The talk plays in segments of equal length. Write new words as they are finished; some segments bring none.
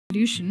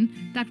solution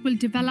that will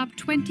develop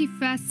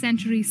 21st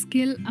century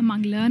skill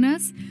among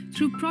learners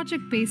through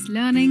project-based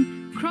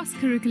learning,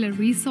 cross-curricular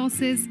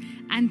resources,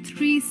 and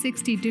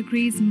 360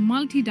 degrees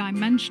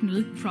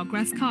multi-dimensional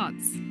progress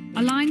cards.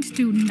 Aligned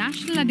to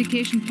National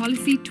Education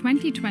Policy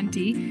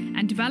 2020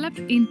 and developed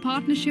in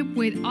partnership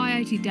with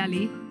IIT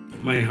Delhi.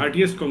 My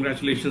heartiest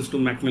congratulations to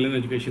Macmillan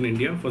Education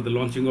India for the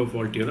launching of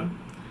Volterra,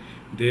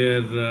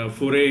 their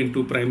foray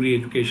into primary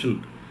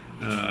education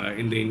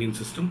in the Indian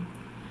system.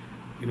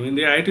 In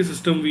the IIT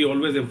system, we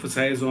always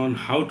emphasize on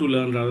how to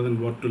learn rather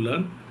than what to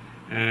learn.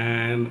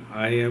 And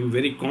I am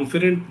very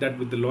confident that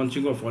with the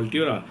launching of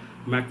Volterra,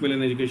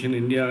 Macmillan Education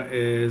India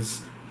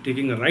is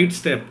taking a right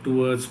step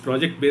towards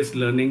project-based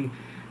learning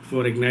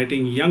for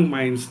igniting young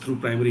minds through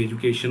primary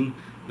education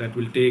that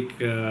will take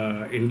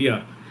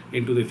India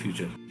into the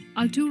future.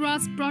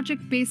 Volterra's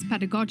project-based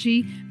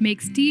pedagogy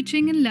makes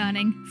teaching and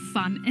learning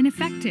fun and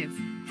effective.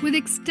 With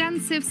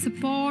extensive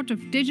support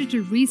of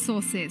digital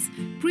resources,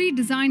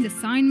 pre-designed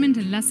assignment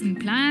and lesson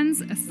plans,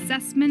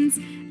 assessments,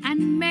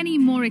 and many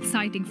more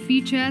exciting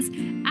features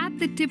at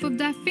the tip of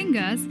their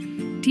fingers,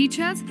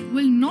 teachers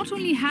will not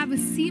only have a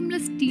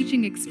seamless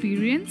teaching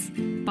experience,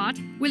 but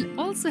will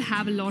also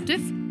have a lot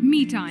of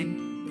me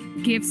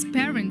time. Gives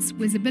parents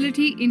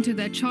visibility into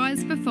their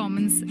child's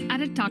performance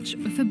at a touch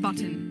of a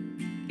button.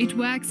 It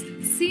works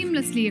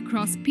seamlessly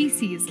across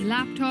PCs,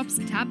 laptops,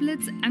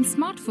 tablets, and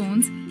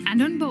smartphones,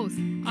 and on both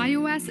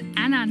iOS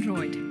and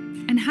Android.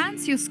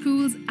 Enhance your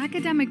school's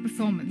academic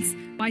performance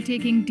by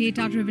taking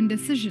data-driven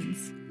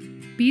decisions.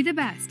 Be the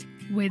best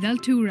with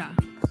Volterra.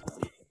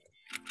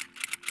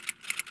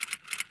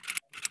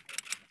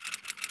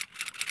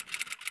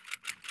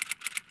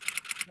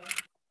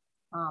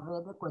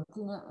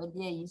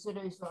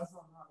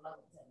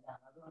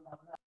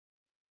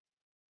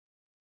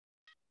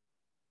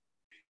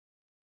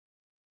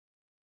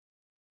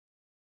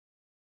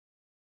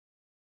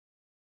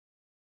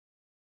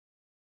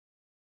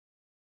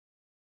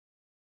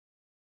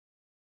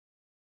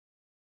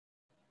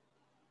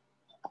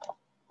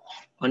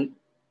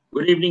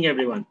 Good evening,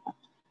 everyone.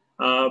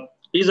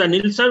 Is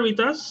Anil sir with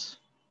us?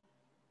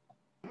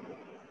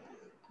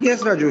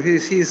 Yes, Raju,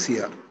 he is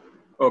here.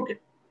 Okay.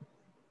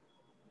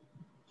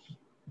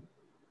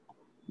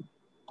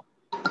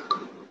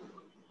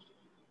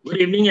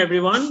 Good evening,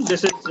 everyone.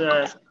 This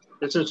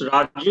is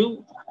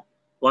Raju,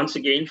 once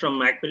again from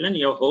Macmillan,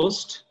 your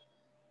host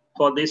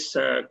for this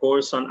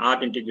course on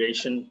art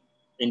integration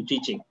in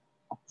teaching.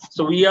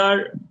 So we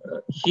are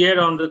here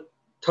on the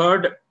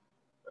third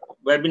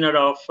webinar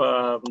of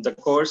the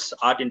course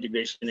Art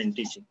Integration in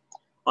Teaching.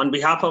 On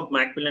behalf of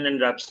Macmillan and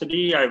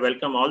Rhapsody, I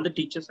welcome all the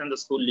teachers and the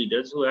school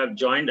leaders who have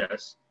joined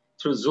us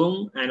through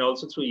Zoom and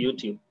also through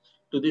YouTube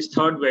to this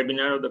third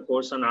webinar of the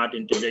course on Art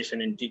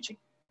Integration in Teaching,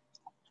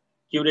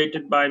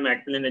 curated by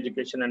Macmillan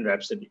Education and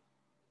Rhapsody.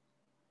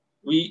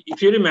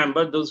 If you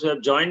remember, those who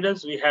have joined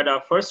us, we had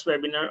our first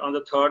webinar on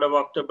the 3rd of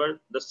October,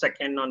 the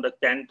second on the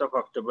 10th of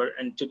October,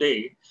 and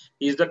today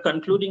is the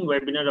concluding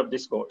webinar of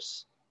this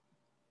course.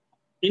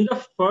 In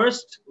the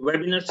first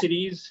webinar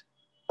series,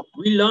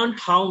 we learned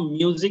how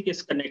music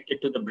is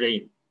connected to the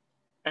brain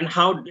and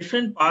how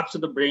different parts of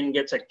the brain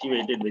gets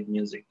activated with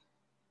music.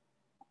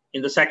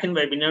 In the second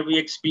webinar, we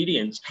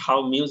experienced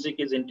how music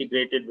is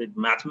integrated with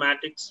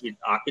mathematics, with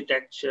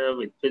architecture,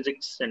 with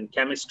physics and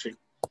chemistry.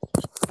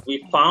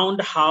 We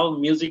found how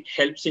music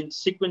helps in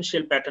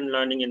sequential pattern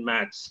learning in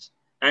maths.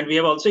 And we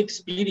have also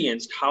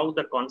experienced how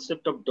the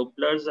concept of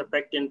Doppler's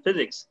effect in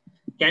physics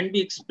can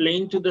be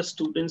explained to the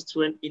students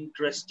through an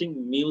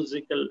interesting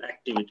musical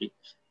activity.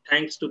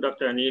 Thanks to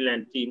Dr. Anil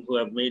and team who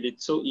have made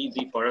it so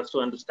easy for us to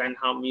understand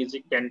how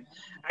music can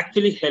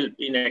actually help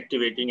in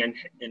activating and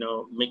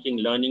making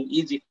learning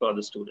easy for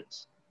the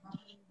students.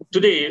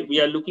 Today, we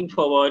are looking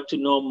forward to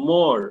know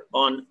more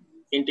on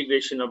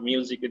integration of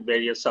music with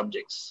various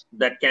subjects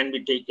that can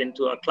be taken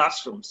to our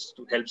classrooms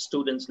to help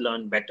students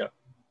learn better.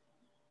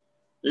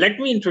 Let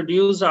me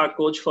introduce our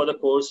coach for the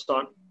course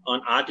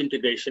on art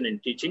integration in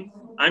teaching.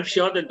 I'm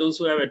sure that those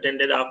who have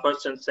attended our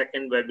first and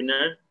second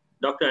webinar,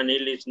 Dr.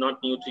 Anil is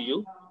not new to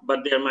you, but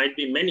there might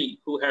be many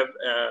who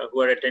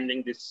are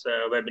attending this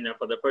webinar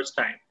for the first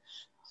time.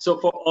 So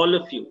for all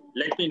of you,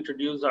 let me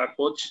introduce our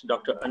coach,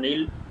 Dr.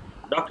 Anil.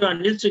 Dr.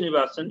 Anil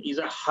Srinivasan is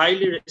a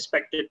highly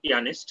respected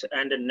pianist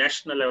and a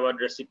national award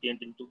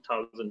recipient in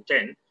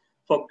 2010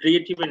 for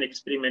creative and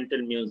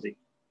experimental music.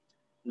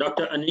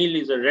 Dr.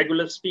 Anil is a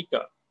regular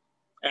speaker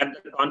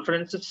at the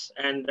conferences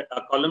and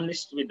a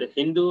columnist with the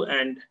Hindu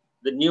and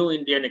the New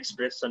Indian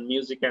Express on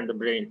music and the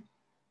brain.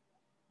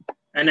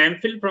 An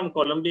MPhil from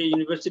Columbia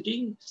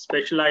University,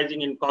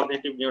 specializing in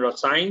cognitive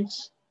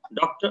neuroscience,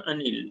 Dr.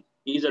 Anil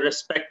is a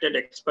respected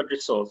expert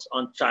resource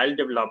on child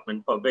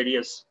development for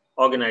various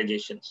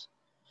organizations.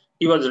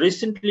 He was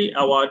recently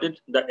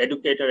awarded the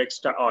Educator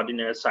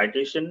Extraordinary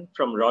Citation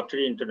from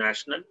Rotary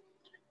International,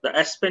 the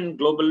Aspen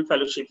Global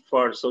Fellowship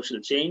for Social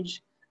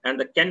Change, and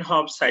the Ken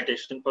Hobbs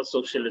Citation for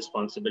Social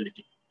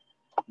Responsibility.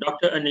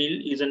 Dr.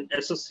 Anil is an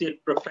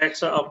Associate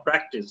Professor of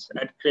Practice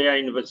at CREA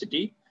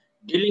University,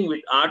 dealing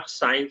with art,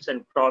 science,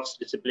 and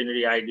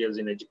cross-disciplinary ideas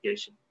in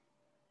education.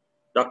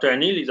 Dr.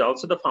 Anil is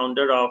also the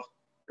founder of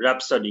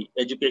Rhapsody,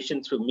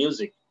 Education Through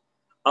Music,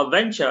 a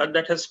venture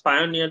that has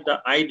pioneered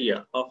the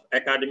idea of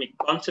academic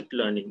concept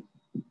learning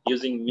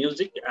using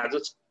music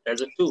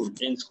as a tool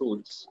in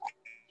schools.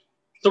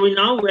 So we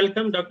now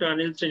welcome Dr.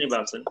 Anil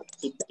Srinivasan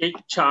to take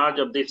charge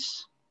of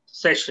this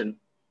session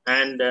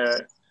and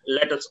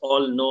let us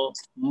all know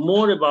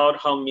more about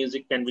how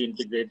music can be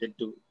integrated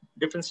to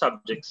different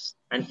subjects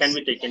and can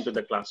be taken to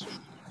the classroom.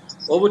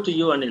 Over to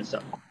you, Anil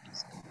sir.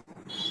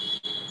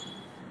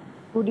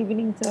 Good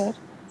evening, sir.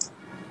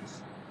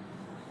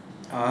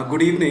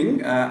 Good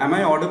evening. Am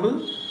I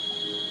audible?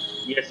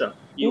 Yes, sir.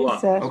 You Yes, are.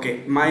 sir.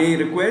 Okay. My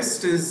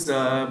request is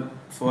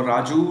for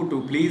Raju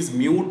to please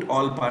mute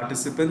all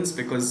participants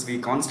because we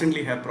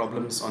constantly have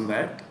problems on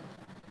that.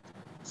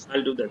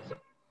 I'll do that, sir.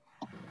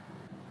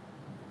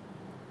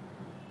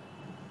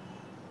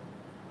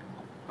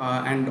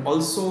 And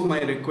also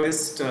my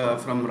request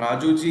from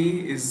Raju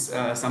ji is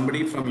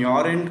somebody from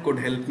your end could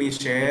help me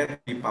share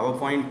the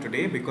PowerPoint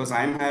today because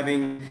I'm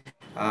having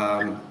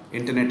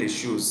internet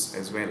issues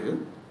as well.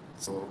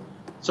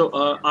 So,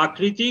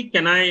 Akriti,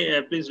 can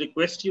I please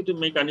request you to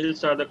make Anil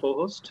sir the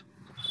co-host?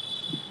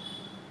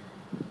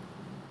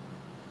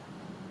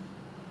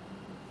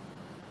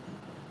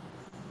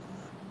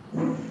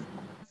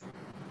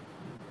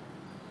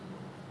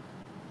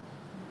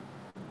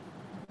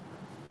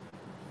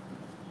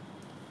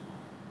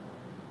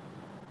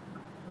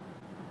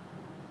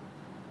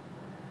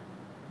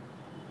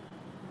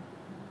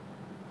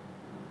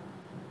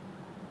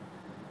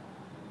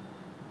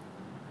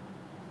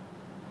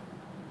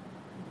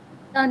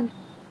 Done.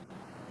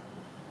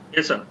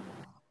 Yes, sir.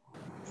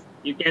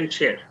 You can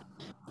share.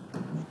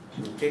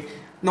 Okay.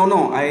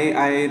 No.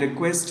 I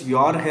request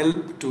your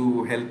help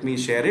to help me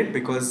share it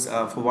because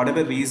for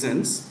whatever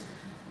reasons,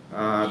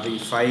 the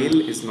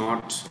file is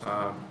not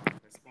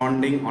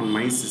responding on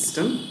my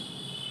system.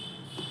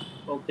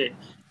 Okay.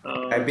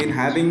 I've been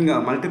having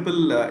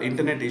multiple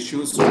internet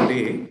issues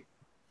today.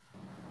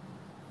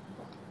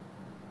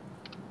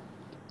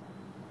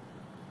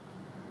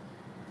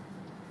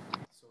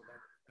 So that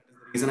is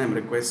the reason I'm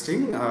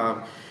requesting.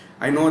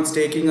 I know it's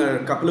taking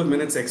a couple of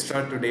minutes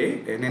extra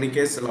today. In any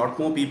case, a lot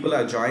more people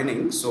are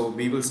joining. So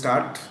we will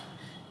start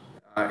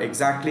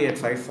exactly at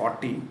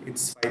 5:40.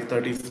 It's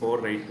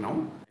 5:34 right now.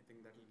 I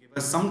think that will give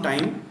us some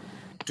time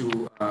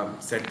to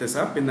set this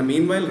up. In the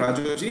meanwhile,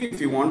 Rajuji, if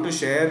you want to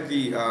share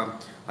the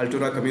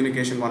Altura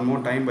communication one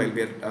more time while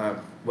we're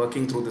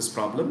working through this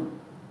problem.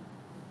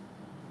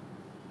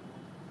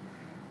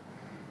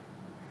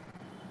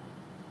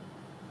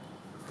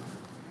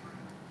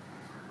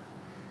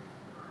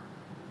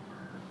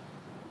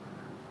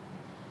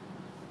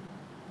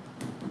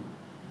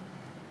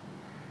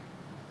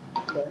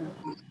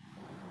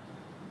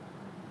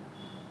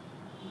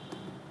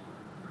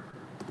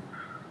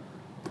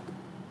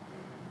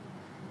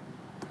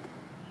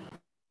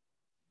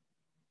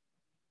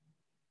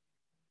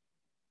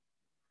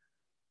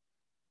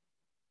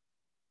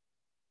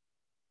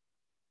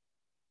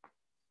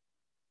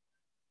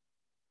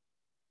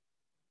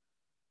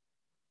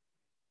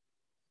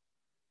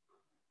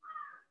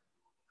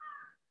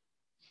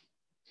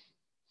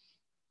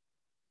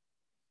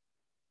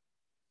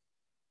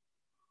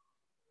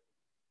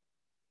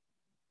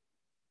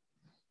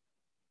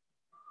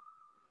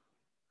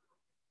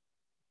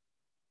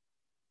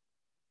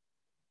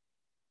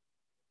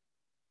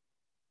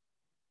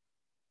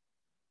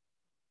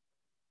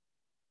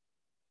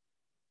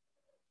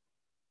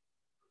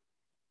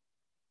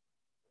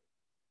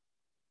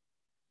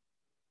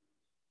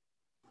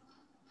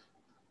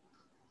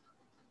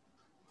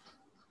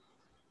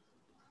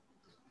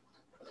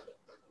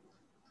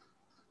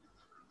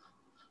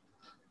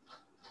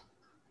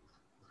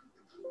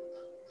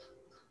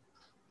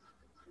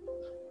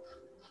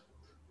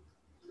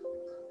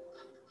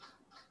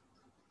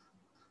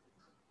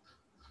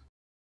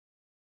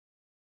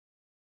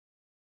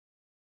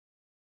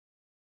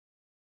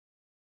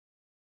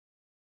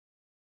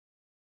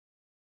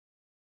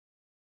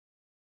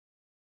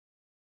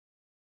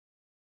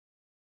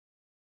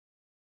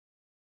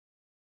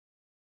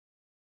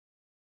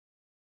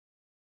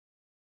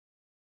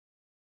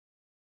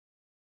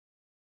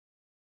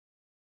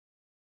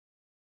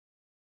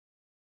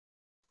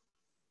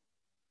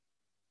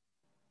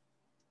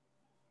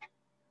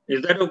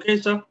 Is that okay,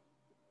 sir?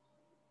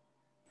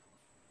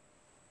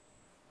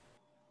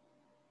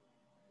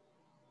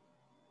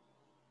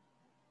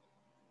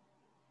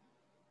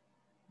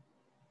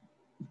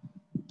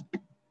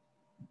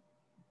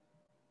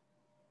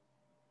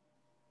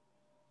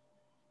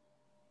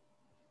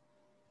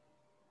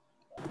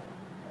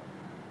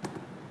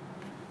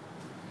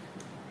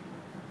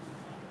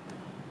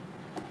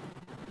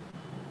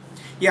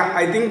 Yeah,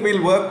 I think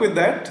we'll work with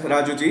that,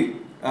 Rajuji.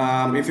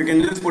 If you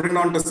can just put it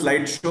on to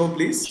slideshow,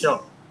 please.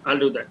 Sure, I'll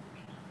do that.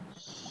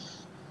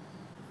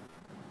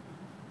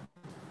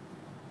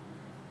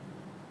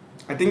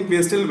 I think we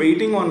are still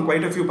waiting on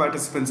quite a few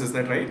participants, is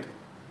that right?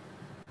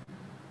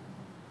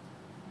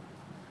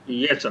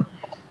 Yes, sir.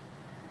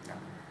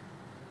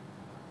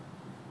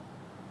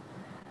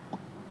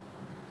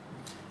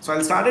 So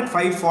I'll start at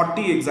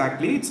 5:40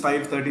 exactly. It's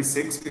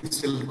 5:36. We've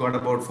still got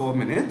about 4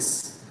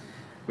 minutes,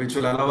 which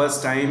will allow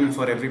us time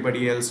for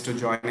everybody else to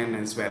join in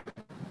as well.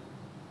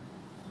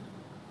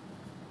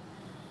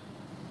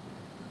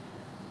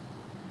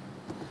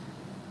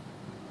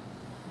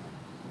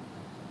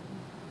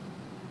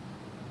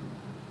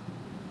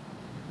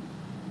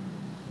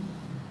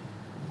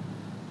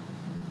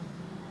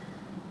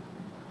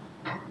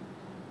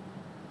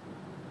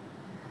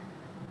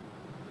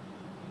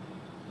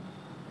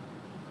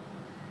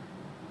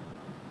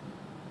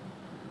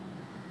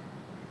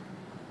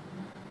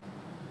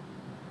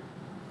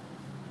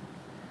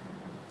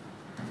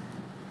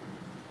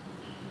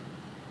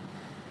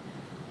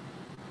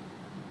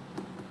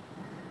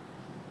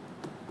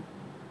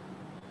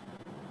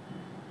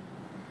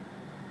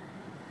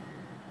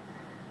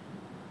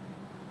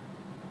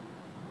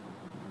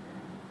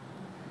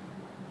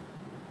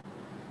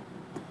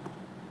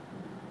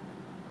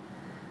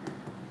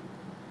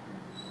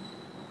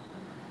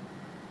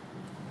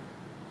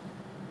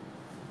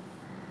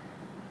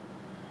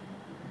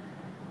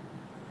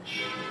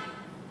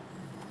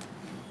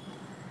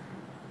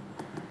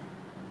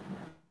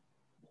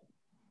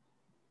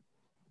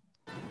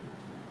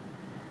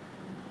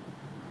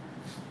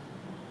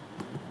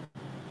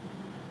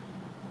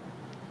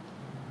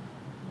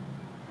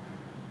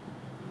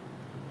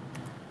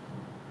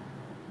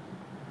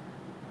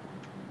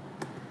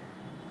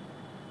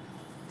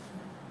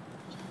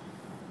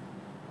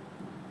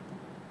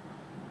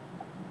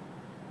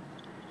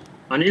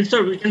 Anil sir,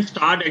 we can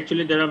start.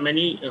 Actually, there are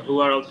many who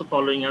are also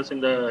following us in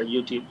the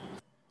YouTube.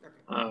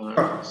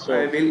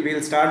 So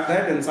We'll start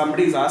that, and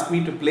somebody's asked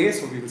me to play,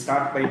 so we'll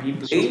start by me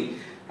playing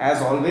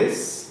as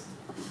always.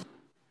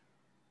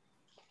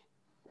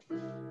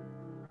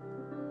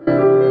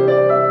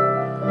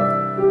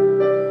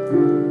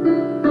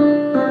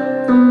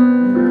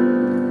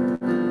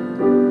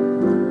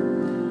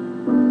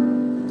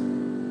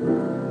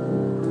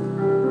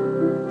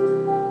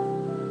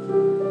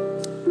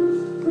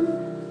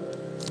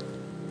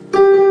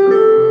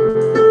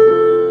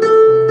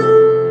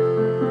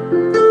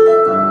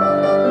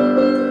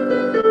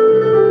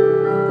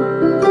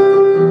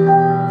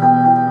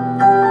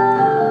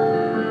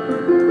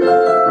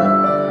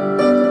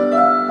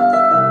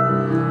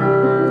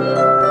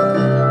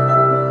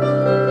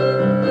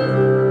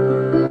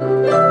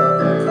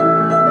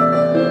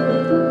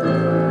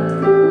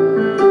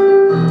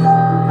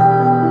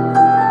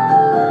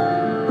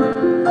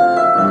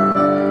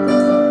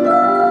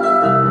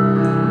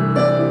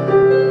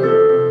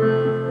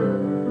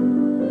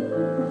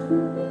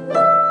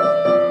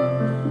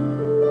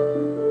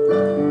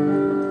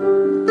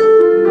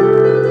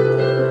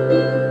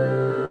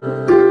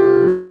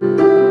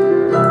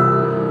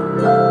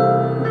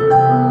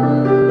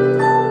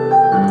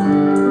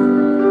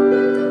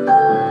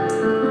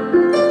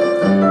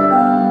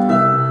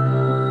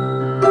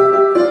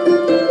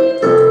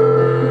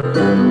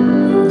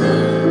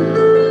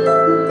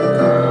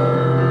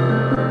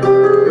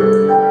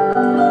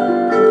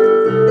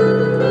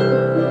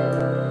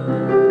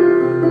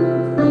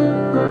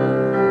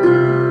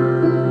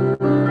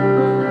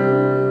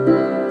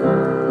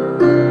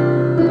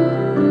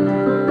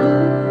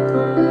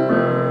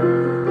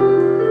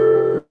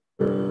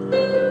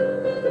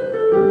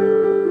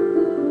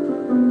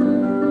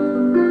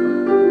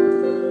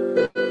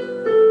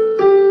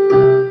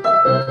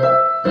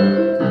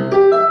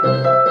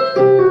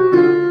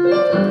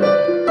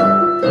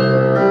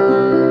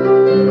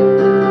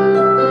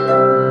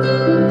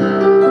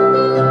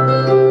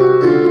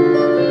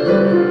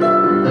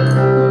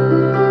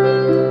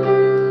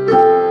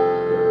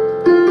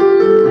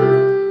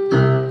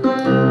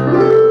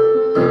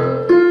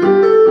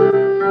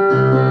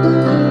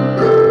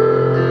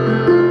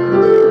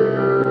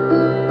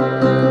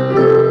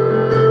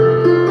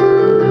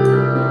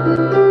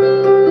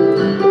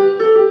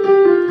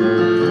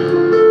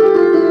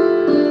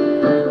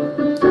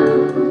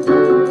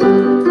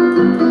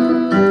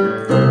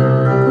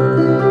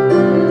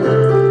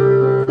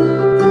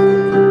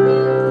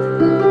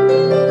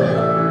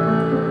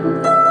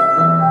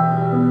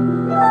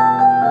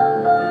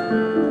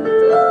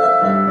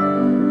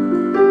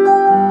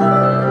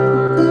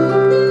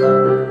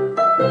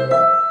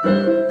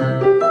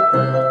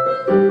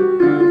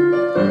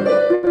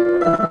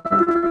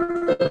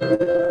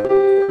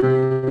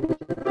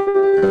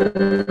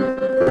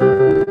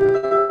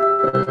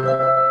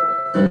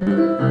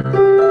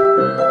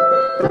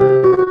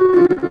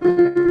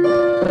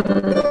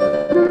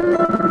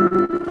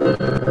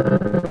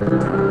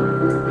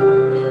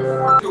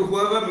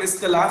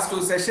 The last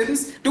two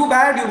sessions. Too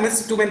bad you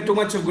missed too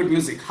much of good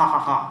music. Ha ha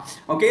ha.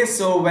 Okay,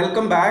 so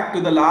welcome back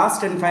to the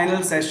last and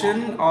final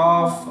session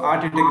of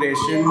art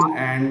integration.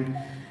 And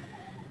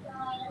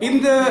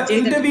in the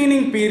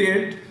intervening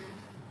period,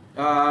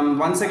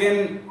 once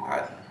again,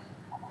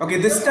 okay,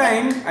 this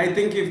time I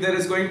think if there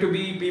is going to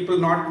be people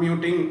not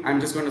muting,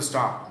 I'm just going to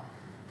stop.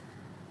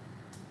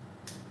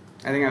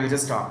 I think I will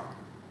just stop.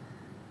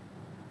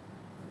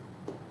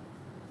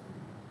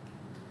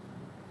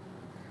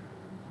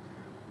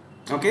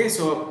 Okay,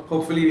 so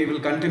hopefully we will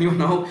continue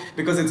now,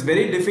 because it's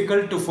very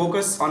difficult to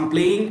focus on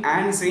playing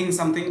and saying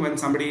something when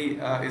somebody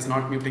is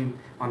not muting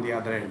on the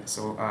other end.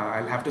 So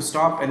I'll have to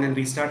stop and then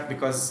restart,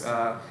 because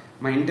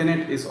my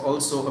internet is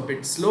also a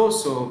bit slow.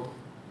 So,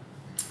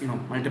 you know,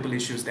 multiple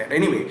issues there.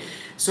 Anyway,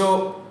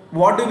 so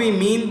what do we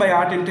mean by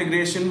art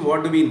integration?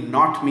 What do we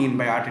not mean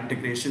by art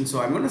integration?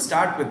 So I'm going to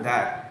start with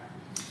that.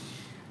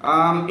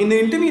 In the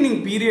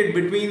intervening period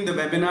between the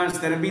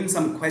webinars, there have been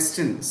some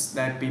questions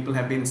that people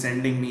have been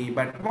sending me.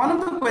 But one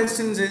of the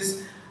questions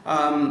is,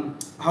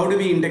 how do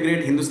we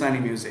integrate Hindustani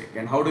music,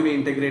 and how do we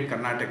integrate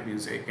Carnatic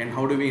music, and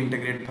how do we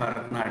integrate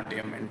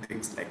Bharatanatyam and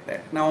things like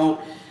that?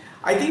 Now,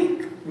 I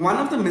think one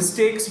of the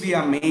mistakes we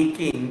are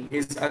making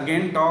is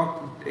again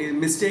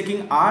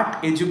mistaking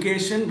art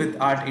education with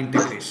art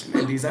integration,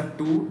 and these are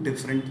two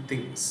different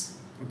things.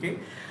 Okay,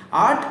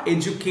 art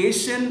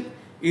education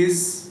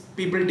is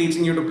people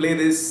teaching you to play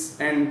this,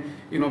 and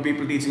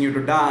people teaching you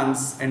to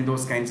dance and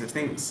those kinds of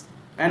things,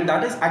 and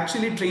that is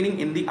actually training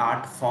in the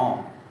art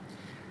form.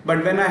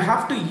 But when I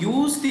have to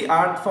use the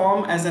art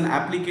form as an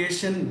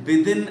application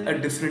within a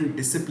different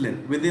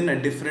discipline, within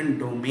a different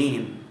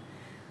domain,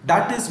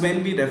 that is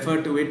when we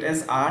refer to it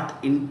as art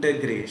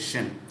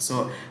integration.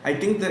 So I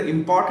think the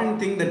important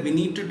thing that we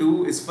need to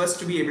do is first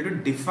to be able to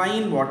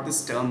define what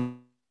this term.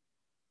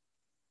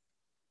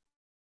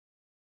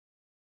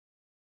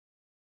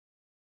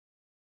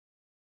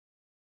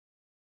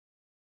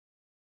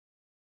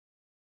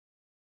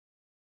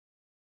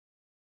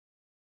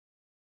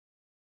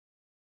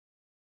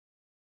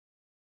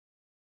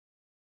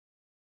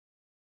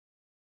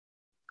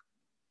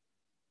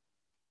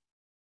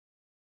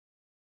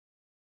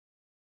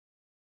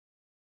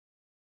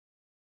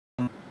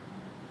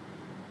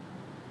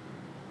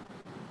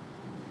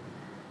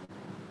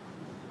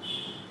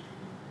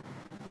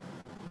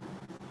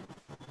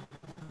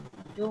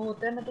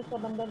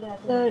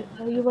 Sir,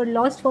 you were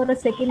lost for a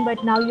second,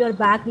 but now you are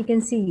back. We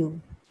can see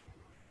you.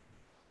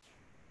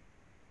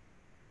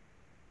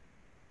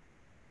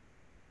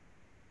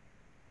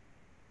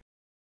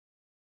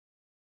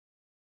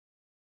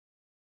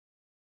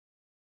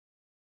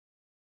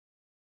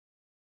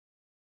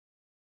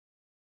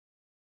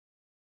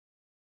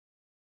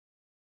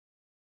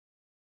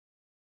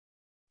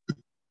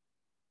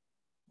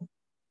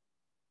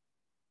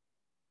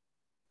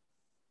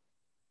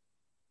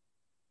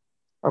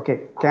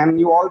 Okay, can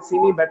you all see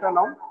me better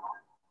now?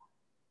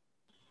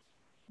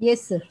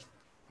 Yes, sir.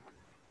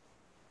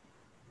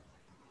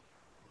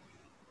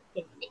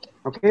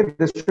 Okay,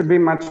 this should be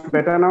much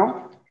better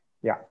now.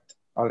 Yeah,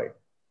 all right.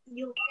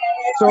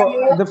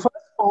 So the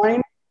first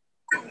point,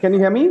 can you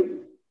hear me?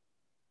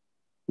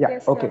 Yeah,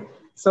 yes, okay. Sir.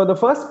 So the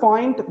first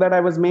point that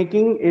I was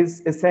making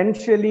is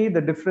essentially the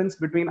difference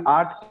between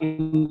art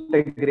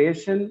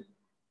integration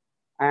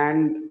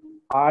and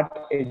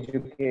art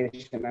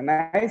education. And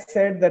I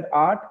said that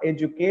art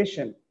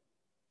education,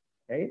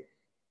 right,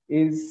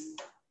 is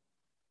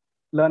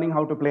learning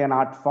how to play an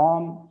art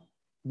form,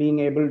 being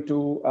able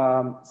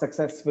to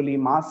successfully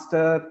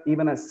master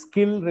even a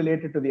skill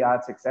related to the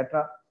arts,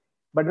 etc.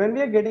 But when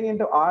we are getting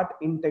into art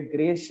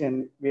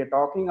integration, we are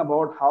talking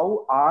about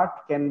how art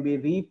can be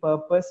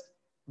repurposed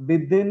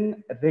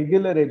within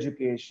regular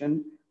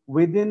education,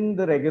 within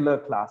the regular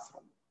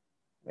classroom,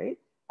 right?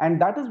 And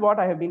that is what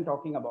I have been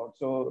talking about.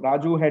 So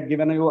Raju had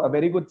given you a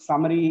very good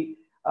summary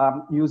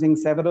using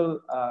several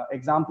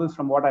examples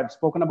from what I've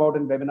spoken about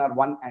in webinar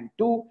 1 and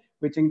 2,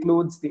 which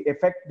includes the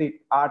effect the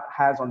art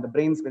has on the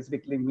brain,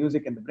 specifically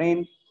music in the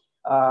brain,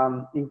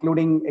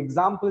 including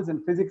examples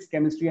in physics,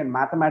 chemistry, and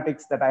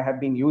mathematics that I have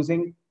been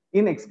using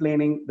in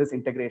explaining this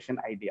integration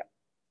idea.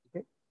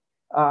 Okay.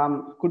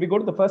 Could we go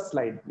to the first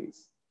slide,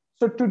 please?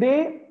 So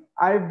today,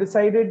 I've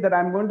decided that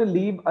I'm going to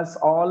leave us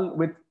all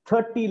with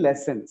 30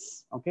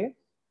 lessons, okay?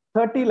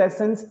 30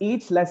 lessons,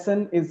 each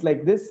lesson is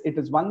like this, it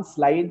is one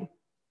slide.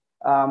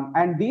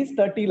 And these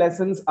 30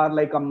 lessons are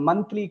like a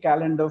monthly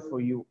calendar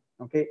for you,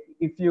 okay?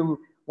 If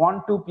you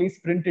want to, please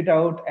print it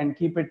out and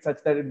keep it such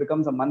that it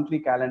becomes a monthly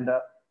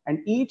calendar. And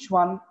each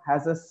one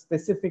has a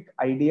specific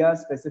idea,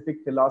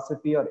 specific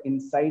philosophy or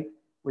insight,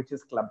 which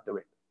is clubbed to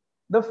it.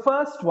 The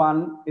first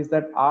one is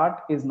that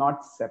art is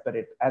not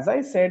separate. As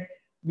I said,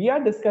 we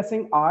are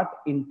discussing art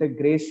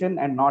integration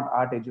and not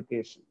art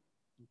education,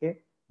 okay?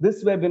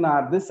 This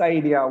webinar, this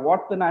idea,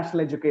 what the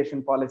National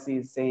Education Policy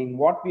is saying,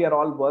 what we are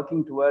all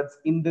working towards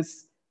in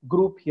this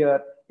group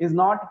here is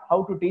not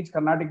how to teach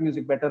Carnatic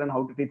music better and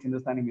how to teach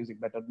Hindustani music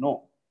better.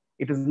 No,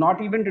 it is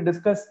not even to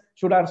discuss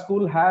should our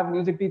school have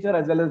music teacher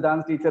as well as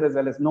dance teacher as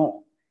well as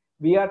no.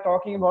 We are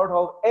talking about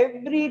how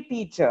every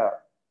teacher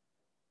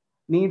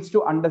needs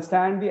to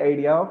understand the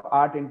idea of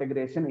art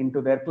integration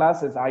into their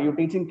classes. Are you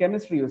teaching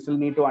chemistry? You still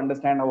need to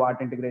understand how art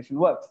integration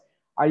works.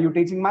 Are you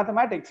teaching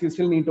mathematics? You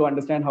still need to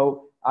understand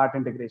how art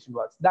integration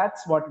works.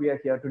 That's what we are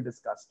here to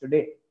discuss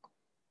today.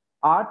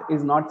 Art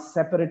is not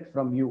separate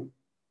from you.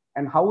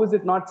 And how is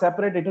it not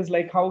separate? It is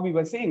like how we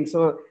were saying.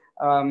 So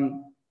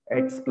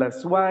x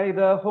plus y,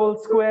 the whole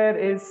square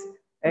is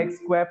x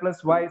square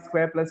plus y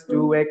square plus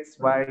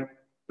 2xy.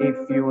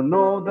 If you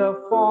know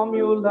the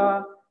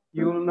formula,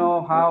 you'll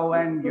know how,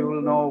 and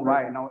you'll know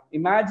why. Now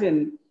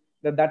imagine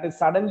that that is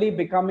suddenly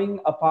becoming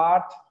a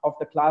part of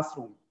the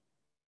classroom.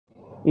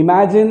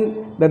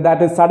 Imagine that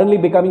that is suddenly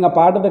becoming a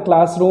part of the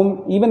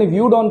classroom. Even if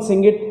you don't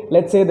sing it,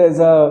 let's say there's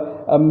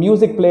a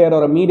music player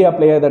or a media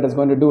player that is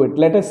going to do it.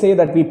 Let us say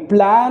that we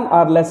plan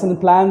our lesson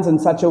plans in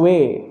such a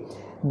way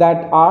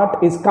that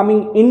art is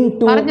coming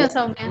into.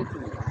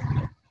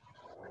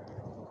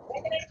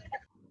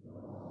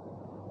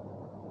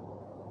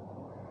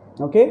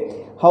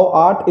 Okay, how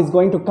art is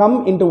going to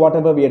come into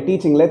whatever we are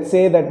teaching. Let's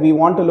say that we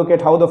want to look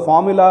at how the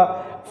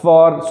formula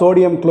for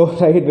sodium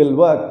chloride will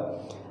work.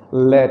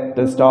 Let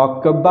us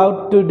talk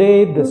about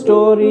today the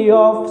story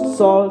of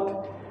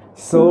salt.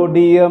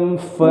 Sodium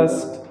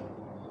first,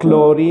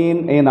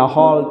 chlorine in a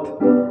halt.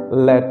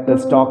 Let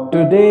us talk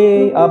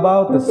today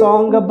about the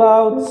song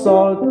about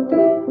salt.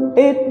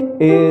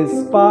 It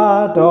is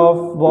part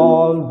of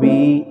all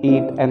we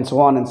eat, and so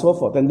on and so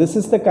forth. And this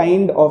is the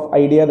kind of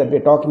idea that we're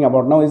talking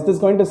about. Now, is this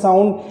going to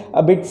sound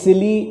a bit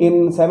silly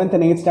in 7th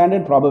and 8th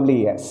standard?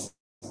 Probably yes.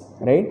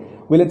 Right?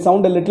 Will it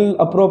sound a little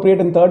appropriate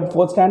in 3rd,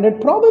 4th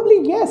standard?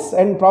 Probably yes.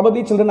 And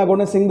probably children are going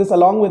to sing this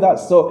along with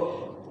us.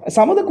 So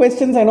some of the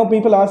questions I know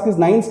people ask is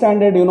 9th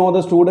standard,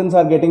 the students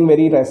are getting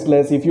very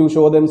restless. If you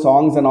show them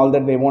songs and all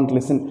that, they won't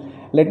listen.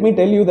 Let me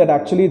tell you that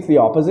actually it's the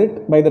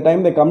opposite. By the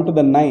time they come to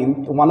the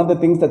 9th, one of the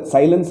things that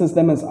silences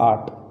them is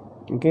art.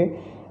 Okay?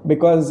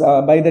 Because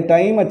by the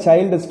time a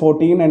child is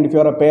 14, and if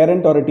you're a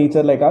parent or a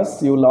teacher like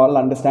us, you'll all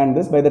understand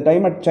this. By the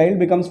time a child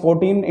becomes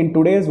 14 in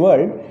today's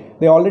world,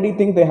 they already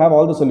think they have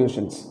all the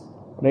solutions,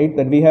 right?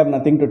 That we have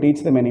nothing to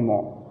teach them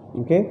anymore.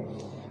 Okay?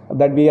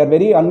 That we are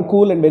very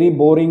uncool and very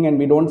boring and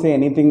we don't say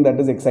anything that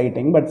is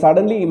exciting. But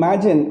suddenly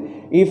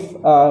imagine if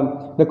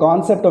the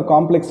concept of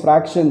complex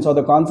fractions or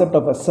the concept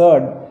of a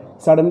surd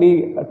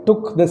suddenly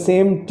took the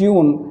same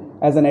tune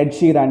as an Ed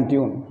Sheeran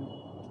tune.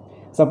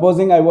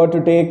 Supposing I were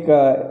to take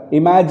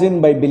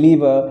Imagine by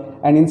Believer,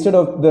 and instead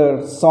of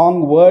the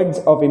song words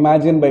of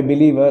Imagine by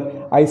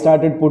Believer, I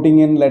started putting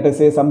in, let us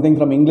say, something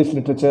from English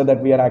literature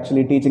that we are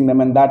actually teaching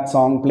them, and that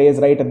song plays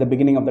right at the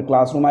beginning of the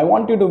classroom. I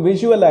want you to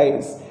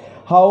visualize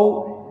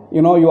how,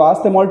 you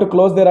ask them all to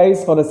close their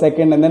eyes for a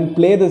second and then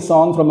play the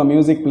song from a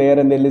music player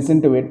and they listen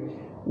to it.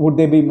 Would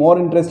they be more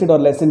interested or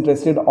less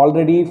interested?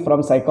 Already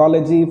from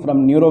psychology,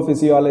 from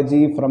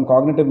neurophysiology, from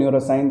cognitive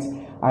neuroscience,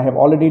 I have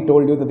already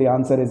told you that the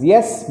answer is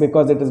yes,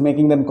 because it is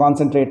making them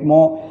concentrate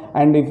more.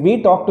 And if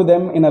we talk to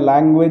them in a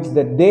language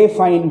that they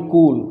find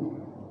cool,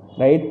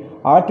 right?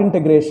 Art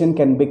integration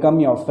can become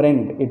your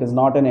friend. It is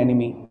not an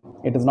enemy.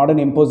 It is not an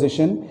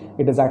imposition.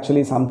 It is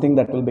actually something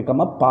that will become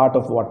a part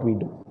of what we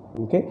do.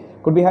 Okay?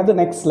 Could we have the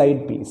next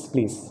slide,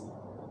 please?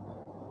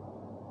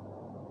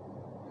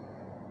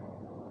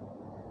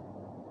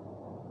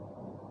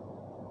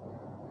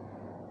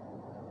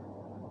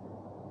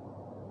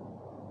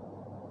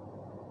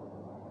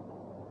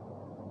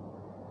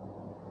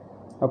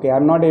 Okay,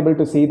 I'm not able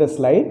to see the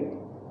slide.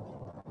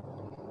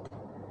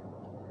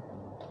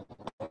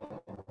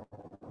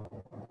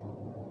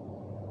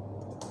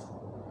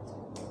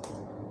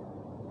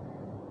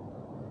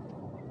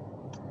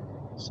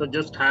 So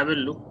just have a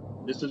look.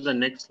 This is the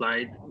next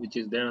slide, which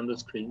is there on the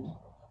screen.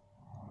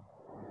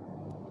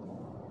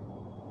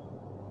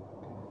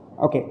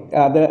 Okay,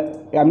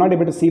 I'm not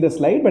able to see the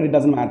slide, but it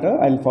doesn't matter.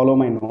 I'll follow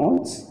my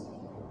notes.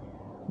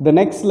 The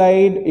next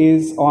slide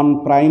is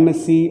on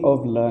primacy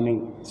of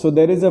learning. So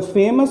there is a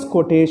famous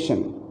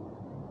quotation.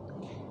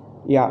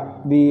 Yeah,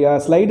 the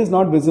slide is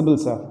not visible,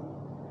 sir.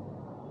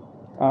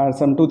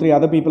 Some 2-3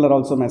 other people are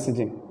also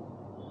messaging.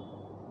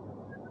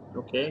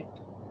 Okay,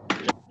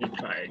 let me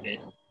try again.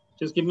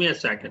 Just give me a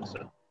second,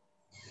 sir.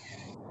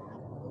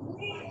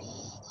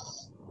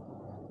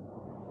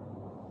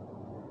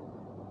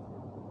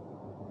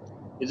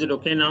 Is it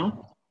okay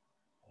now?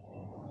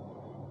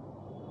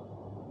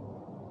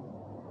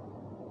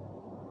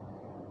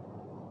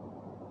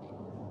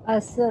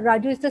 Sir,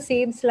 Raju, is the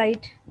same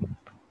slide.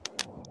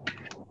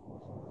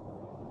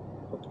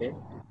 Okay.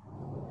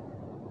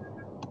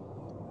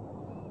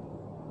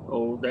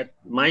 Oh, that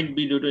might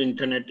be due to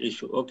internet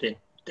issue. Okay.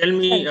 Tell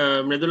me,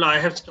 Mridula, I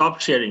have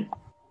stopped sharing.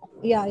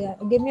 Yeah.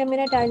 Give me a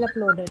minute, I'll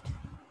upload it.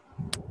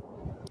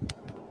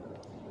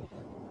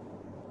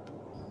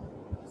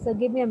 So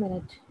give me a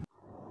minute.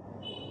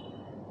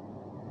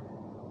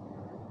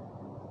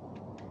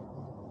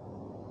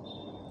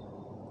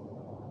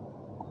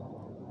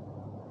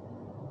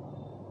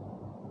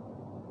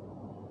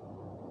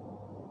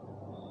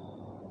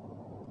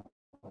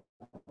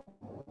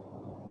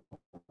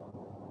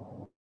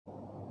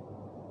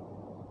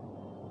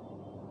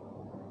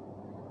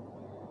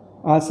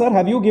 Sir,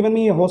 have you given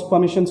me a host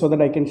permission so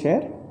that I can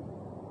share?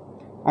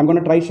 I'm going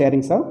to try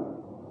sharing, sir.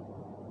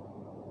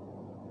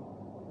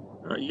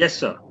 Yes,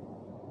 sir.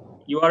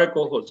 You are a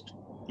co-host.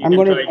 I'm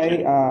going to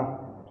try.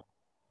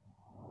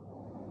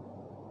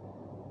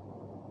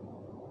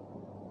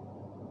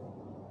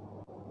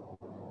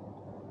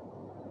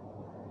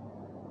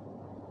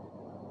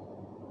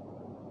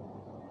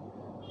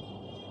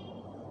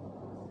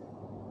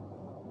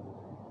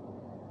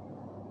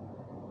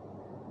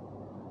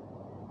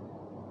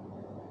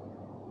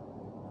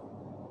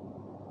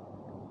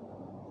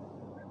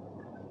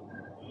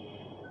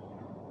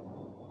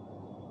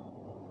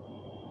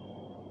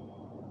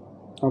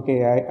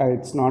 Okay,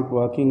 it's not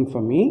working for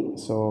me,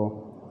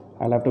 so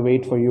I'll have to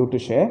wait for you to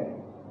share.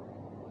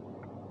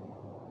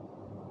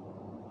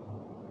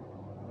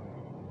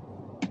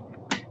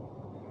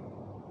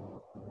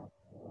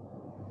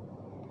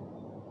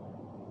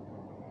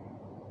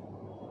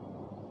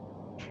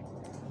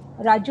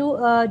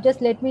 Raju,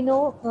 just let me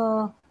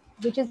know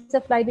which is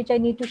the slide which I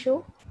need to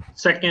show.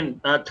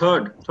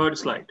 Third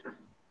slide.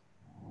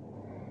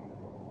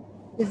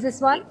 Is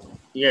this one?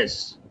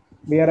 Yes.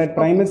 We are at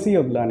primacy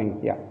of learning.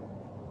 Yeah.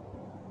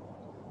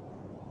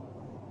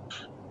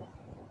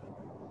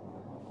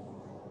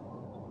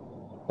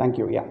 Thank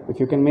you. Yeah. If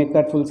you can make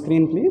that full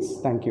screen, please.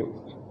 Thank you.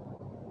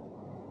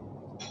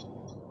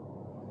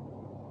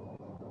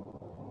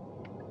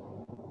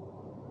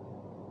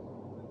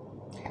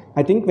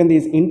 I think when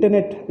these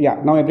internet,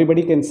 yeah, now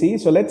everybody can see.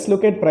 So let's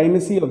look at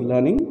primacy of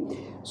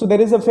learning. So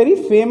there is a very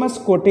famous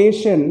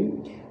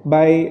quotation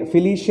by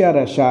Felicia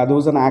Rashad,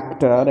 who's an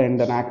actor and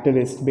an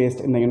activist based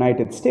in the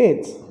United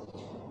States.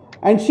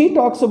 And she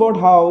talks about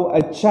how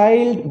a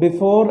child,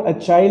 before a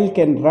child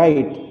can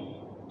write,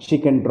 she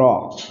can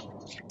draw.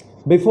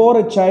 Before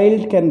a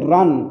child can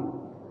run,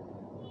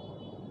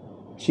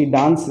 she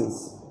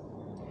dances.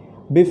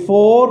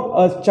 Before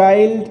a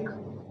child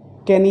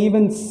can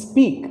even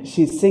speak,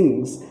 she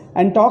sings.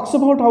 And talks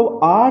about how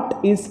art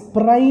is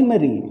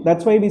primary.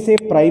 That's why we say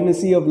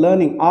primacy of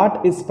learning.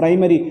 Art is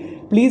primary.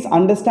 Please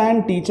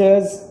understand,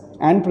 teachers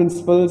and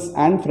principals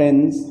and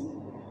friends,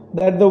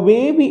 that the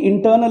way we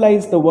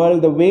internalize the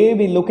world, the way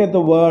we look at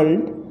the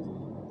world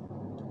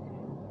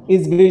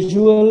is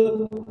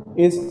visual,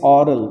 is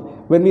oral.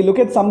 When we look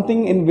at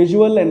something in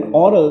visual and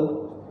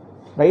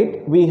oral,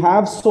 right, we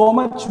have so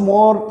much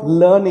more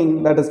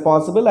learning that is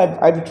possible.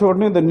 I've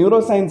shown you the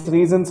neuroscience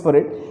reasons for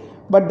it,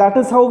 but that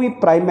is how we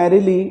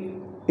primarily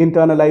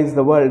internalize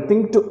the world.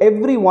 Think, to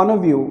every one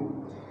of you,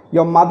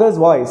 your mother's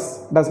voice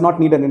does not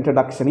need an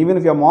introduction. Even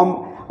if your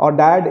mom or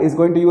dad is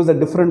going to use a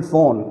different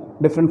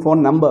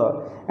phone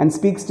number and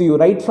speaks to you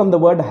right from the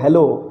word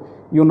hello,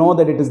 you know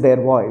that it is their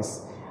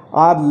voice.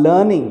 Our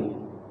learning,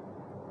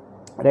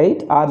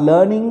 right? Our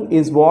learning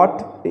is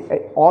what,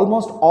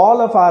 almost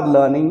all of our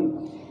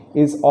learning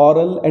is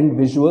oral and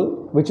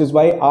visual, which is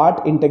why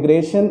art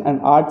integration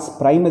and art's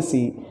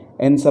primacy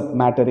ends up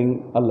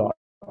mattering a lot.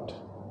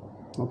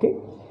 Okay?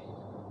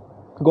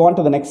 Go on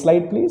to the next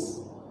slide, please.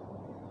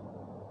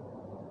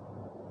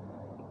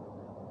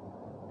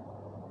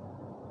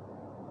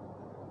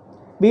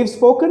 We've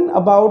spoken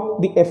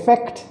about the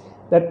effect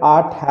that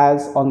art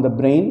has on the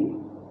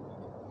brain.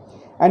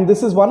 And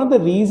this is one of the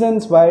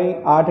reasons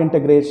why art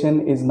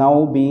integration is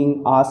now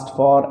being asked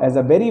for as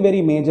a very,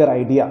 very major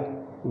idea.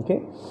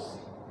 Okay?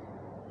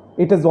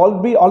 It has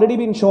already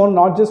been shown,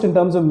 not just in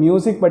terms of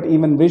music, but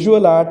even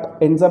visual art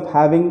ends up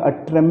having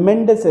a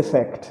tremendous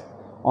effect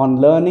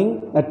on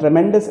learning, a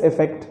tremendous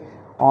effect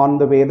on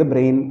the way the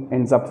brain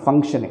ends up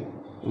functioning.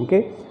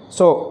 Okay?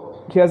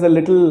 So here's a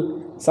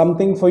little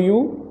something for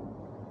you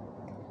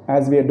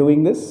as we are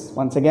doing this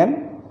once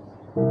again.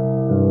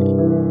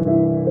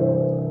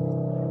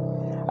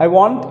 I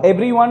want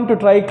everyone to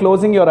try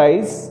closing your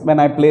eyes when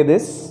I play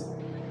this.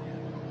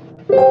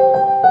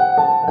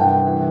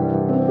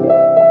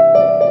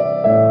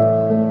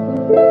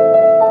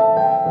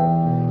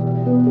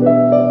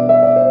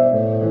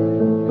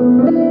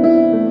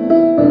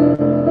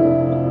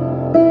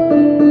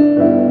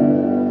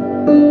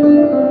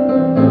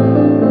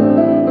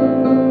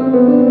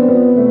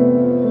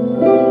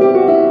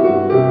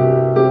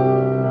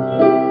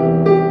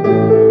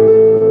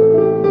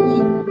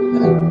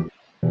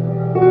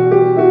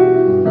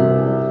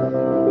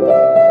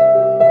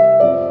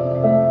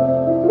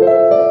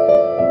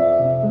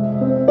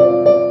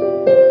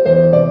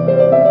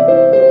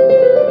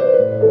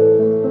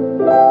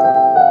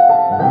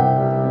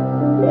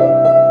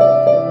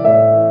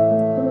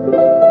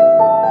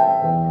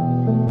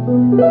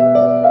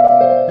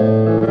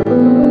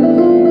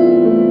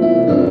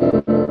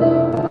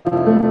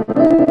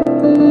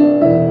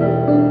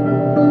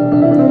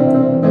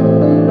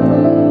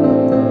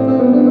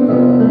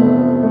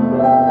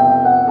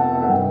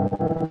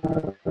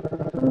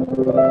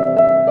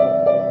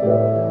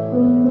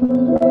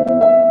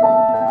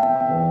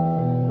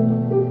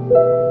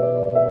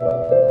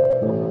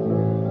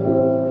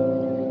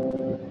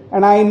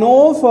 And I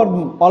know for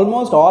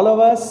almost all of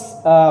us,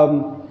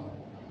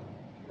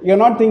 you're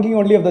not thinking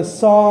only of the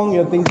song,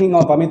 you're thinking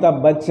of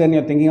Amitabh Bachchan,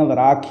 you're thinking of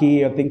Rakhi,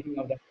 you're thinking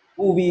of that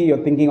movie,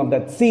 you're thinking of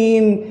that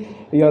scene,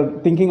 you're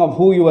thinking of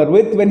who you were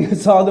with when you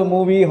saw the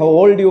movie, how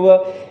old you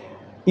were.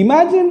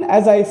 Imagine,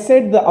 as I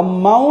said, the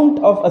amount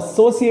of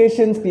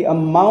associations, the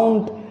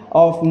amount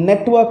of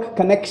network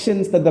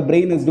connections that the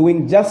brain is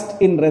doing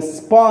just in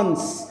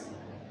response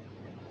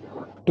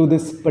to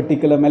this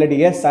particular melody.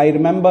 Yes, I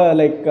remember,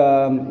 like,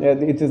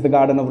 it is the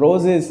Garden of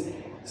Roses.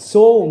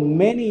 So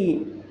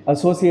many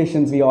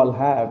associations we all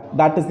have.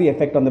 That is the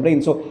effect on the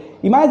brain. So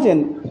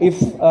imagine if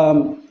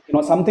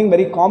something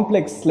very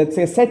complex, let's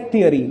say set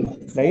theory,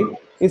 right,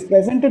 is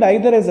presented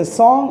either as a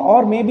song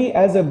or maybe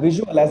as a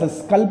visual, as a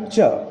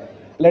sculpture.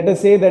 let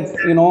us say that,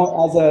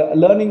 as a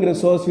learning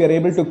resource, we are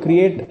able to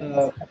create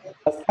a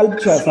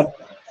sculpture,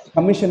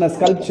 commission a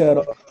sculpture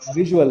or a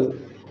visual,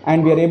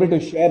 and we are able to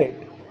share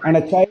it. And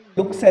a child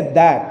looks at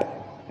that,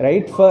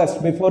 right,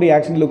 first, before he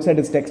actually looks at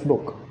his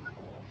textbook.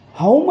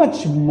 How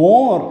much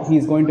more he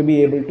is going to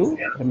be able to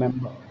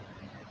remember?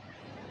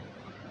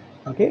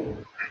 Okay.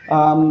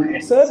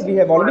 Sir, we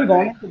have already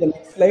gone on to the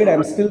next slide.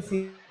 I'm still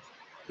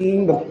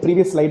seeing the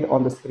previous slide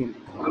on the screen.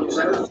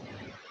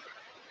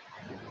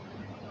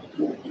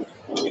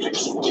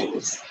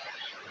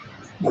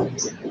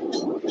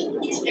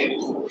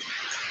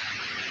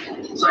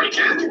 So I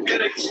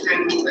can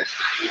extend the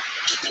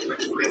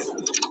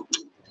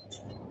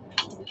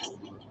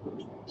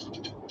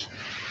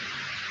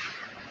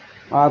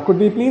Could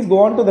we please go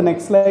on to the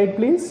next slide,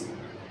 please?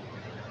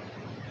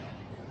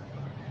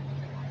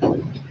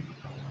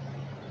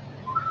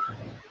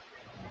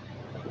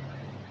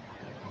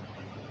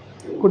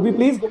 Could we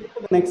please go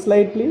to the next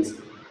slide, please?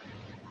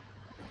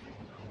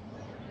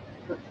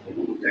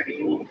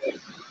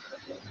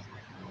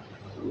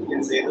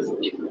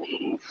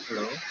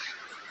 Hello.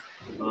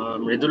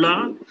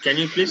 Mridula, can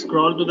you please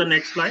scroll to the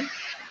next slide?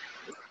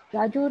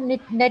 Raju,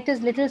 net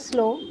is little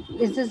slow.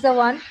 Is this the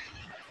one?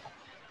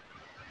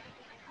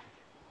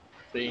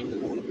 Same.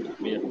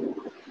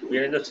 We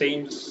are in the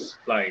same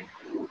slide.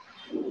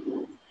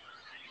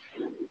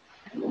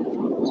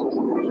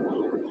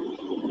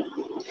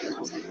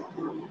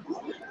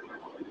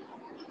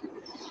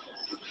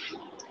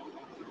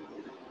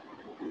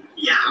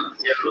 Yeah,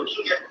 we are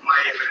looking at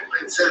my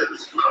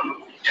references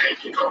from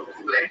tiny drop of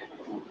blood.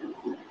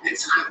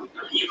 It's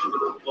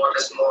unbelievable what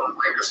a small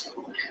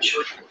microscope can show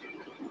you.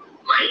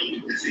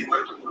 Mind is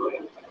able to grow.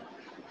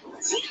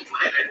 Seeing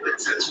my red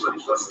cells for the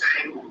first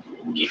time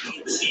gave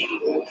me the same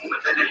moment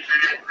that I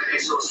had when I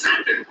saw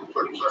Saturn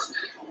for the first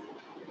time.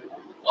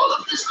 All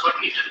of this got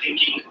me to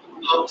thinking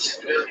how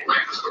similar the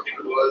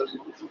microscopic world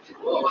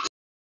was.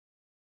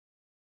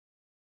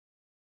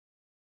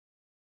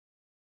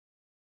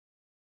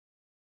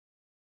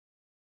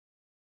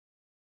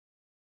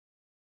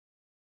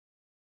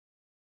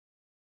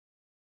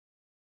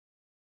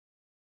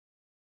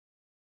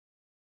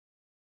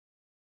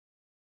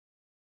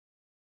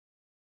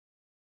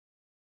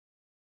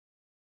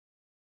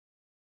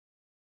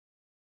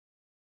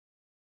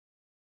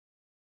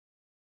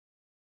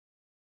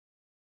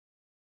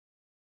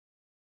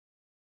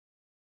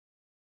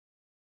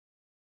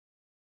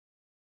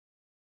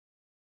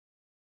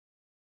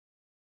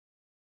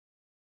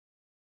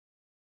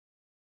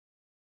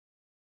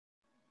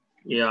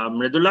 Yeah,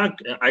 Mridula,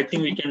 I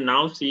think we can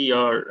now see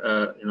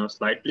your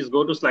slide. Please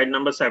go to slide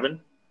number 7.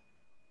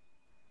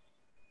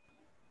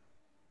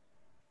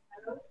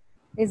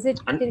 Is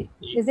it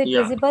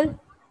visible?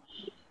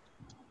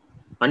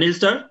 Anil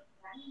sir?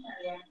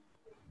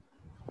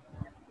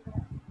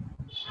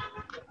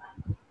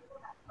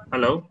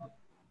 Hello?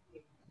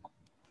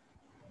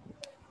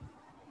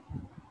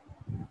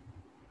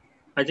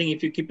 I think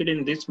if you keep it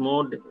in this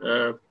mode.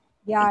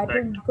 Yeah, it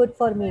is good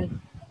for me.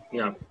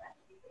 Yeah.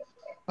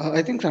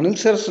 I think Anil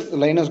sir's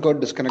line has got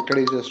disconnected.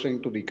 He's just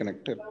trying to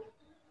reconnect it.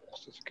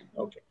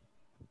 Okay.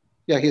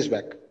 Yeah, he's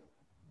back.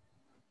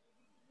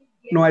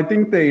 No, I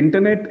think the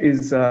internet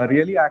is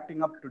really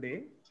acting up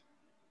today.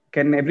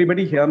 Can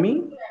everybody hear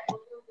me?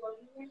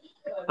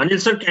 Anil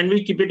sir, can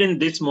we keep it in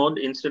this mode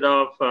instead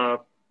of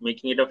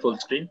making it a full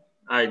screen?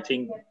 I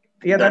think.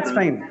 Yeah, that's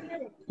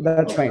fine.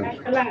 That's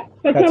fine.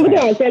 That's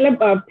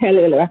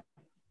fine.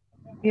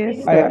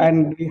 Yes.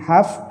 And we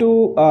have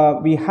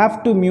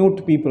to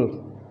mute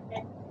people.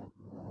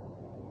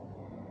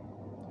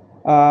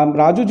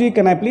 Rajuji,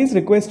 can I please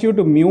request you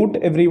to mute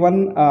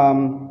everyone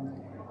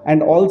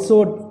and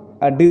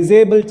also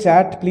disable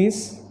chat,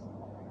 please?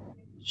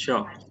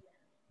 Sure.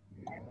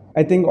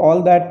 I think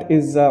all that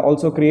is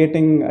also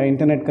creating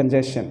internet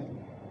congestion.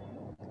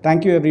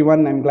 Thank you,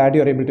 everyone. I'm glad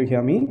you're able to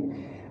hear me.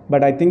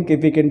 But I think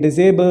if we can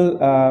disable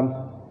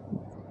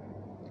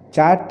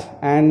chat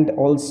and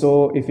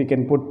also if we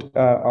can put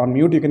on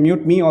mute, you can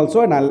mute me also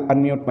and I'll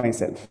unmute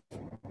myself.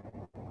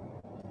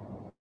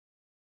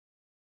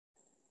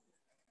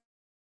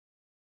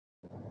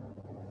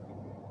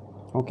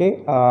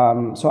 Okay,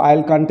 so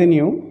I'll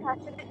continue.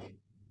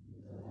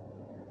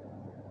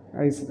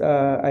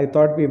 I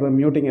thought we were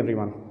muting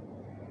everyone.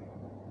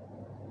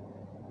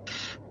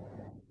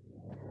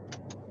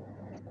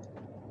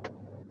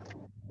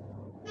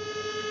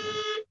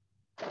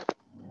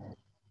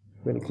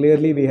 Well,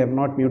 clearly we have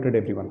not muted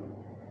everyone.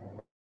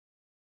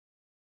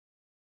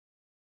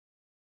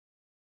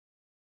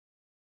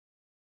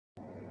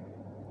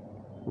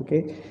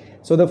 Okay,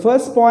 so the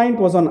first point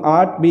was on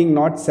art being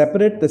not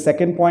separate. The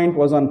second point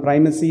was on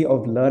primacy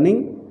of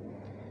learning.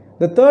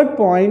 The third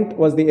point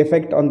was the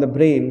effect on the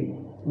brain,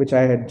 which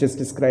I had just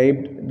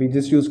described. We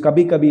just used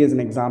Kabhi Kabhi as an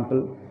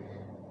example.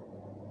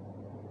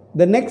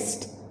 The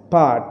next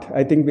part,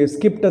 I think we've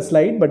skipped a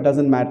slide, but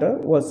doesn't matter,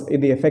 was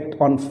the effect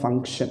on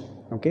function.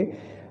 Okay.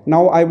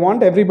 Now I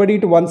want everybody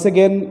to once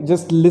again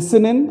just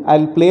listen in.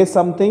 I'll play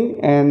something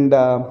and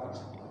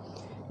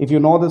If you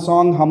know the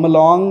song, hum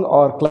along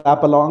or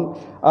clap along.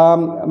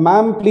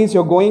 Ma'am, please,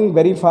 you're going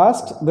very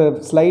fast.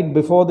 The slide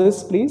before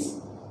this, please.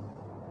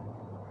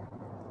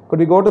 Could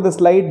we go to the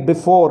slide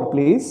before,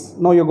 please?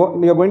 No, you're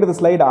going to the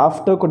slide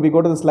after. Could we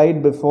go to the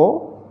slide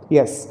before?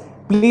 Yes.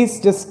 Please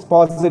just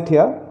pause it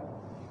here.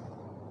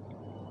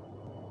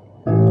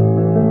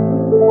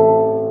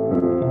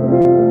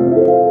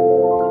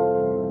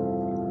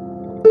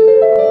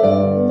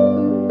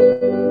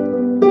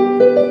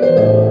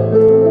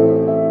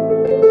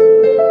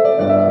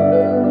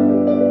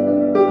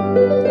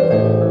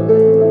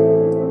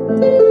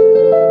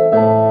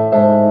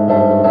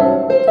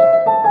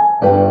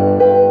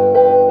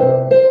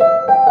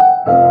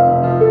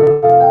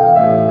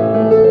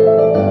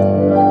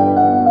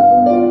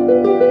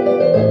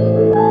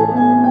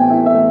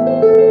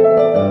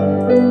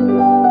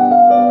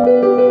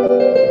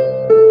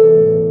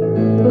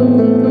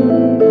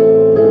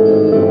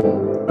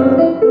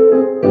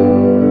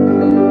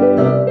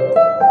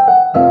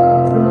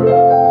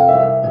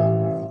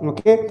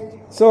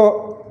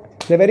 So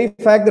the very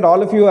fact that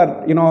all of you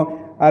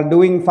are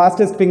doing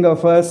fastest finger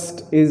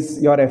first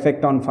is your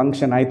effect on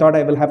function. I thought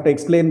I will have to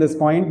explain this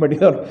point, but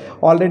you're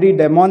already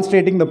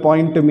demonstrating the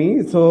point to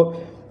me.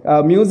 So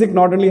music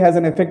not only has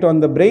an effect on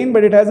the brain,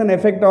 but it has an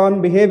effect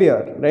on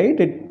behavior, right?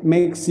 It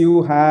makes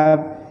you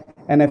have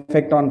an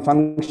effect on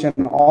function.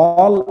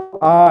 All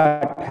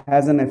art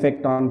has an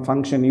effect on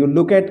function. You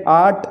look at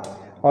art,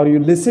 or you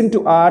listen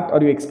to art,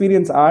 or you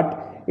experience art,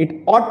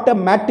 it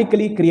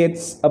automatically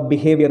creates a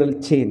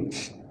behavioral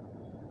change.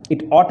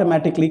 It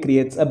automatically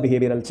creates a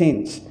behavioral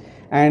change.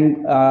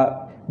 And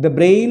the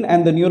brain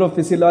and the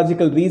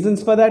neurophysiological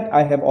reasons for that,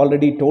 I have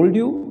already told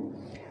you.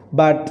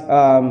 But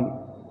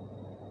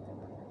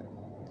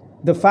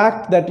the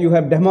fact that you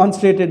have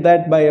demonstrated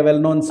that by a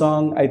well-known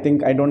song, I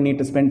think I don't need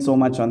to spend so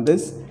much on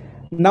this.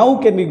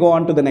 Now can we go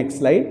on to the next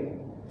slide?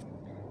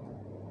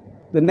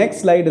 The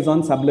next slide is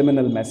on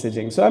subliminal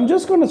messaging. So I'm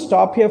just going to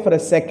stop here for a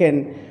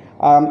second.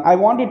 I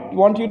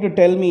want you to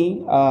tell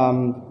me,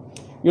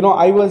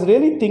 I was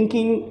really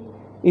thinking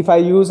if I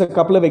use a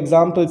couple of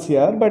examples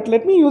here, but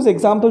let me use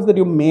examples that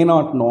you may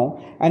not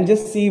know and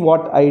just see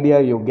what idea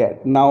you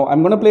get. Now,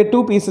 I'm going to play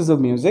two pieces of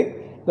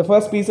music. The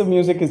first piece of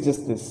music is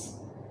just this.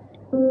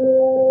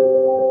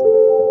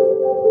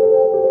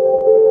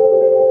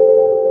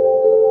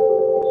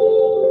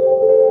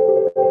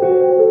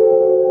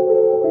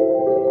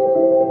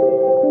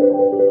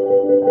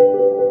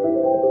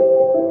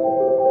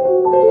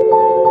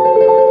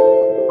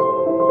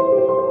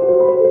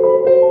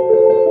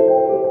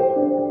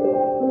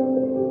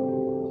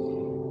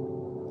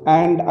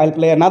 And I'll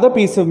play another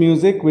piece of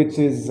music, which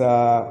is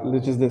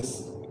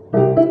this.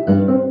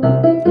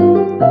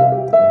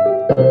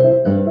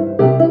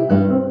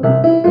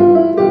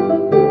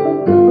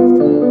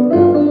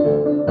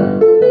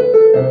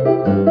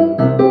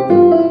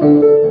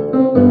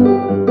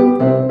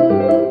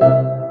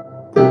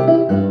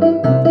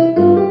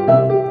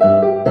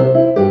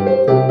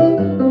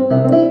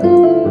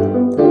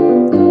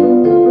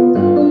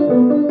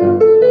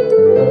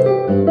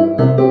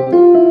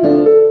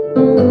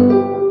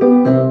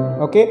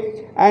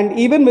 Okay, and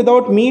even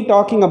without me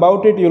talking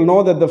about it, you'll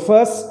know that the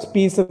first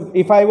piece of,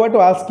 if I were to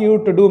ask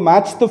you to do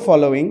match the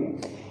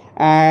following,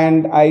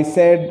 and I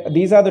said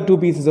these are the two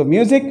pieces of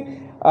music,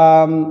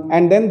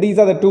 and then these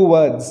are the two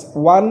words.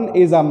 One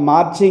is a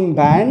marching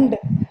band,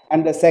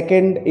 and the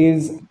second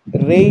is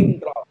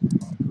raindrop.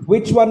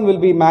 Which one will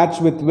be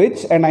matched with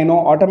which? And I know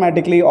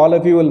automatically all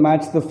of you will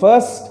match the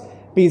first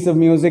piece of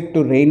music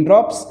to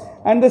raindrops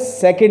and the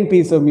second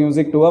piece of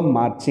music to a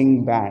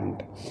marching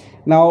band.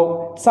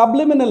 Now,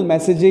 subliminal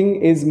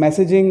messaging is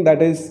messaging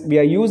that is, we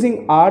are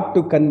using art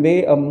to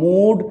convey a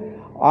mood,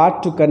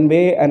 art to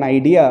convey an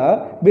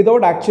idea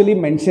without actually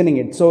mentioning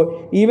it.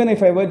 So, even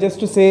if I were just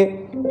to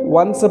say,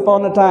 once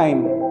upon a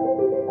time,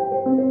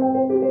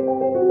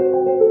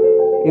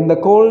 in the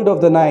cold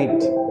of the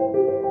night,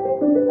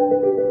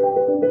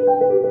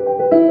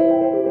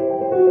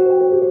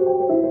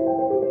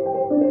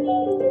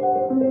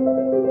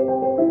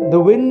 the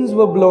winds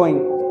were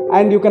blowing.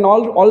 And you can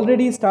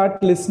already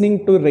start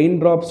listening to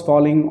raindrops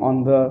falling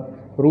on the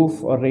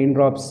roof or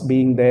raindrops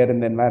being there in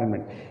the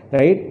environment,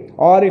 right?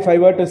 Or if I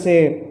were to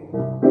say,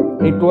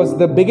 it was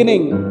the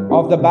beginning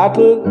of the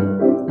battle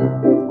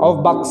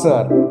of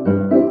Buxar.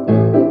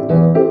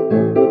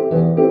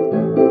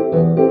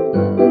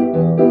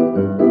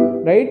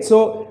 Right?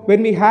 So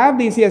when we have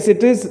these, yes,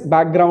 it is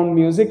background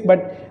music,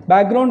 but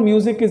background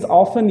music is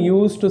often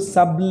used to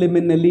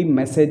subliminally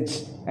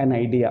message an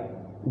idea.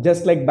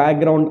 Just like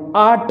background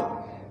art,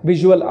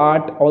 visual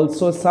art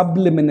also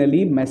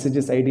subliminally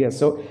messages ideas.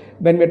 So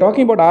when we're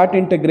talking about art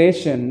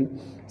integration,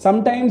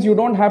 sometimes you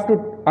don't have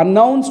to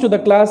announce to the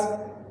class,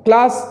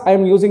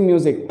 I'm using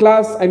music,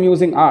 class, I'm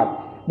using art.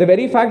 The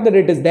very fact that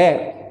it is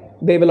there,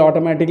 they will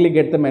automatically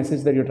get the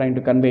message that you're trying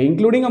to convey,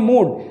 including a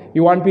mood.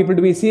 You want people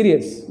to be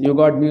serious, you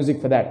got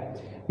music for that.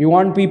 You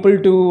want people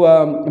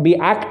to be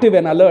active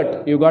and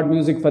alert, you got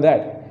music for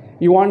that.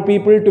 You want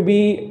people to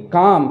be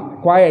calm,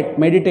 quiet,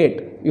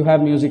 meditate, you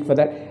have music for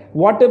that.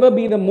 whatever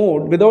be the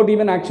mood, without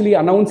even actually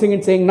announcing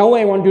it, saying, now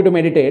I want you to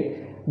meditate,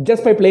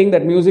 just by playing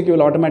that music, you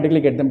will automatically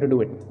get them to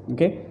do it.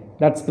 Okay,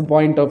 that's the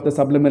point of the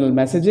subliminal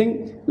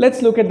messaging.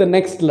 Let's look at the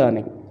next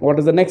learning. What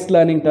does the next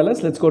learning tell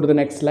us? Let's go to the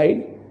next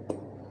slide.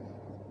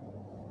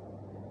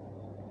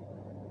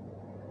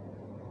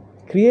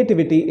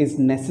 Creativity is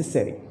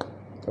necessary.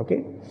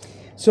 Okay,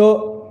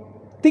 so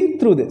think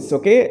through this.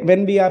 Okay,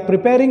 when we are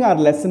preparing our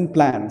lesson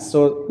plans,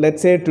 so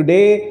let's say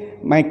today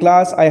my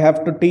class, I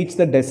have to teach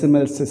the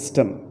decimal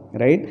system,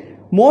 right?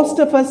 Most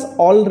of us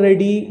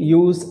already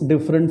use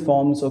different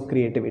forms of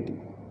creativity.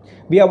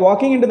 We are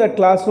walking into that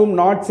classroom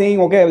not saying,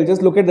 okay, I will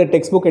just look at the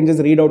textbook and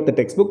just read out the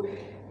textbook.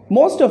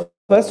 Most of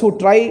us who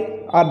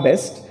try our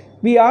best,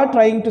 we are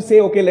trying to say,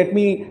 okay, let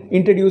me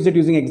introduce it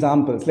using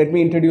examples. Let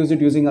me introduce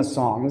it using a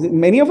song.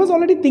 Many of us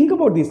already think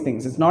about these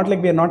things. It's not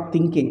like we are not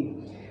thinking.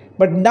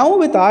 But now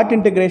with art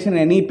integration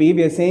and NEP,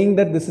 we are saying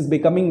that this is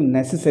becoming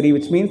necessary,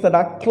 which means that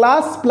our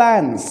class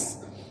plans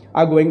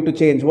are going to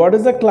change. What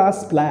is a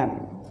class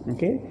plan?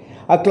 Okay.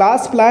 A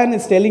class plan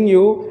is telling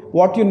you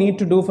what you need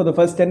to do for the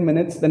first 10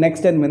 minutes, the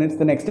next 10 minutes,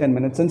 the next 10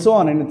 minutes, and so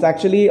on. And it's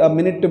actually a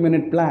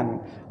minute-to-minute plan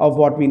of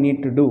what we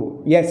need to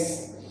do.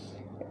 Yes,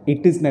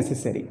 it is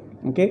necessary.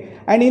 Okay.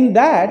 And in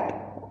that,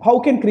 how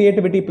can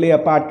creativity play a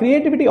part?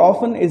 Creativity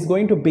often is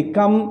going to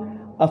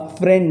become a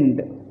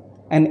friend,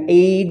 an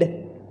aid,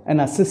 an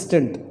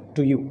assistant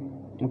to you.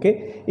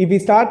 Okay. If we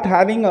start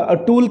having a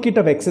toolkit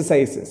of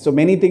exercises, so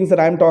many things that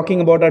I'm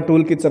talking about are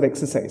toolkits of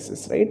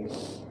exercises, right?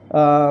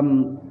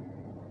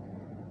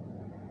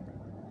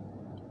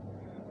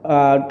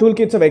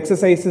 Toolkits of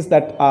exercises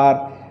that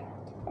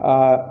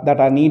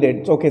are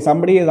needed. Okay,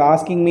 somebody is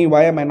asking me,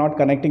 why am I not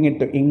connecting it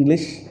to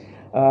English?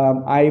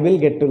 I will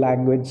get to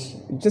language.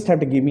 You just have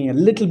to give me a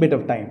little bit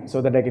of time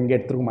so that I can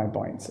get through my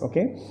points.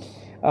 Okay.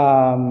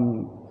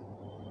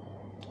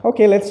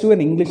 Okay, let's do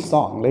an English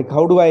song. Like,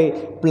 how do I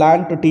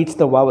plan to teach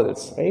the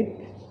vowels, right?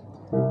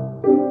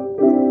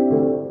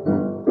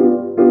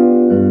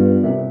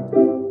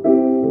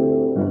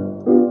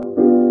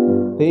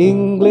 The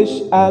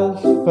English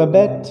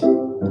alphabet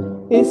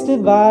is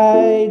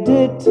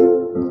divided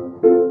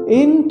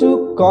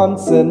into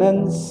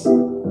consonants,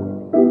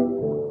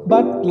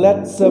 but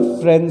lots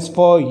of friends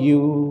for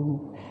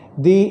you.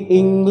 The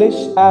English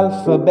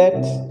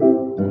alphabet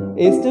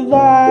is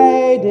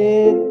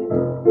divided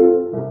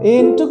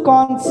into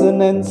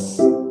consonants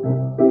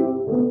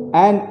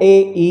and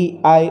A, E,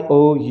 I,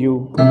 O,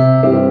 U.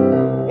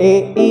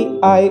 A, E,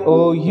 I,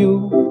 O,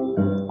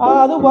 U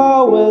are the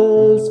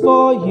vowels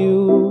for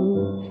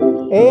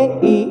you. A,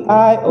 E,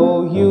 I,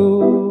 O,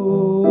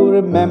 U,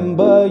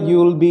 remember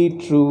you'll be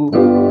true.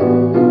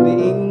 The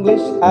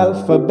English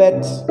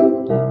alphabet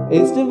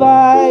is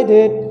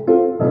divided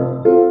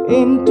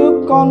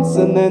into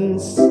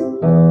consonants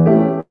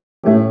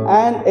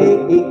and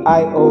A, E,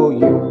 I, O,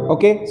 U.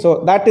 Okay,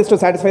 so that is to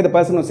satisfy the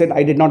person who said,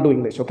 I did not do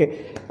English.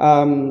 Okay,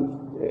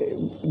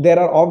 there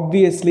are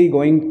obviously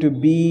going to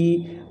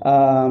be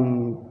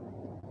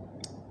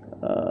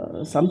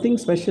something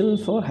special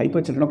for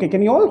hyper children. Okay,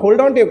 can you all hold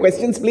on to your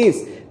questions,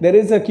 please? There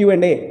is a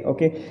Q&A.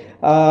 Okay,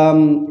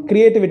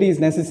 creativity is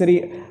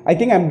necessary. I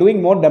think I'm doing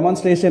more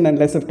demonstration and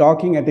less of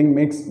talking. I think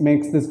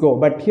makes this go.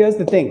 But here's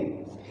the thing.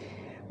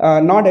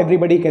 Not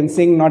everybody can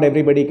sing, not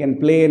everybody can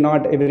play,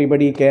 not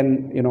everybody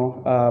can,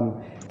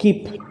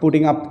 keep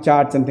putting up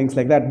charts and things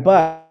like that.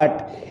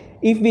 But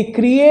if we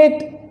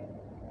create,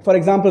 for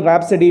example,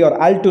 Rhapsody or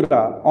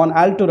Altura, on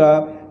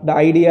Altura, the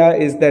idea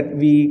is that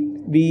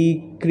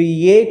we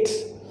create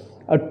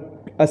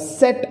a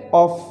set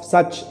of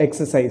such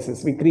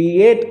exercises. We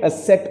create a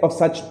set of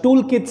such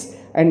toolkits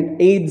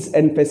and aids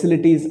and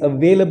facilities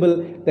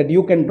available that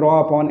you can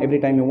draw upon every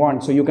time you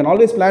want. So you can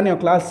always plan your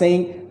class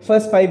saying,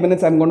 first 5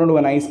 minutes I'm going to do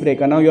an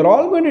icebreaker. Now you're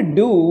all going to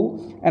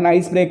do an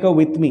icebreaker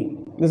with me.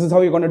 This is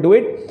how you're going to do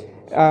it.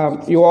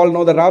 You all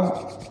know the rub.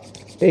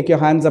 Take your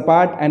hands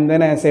apart, and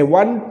then I say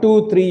 1,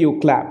 2, 3, you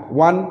clap.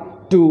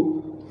 1,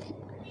 2.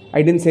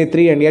 I didn't say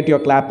 3 and yet you're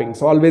clapping.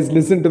 So always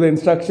listen to the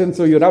instructions.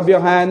 So you rub your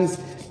hands,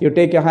 you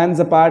take your hands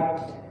apart.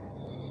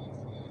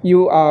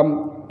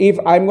 If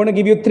I'm going to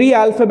give you 3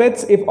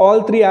 alphabets, if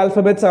all 3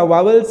 alphabets are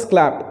vowels,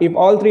 clap. If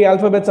all 3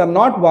 alphabets are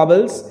not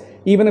vowels,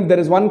 even if there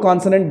is one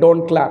consonant,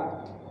 don't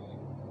clap.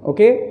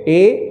 Okay?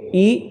 A,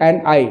 E,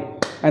 and I.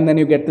 And then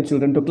you get the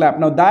children to clap.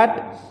 Now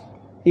that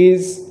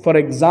is, for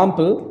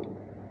example,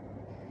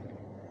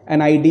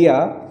 an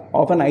idea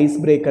of an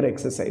icebreaker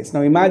exercise.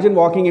 Now imagine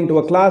walking into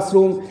a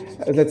classroom,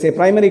 let's say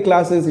primary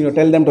classes, and you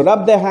tell them to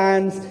rub their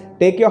hands,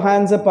 take your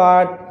hands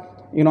apart.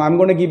 I'm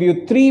going to give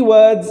you 3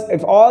 words.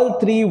 If all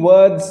 3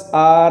 words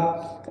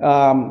are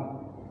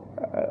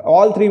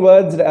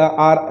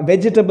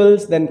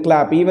vegetables, then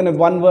clap. Even if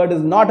one word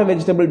is not a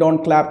vegetable,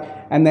 don't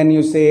clap. And then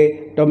you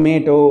say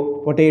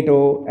tomato,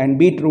 potato, and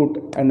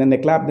beetroot, and then they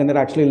clap. Then they're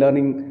actually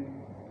learning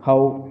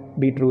how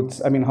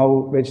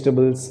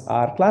vegetables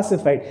are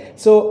classified.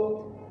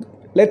 So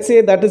let's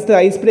say that is the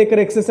icebreaker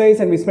exercise,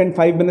 and we spend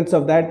 5 minutes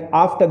of that.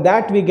 After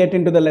that, we get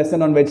into the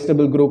lesson on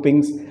vegetable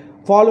groupings,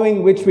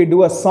 following which we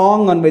do a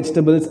song on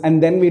vegetables,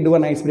 and then we do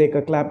an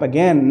icebreaker clap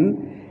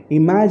again.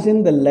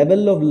 Imagine the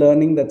level of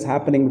learning that's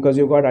happening, because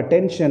you've got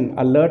attention,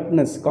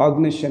 alertness,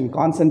 cognition,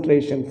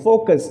 concentration,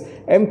 focus,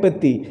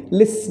 empathy,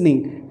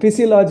 listening,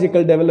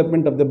 physiological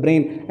development of the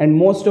brain, and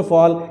most of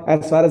all,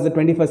 as far as the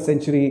 21st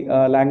century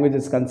language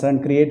is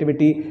concerned,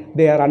 creativity,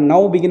 they are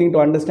now beginning to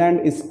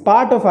understand is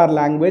part of our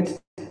language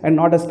and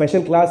not a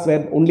special class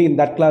where only in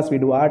that class we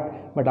do art,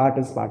 but art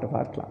is part of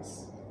our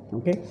class.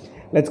 Okay,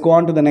 let's go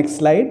on to the next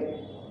slide.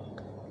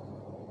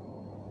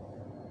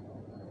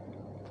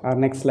 Our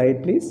next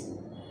slide, please.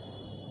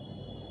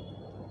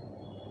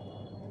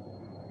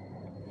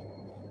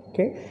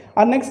 Okay.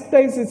 Our next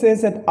slide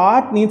says that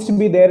art needs to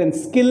be there in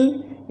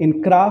skill,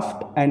 in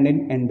craft, and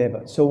in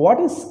endeavor. So what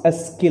is a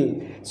skill?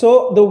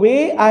 So the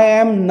way I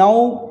am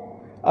now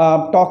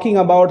talking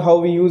about how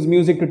we use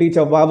music to teach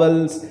our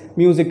vowels,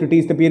 music to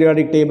teach the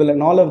periodic table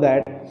and all of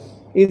that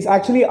is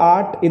actually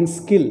art in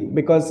skill,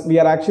 because we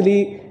are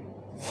actually,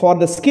 for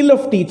the skill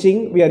of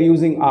teaching, we are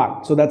using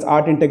art. So that's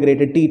art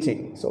integrated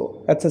teaching.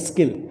 So that's a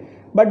skill.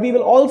 But we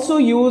will also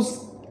use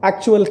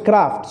actual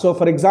craft. So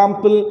for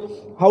example,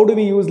 how do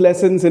we use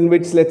lessons in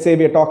which, let's say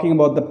we are talking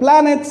about the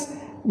planets,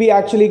 we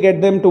actually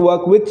get them to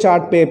work with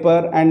chart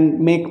paper and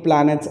make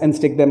planets and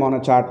stick them on a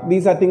chart.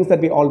 These are things that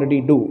we already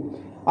do.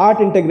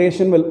 Art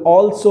integration will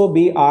also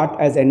be art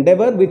as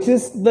endeavor, which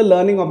is the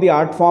learning of the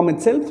art form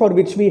itself, for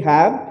which we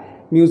have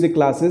music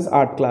classes,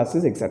 art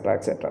classes, etc.,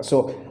 etc.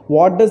 So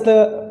what does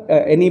the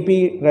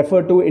NEP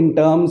refer to in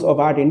terms of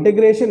art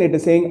integration? It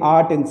is saying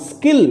art in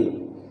skill.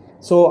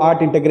 So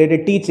art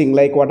integrated teaching,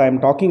 like what I am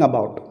talking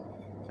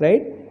about,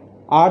 right?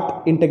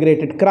 Art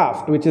integrated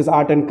craft, which is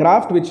art and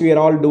craft, which we are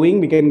all doing.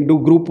 We can do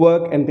group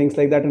work and things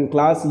like that in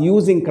class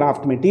using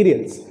craft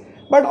materials.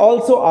 But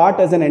also art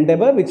as an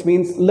endeavor, which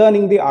means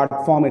learning the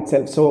art form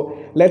itself. So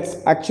let's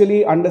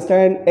actually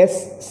understand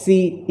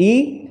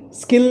SCE,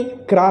 skill,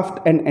 craft,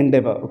 and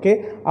endeavor.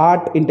 Okay,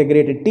 art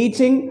integrated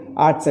teaching,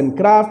 arts and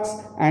crafts,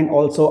 and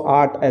also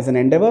art as an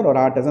endeavor or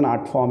art as an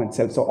art form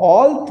itself. So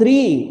all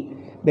three,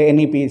 the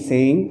NEP is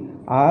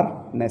saying,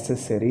 are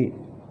necessary.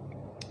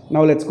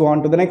 Now let's go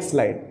on to the next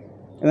slide.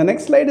 And the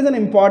next slide is an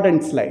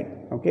important slide.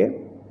 Okay,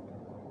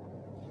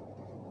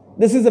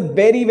 this is a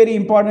very, very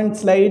important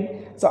slide.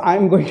 So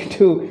I'm going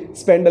to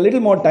spend a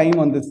little more time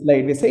on this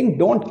slide. We're saying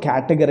don't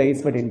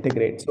categorize but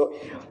integrate. So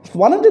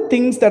one of the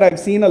things that I've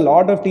seen a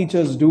lot of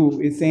teachers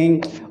do is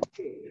saying,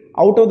 okay,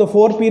 out of the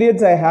 4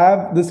 periods I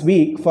have this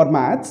week for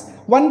maths,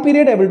 1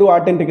 period I will do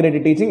art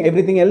integrated teaching,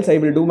 everything else I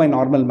will do my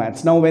normal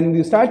maths. Now when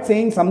you start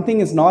saying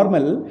something is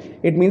normal,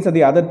 it means that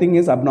the other thing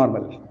is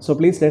abnormal. So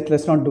please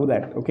let's not do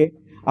that. Okay,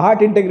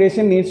 art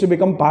integration needs to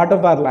become part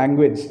of our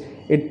language.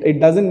 It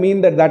doesn't mean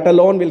that that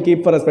alone will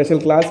keep for a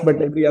special class,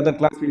 but every other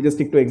class we'll just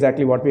stick to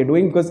exactly what we're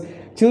doing, because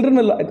children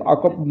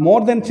will, more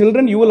than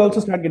children, you will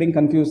also start getting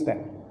confused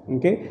then.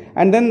 Okay,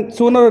 and then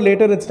sooner or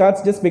later it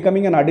starts just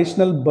becoming an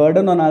additional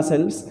burden on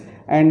ourselves,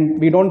 and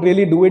we don't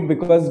really do it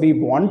because we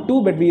want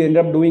to, but we end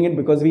up doing it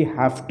because we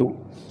have to.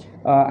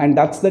 And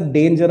that's the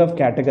danger of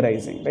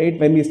categorizing, right?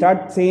 When we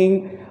start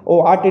saying,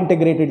 oh, art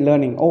integrated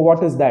learning, oh,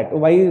 what is that?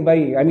 Why?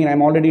 I mean,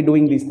 I'm already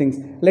doing these things.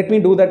 Let me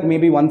do that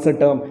maybe once a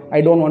term.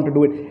 I don't want to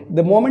do it.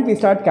 The moment we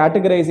start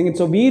categorizing it,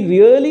 so we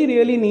really,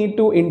 really need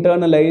to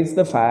internalize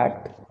the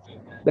fact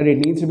that it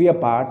needs to be a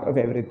part of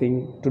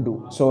everything to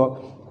do. So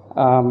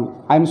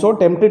I'm so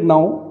tempted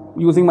now,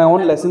 using my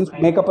own lessons, to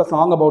make up a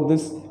song about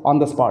this on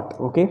the spot,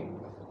 okay?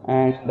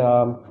 And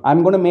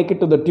I'm going to make it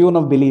to the tune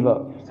of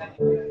Believer.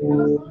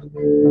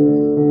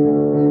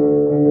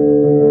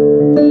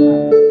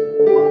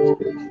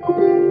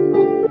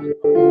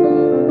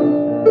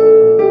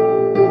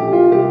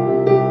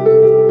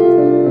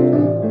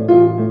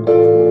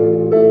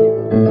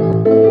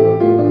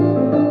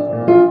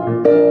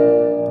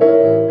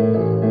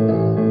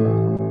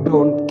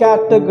 Don't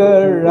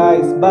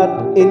categorize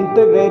but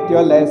integrate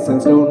your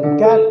lessons. Don't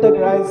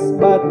categorize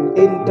but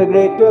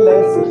integrate your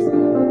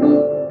lessons.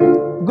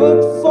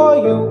 Good for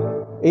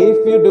you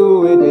if you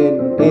do it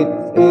in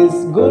it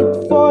is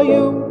good for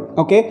you.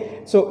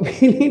 Okay, so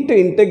we need to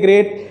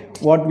integrate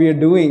what we are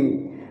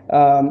doing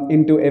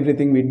into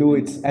everything we do.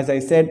 It's, as I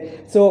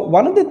said, so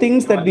one of the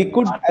things that we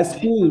could as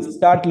schools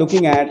start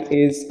looking at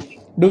is,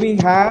 do we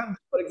have,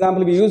 for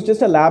example, we use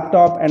just a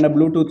laptop and a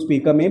Bluetooth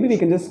speaker, maybe we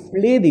can just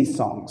play these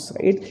songs,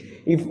 right?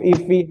 If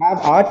we have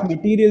art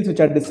materials which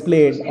are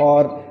displayed,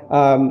 or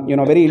you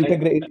know, very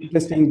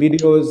interesting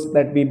videos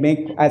that we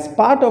make as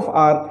part of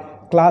our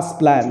class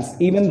plans,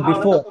 even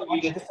before,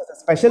 not just as a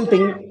special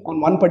thing on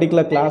one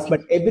particular class,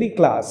 but every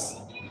class.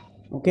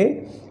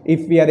 Okay,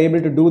 if we are able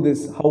to do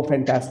this, how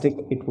fantastic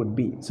it would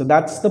be. So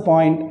that's the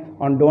point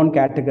on don't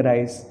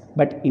categorize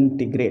but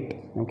integrate.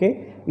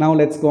 Okay, now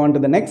let's go on to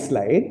the next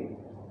slide.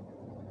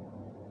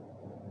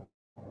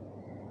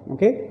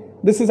 Okay,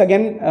 this is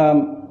again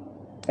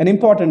an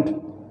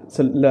important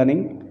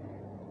learning.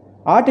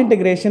 Art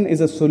integration is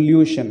a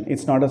solution,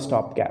 it's not a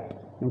stopgap.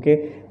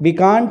 Okay, we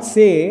can't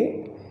say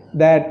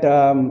that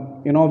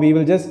you know, we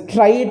will just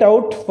try it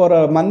out for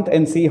a month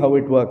and see how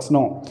it works.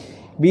 No,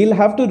 we'll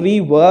have to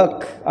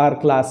rework our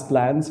class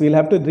plans, we'll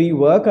have to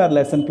rework our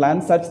lesson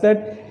plans such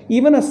that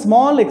even a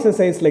small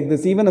exercise like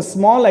this, even a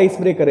small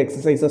icebreaker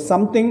exercise or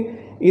something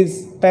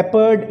is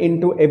peppered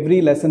into every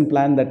lesson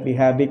plan that we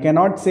have. We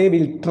cannot say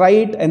we'll try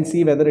it and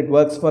see whether it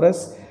works for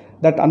us.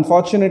 That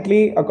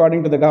unfortunately,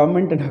 according to the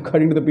government and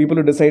according to the people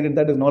who decided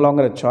that, is no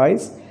longer a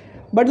choice.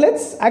 But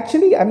let's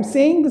actually, I'm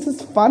saying this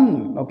is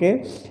fun,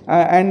 okay?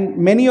 And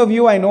many of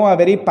you I know are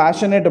very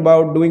passionate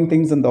about doing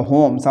things in the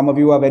home. Some of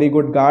you are very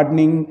good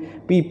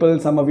gardening people.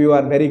 Some of you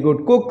are very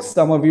good cooks.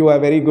 Some of you are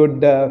very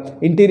good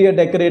interior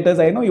decorators.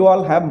 I know you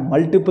all have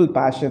multiple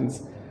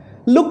passions.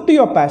 Look to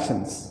your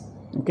passions,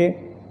 okay?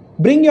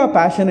 Bring your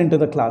passion into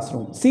the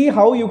classroom. See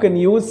how you can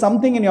use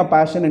something in your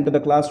passion into the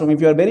classroom. If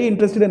you are very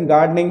interested in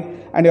gardening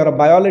and you're a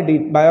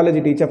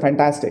biology teacher,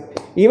 fantastic.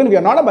 Even if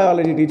you're not a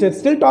biology teacher,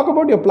 still talk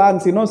about your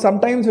plants. You know,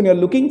 sometimes when you're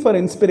looking for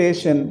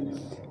inspiration,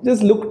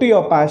 just look to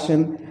your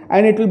passion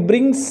and it will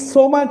bring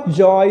so much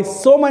joy,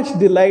 so much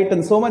delight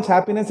and so much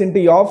happiness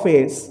into your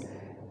face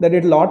that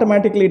it will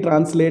automatically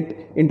translate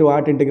into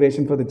art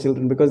integration for the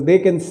children, because they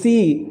can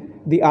see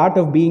the art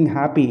of being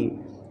happy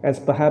as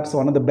perhaps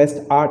one of the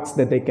best arts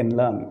that they can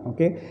learn.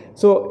 Okay,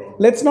 so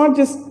let's not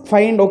just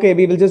find, okay,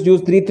 we will just use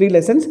three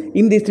lessons.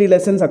 In these 3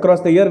 lessons across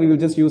the year, we will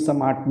just use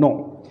some art.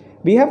 No,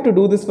 we have to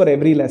do this for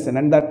every lesson,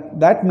 and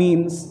that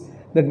means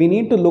that we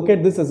need to look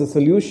at this as a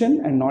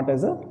solution and not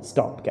as a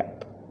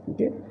stopgap.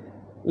 Okay,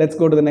 let's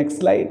go to the next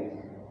slide.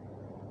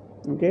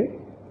 Okay,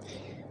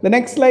 the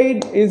next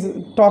slide is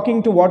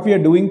talking to what we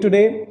are doing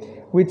today,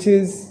 which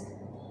is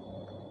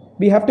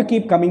we have to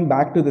keep coming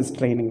back to this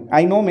training.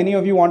 I know many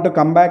of you want to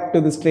come back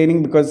to this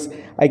training because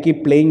I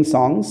keep playing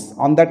songs.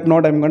 On that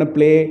note, I'm going to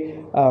play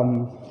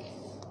an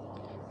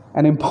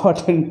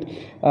important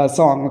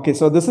song. Okay,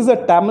 so this is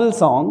a Tamil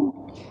song.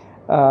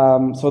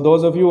 So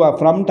those of you who are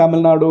from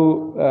Tamil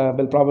Nadu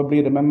will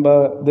probably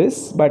remember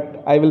this,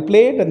 but I will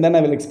play it and then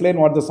I will explain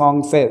what the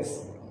song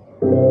says.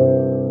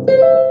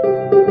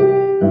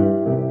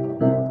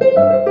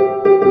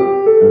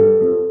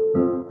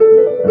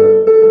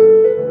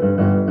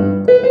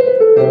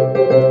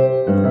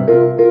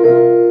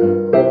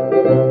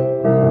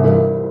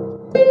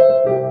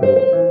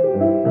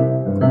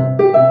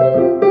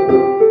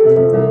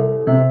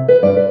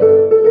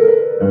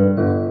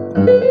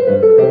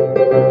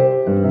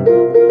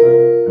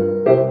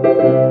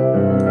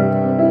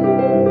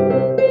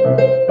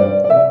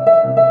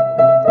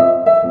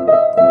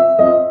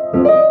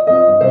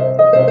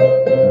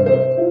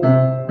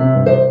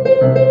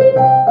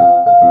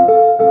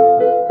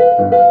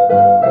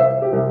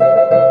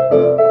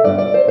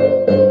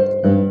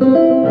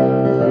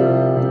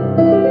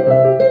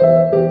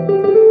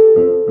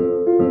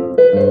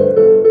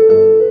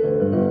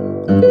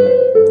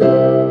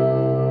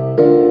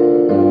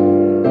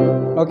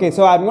 Okay,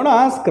 so I'm going to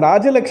ask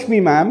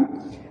Rajalakshmi ma'am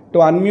to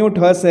unmute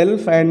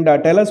herself and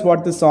tell us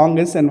what the song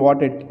is and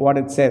what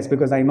it says,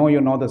 because I know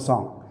you know the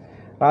song.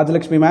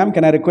 Rajalakshmi ma'am,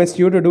 can I request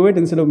you to do it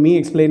instead of me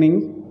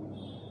explaining?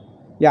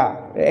 Yeah,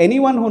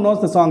 anyone who knows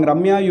the song,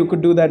 Ramya, you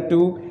could do that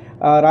too.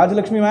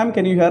 Rajalakshmi ma'am,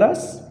 can you hear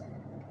us?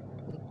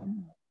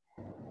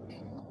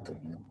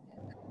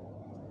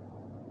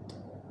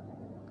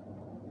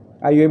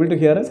 Are you able to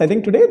hear us? I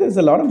think today there's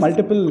a lot of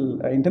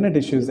multiple internet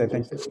issues, I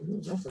think.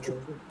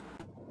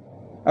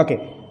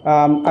 Okay,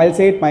 I'll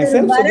say it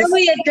myself. Varavu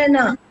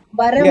Yettana.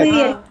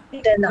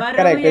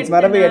 Correct, it's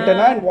Varavu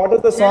Yettana. And what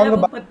is the song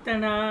about?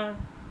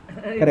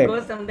 It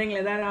goes something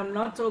like that. I'm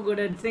not so good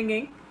at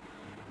singing.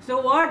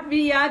 So what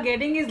we are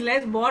getting is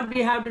less, what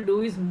we have to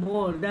do is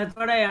more. That's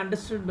what I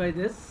understood by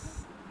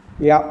this.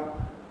 Yeah,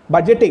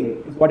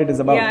 budgeting is what it is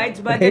about. Yeah,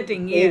 it's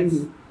budgeting, yes.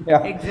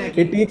 Yeah,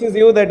 exactly. It teaches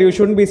you that you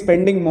shouldn't be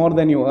spending more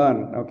than you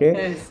earn, okay?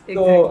 Yes, exactly.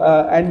 So,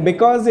 and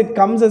because it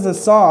comes as a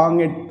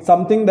song, it's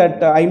something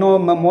that I know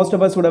most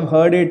of us would have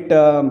heard it,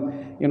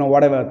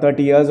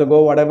 30 years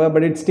ago, whatever,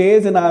 but it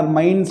stays in our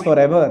minds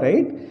forever,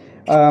 right?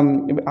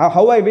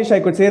 How I wish I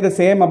could say the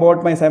same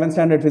about my 7th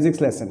standard physics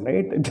lesson,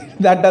 right?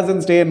 That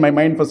doesn't stay in my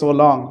mind for so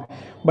long,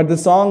 but the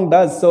song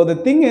does. So the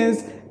thing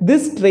is,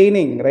 this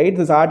training, right,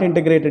 this art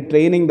integrated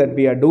training that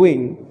we are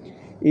doing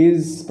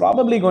is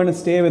probably going to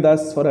stay with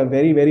us for a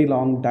very, very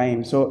long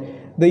time. So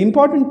the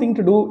important thing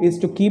to do is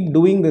to keep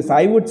doing this.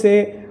 I would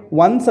say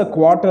once a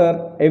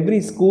quarter,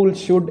 every school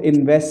should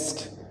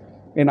invest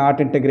in art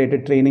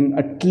integrated training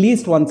at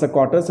least once a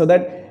quarter, so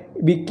that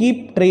we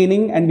keep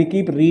training and we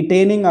keep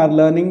retaining our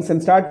learnings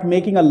and start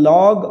making a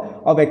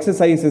log of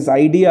exercises,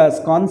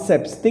 ideas,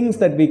 concepts, things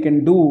that we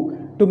can do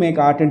to make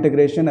art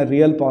integration a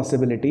real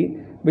possibility,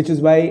 which is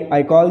why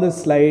I call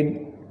this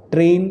slide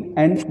train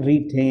and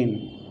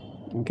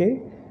retain.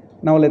 Okay,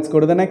 now let's go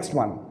to the next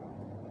one.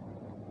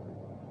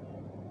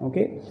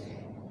 Okay,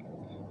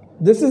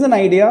 this is an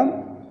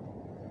idea.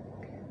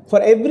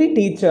 For every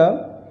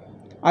teacher,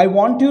 I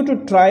want you to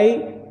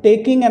try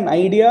taking an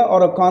idea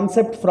or a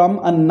concept from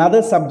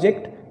another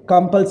subject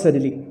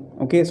compulsorily.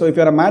 Okay, so if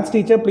you're a maths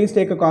teacher, please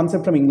take a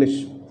concept from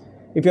English.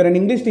 If you're an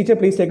English teacher,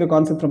 please take a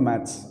concept from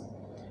maths.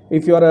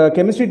 If you're a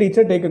chemistry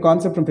teacher, take a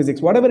concept from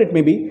physics. Whatever it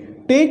may be,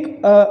 take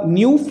a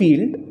new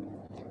field,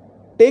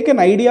 take an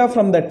idea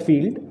from that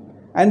field,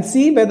 and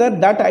see whether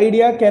that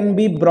idea can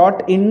be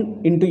brought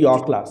into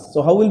your class.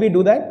 So how will we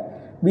do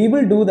that? We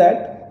will do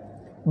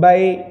that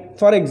by,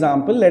 for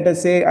example, let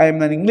us say I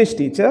am an English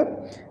teacher,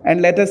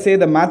 and let us say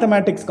the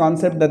mathematics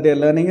concept that they are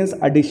learning is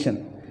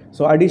addition.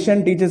 So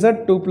addition teaches us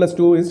 2 plus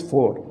 2 is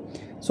 4.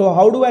 So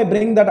how do I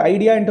bring that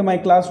idea into my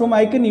classroom?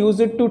 I can use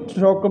it to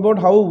talk about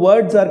how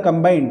words are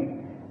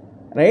combined,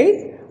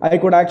 right? I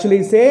could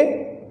actually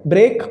say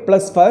break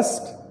plus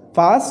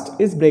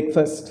fast is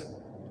breakfast,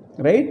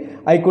 right?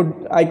 I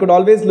could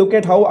always look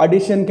at how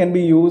addition can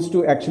be used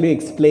to actually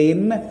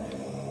explain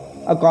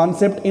a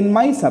concept in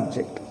my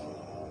subject,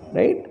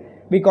 right?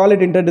 We call it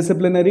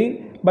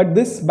interdisciplinary, but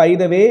this, by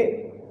the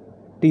way,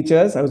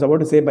 teachers, I was about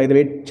to say, by the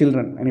way,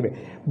 children, anyway,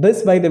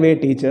 this, by the way,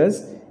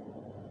 teachers,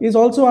 is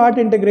also art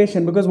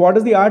integration, because what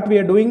is the art we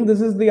are doing?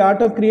 This is the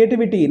art of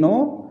creativity,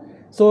 no?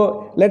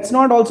 So let's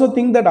not also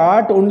think that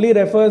art only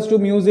refers to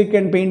music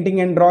and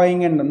painting and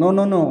drawing, and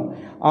no.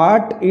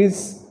 Art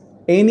is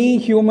any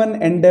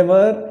human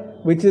endeavor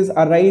which is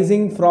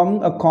arising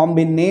from a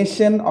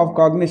combination of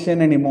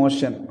cognition and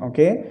emotion,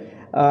 okay?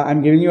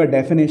 I'm giving you a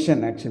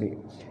definition actually.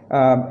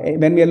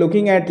 When we are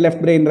looking at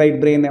left brain,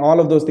 right brain, all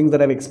of those things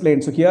that I've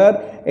explained. So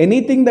here,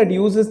 anything that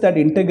uses that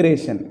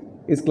integration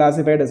is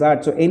classified as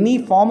art. So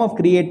any form of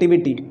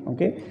creativity,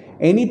 okay,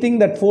 anything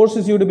that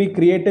forces you to be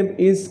creative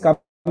is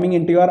coming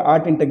into your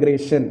art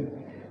integration.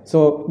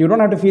 So you don't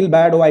have to feel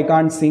bad, oh, I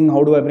can't sing,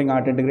 how do I bring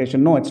art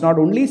integration? No, it's not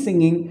only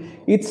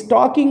singing, it's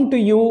talking to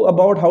you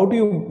about how do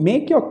you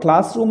make your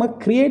classroom a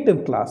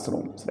creative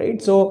classroom,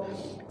 right? So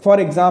for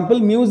example,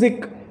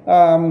 music,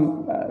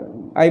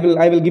 I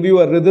will give you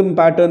a rhythm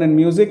pattern in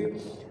music.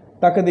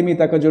 Takadimi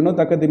takajono,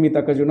 takadimi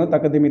takajono,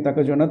 takadimi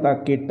takajono,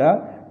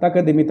 takita,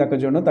 takadimi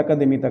takajono,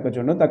 takadimi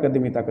takajono,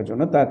 takadimi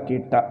takajono,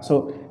 takita.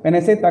 So when I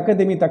say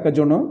takadimi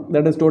takajono,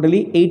 that is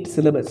totally 8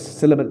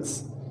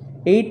 syllables.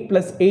 8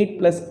 plus 8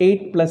 plus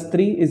 8 plus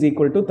 3 is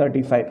equal to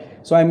 35.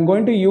 So I'm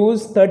going to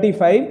use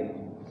 35,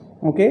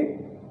 okay,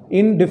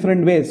 in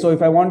different ways. So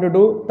if I want to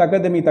do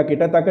takadimi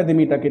takita,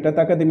 takadimi takita,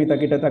 takadimi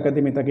takita,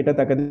 takadimi takita,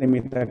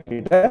 takadimi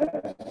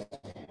takita,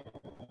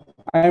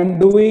 I am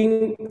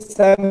doing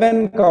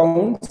 7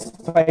 counts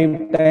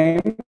 5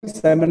 times,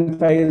 7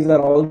 5s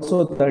are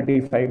also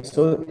 35.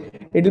 So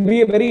it will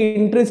be a very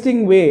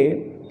interesting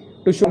way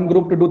to show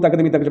group to do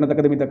takadimi takajuna,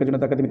 takadimi takajuna,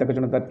 takadimi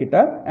takajuna,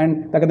 takita,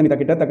 and takadimi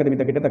takita, takadimi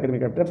takita, takadimi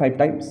takita 5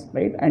 times,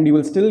 right? And you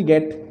will still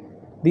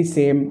get the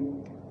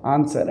same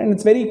answer, and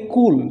it's very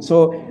cool.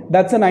 So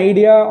that's an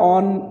idea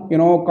on, you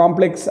know,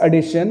 complex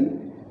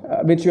addition,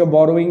 which you are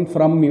borrowing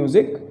from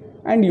music,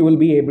 and you will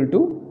be able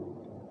to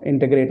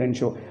integrate and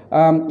show.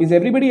 Is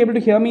everybody able to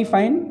hear me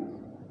fine?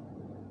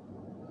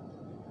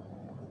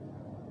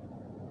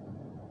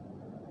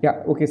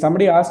 Yeah, okay,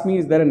 somebody asked me,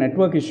 is there a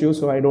network issue?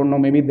 So I don't know,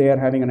 maybe they are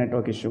having a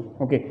network issue.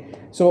 Okay,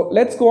 so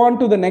let's go on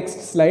to the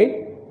next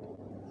slide.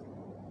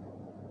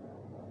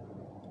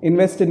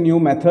 Invest in new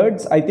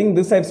methods. I think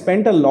this I've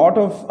spent a lot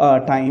of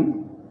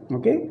time.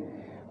 Okay,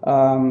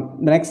 the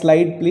next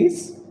slide,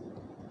 please.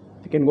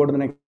 You can go to the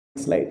next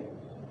slide.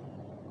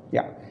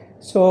 Yeah,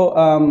 so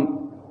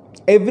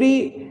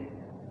every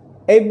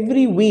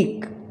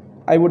week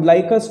I would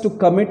like us to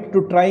commit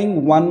to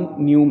trying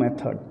one new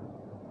method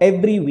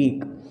every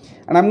week.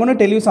 And I'm going to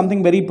tell you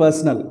something very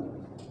personal,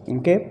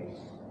 okay?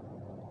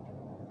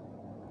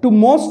 To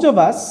most of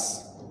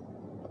us,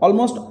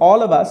 almost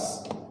all of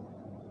us,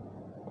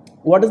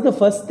 what is the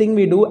first thing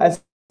we do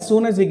as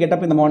soon as we get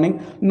up in the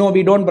morning? No,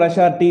 we don't brush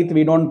our teeth,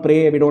 we don't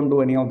pray, we don't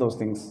do any of those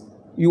things.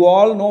 You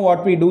all know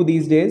what we do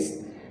these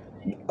days.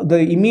 The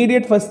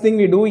immediate first thing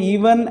we do,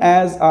 even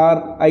as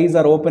our eyes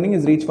are opening,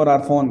 is reach for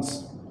our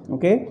phones,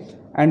 okay?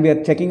 And we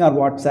are checking our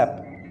WhatsApp,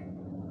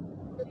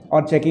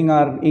 or checking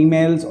our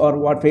emails, or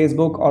what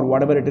Facebook, or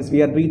whatever it is.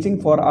 We are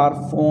reaching for our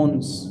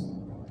phones,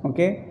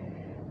 okay?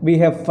 We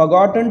have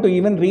forgotten to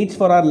even reach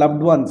for our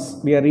loved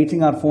ones. We are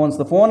reaching our phones.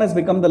 The phone has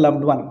become the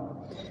loved one,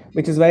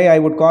 which is why I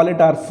would call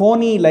it our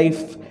phony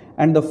life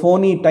and the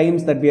phony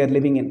times that we are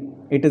living in.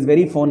 It is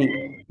very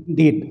phony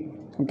indeed,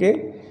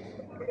 okay?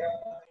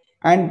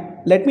 And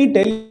let me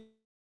tell you,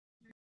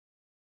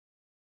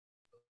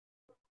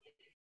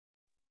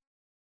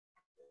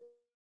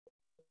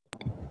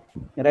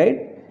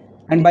 right?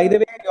 And by the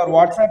way, your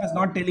WhatsApp is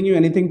not telling you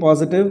anything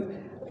positive.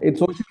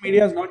 Social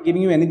media is not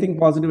giving you anything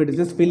positive. It is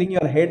just filling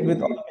your head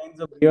with all kinds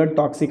of weird,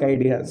 toxic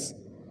ideas.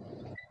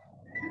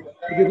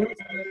 You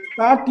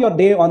start your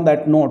day on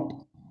that note.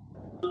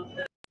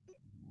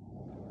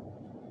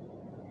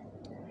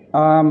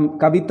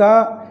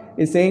 Kavita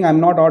is saying, I'm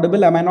not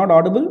audible. Am I not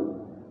audible?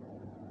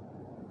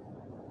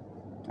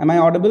 Am I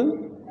audible?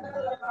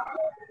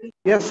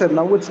 Yes, sir.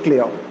 Now it's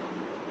clear.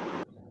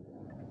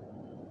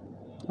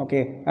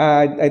 Okay,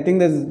 I think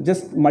there's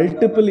just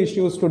multiple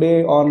issues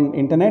today on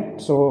internet,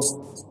 so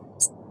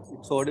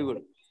it's audible.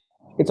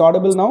 It's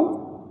audible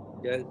now?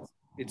 Yes,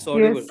 it's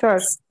audible. Yes, sir.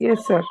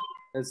 Yes, sir.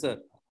 Yes, sir.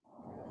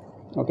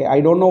 Okay,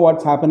 I don't know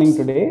what's happening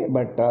today,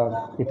 but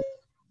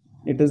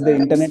it is the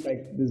internet.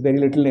 There's very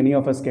little any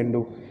of us can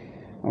do.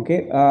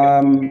 Okay,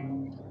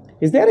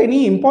 Is there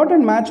any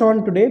important match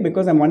on today?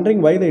 Because I'm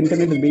wondering why the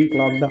internet is being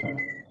clogged up.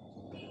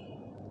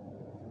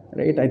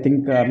 Right, I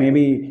think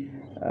maybe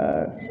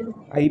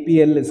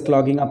IPL is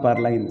clogging up our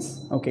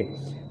lines. Okay,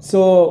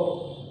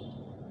 so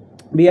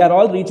we are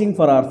all reaching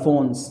for our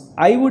phones.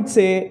 I would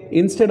say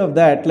instead of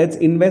that, let's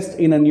invest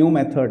in a new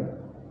method.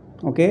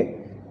 Okay,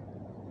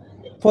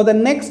 for the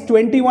next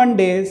 21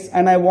 days,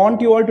 and I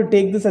want you all to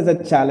take this as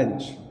a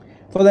challenge.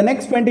 For the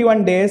next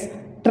 21 days,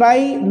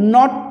 try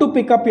not to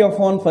pick up your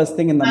phone first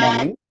thing in the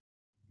morning.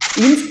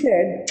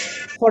 Instead,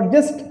 for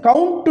just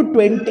count to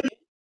 20.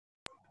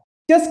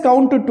 Just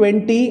count to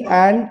 20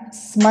 and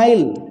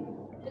smile.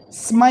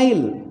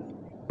 Smile.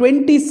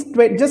 20,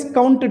 just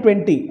count to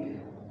 20.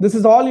 This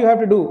is all you have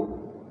to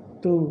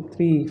do. 2,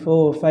 3,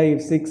 4,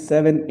 5, 6,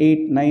 7,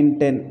 8, 9,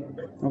 10.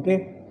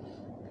 Okay?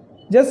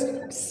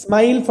 Just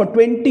smile for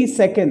 20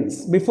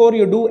 seconds before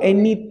you do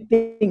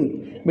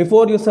anything.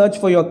 Before you search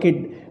for your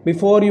kid.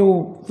 Before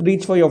you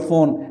reach for your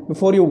phone.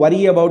 Before you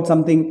worry about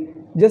something.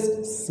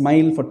 Just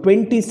smile for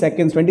 20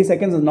 seconds. 20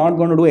 seconds is not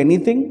going to do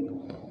anything.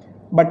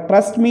 But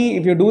trust me,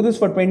 if you do this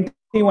for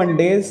 21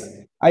 days,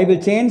 I will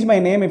change my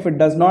name if it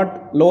does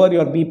not lower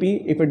your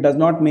BP, if it does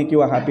not make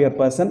you a happier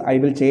person. I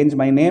will change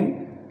my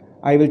name.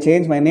 I will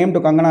change my name to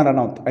Kangana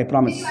Ranaut. I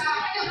promise.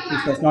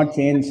 This does not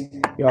change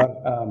your...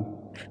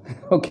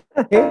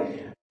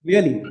 okay.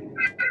 Really.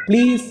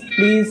 Please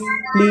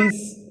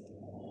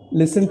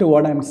listen to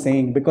what I'm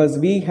saying, because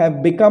we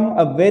have become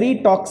a very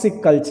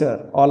toxic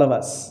culture, all of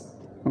us.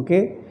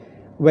 Okay.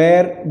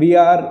 Where we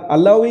are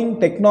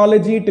allowing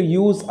technology to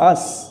use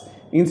us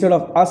instead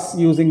of us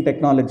using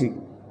technology.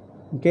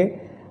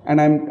 Okay, and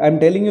I'm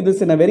telling you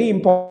this in a very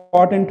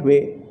important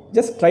way.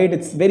 Just try it.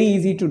 It's very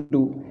easy to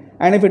do,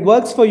 and if it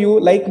works for you,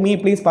 like me,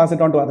 please pass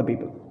it on to other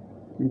people.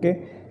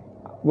 Okay,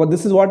 well,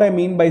 this is what I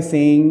mean by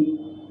saying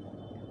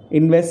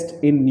invest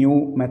in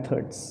new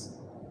methods.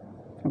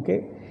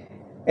 Okay,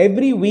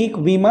 every week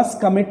we must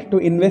commit to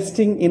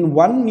investing in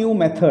one new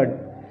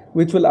method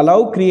which will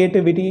allow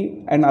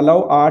creativity and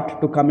allow art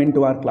to come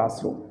into our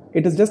classroom.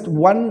 It is just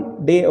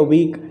one day a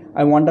week.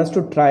 I want us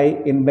to try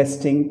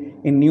investing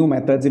in new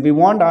methods. If we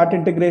want art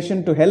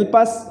integration to help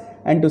us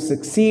and to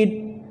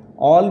succeed,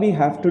 all we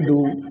have to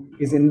do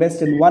is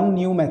invest in one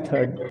new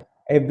method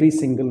every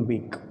single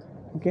week.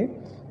 Okay.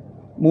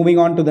 Moving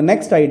on to the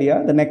next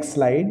idea, the next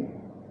slide.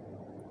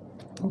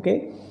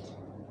 Okay.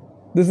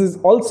 This is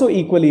also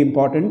equally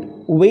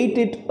important. Weight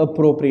it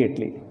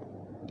appropriately.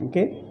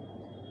 Okay.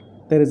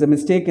 There is a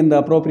mistake in the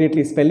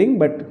appropriately spelling,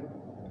 but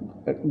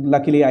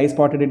luckily I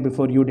spotted it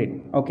before you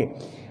did. Okay.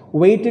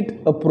 Weight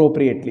it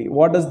appropriately.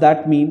 What does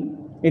that mean?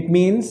 It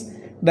means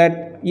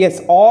that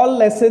yes, all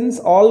lessons,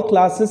 all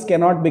classes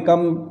cannot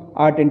become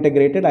art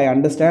integrated. I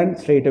understand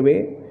straight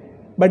away.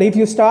 But if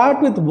you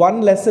start with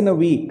one lesson a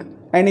week,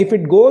 and if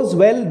it goes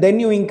well,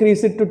 then you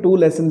increase it to 2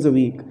 lessons a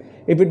week.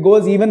 If it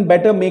goes even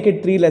better, make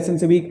it 3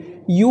 lessons a week.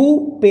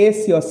 You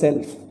pace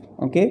yourself.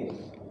 Okay.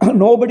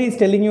 Nobody is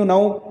telling you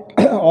now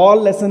all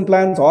lesson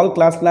plans, all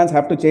class plans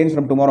have to change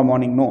from tomorrow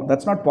morning. No,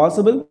 that's not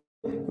possible.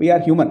 We are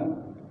human.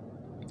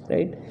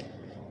 Right?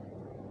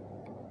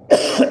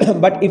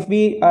 But if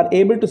we are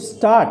able to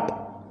start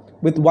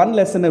with 1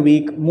 lesson a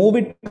week, move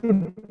it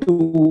to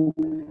 2,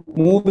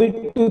 move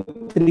it to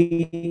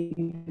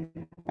 3,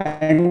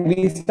 and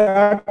we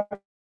start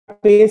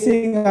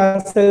pacing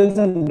ourselves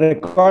and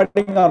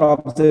recording our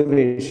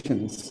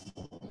observations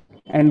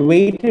and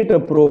weight it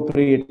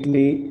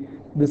appropriately,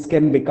 this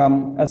can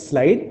become a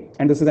slide.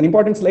 And this is an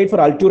important slide for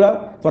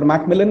Altura, for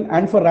Macmillan,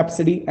 and for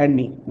Rhapsody and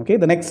me. Okay,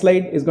 the next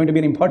slide is going to be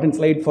an important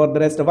slide for the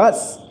rest of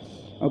us.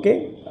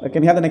 Okay,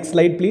 can we have the next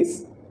slide,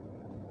 please?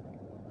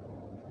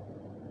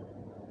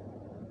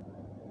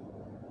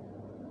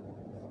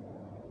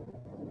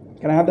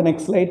 Can I have the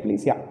next slide,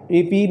 please? Yeah.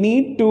 If we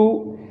need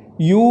to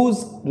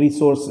use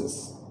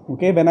resources,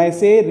 okay, when I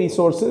say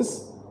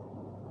resources,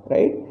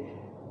 right,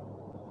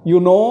 you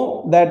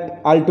know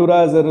that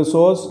Altura is a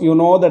resource, you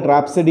know that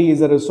Rhapsody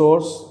is a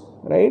resource,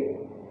 right?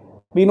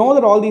 We know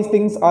that all these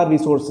things are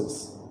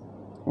resources,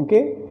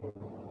 okay?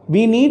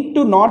 We need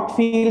to not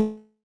feel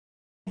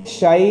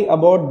shy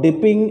about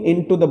dipping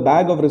into the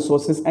bag of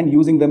resources and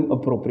using them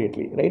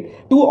appropriately,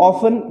 right? Too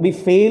often we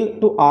fail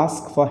to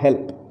ask for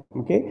help,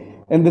 okay?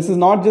 And this is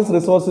not just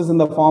resources in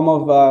the form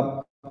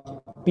of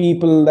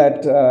people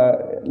that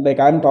like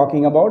I'm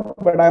talking about,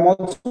 but I'm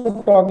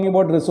also talking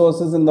about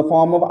resources in the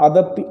form of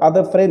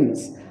other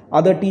friends,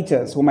 other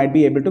teachers who might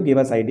be able to give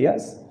us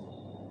ideas.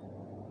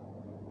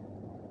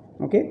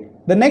 Okay.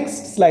 The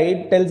next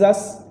slide tells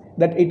us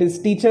that it is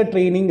teacher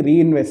training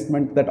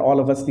reinvestment that all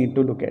of us need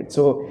to look at.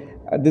 So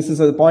this is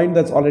a point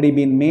that's already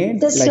been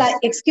made. The slide,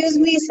 excuse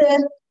me, sir.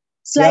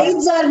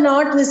 Slides are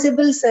not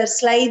visible, sir.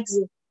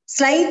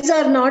 Slides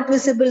are not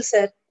visible,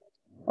 sir.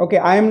 Okay,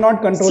 I am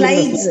not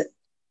controlling the slides.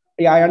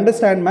 Yeah, I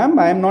understand, ma'am.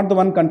 I am not the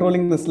one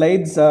controlling the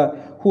slides.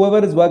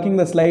 Whoever is working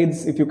the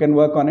slides, if you can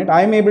work on it.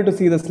 I am able to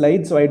see the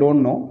slides, so I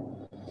don't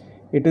know.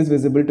 It is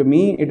visible to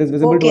me. It is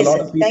visible to a lot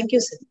of people. Thank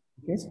you, sir.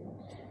 Okay.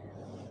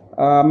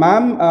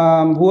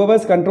 Ma'am, whoever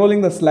is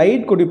controlling the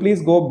slide, could you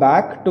please go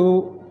back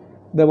to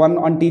the one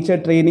on teacher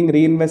training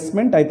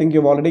reinvestment, I think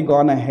you've already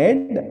gone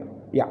ahead.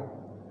 Yeah.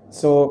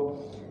 So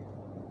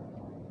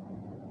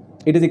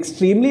it is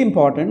extremely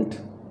important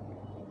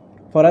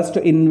for us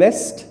to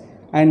invest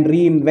and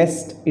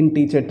reinvest in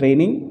teacher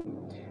training.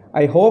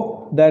 I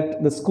hope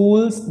that the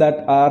schools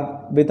that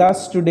are with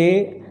us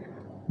today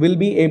will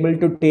be able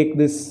to take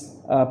this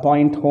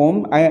point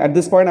home. At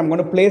this point, I'm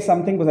going to play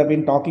something because I've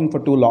been talking for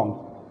too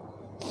long.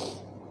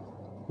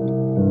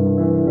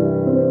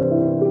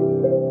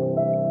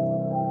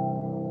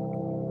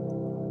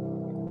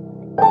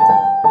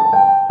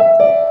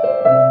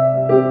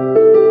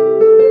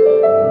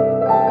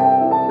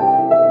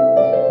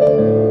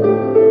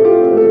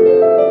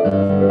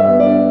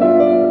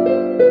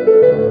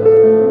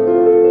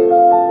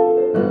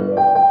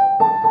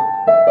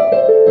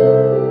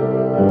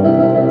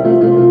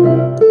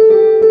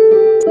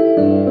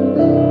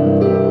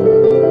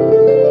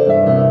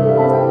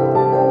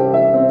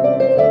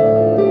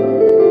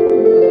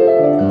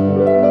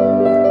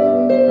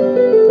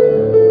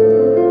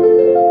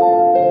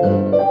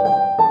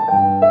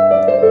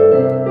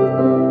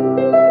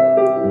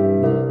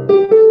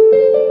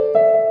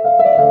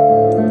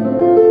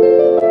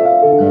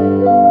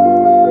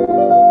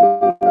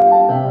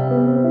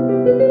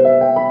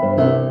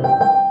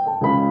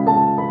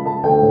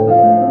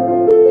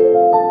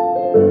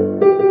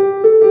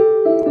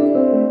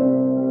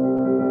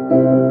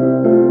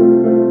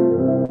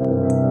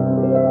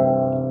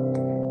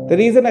 The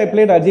reason I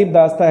played Ajib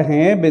Dasta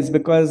Hai is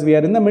because we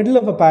are in the middle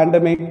of a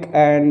pandemic,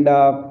 and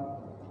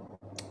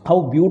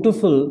how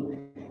beautiful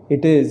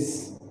it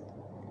is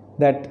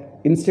that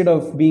instead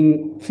of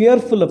being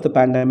fearful of the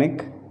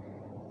pandemic,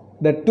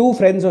 the two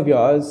friends of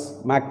yours,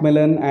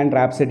 Macmillan and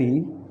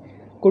Rhapsody,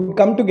 could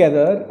come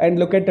together and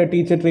look at a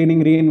teacher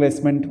training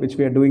reinvestment, which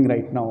we are doing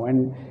right now.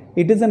 And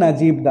it is an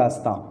Ajib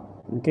Dasta.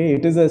 Okay,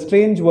 it is a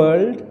strange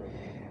world.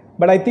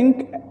 But I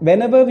think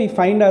whenever we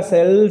find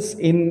ourselves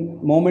in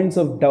moments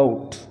of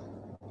doubt,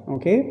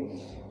 okay,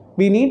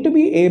 we need to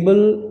be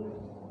able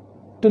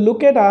to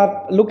look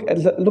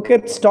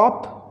at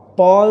stop,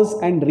 pause,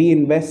 and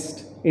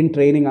reinvest in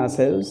training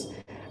ourselves.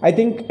 I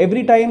think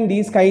every time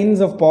these kinds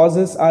of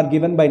pauses are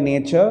given by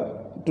nature,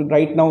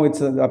 right now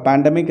it's a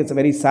pandemic, it's a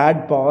very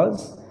sad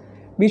pause.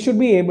 We should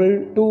be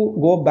able to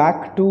go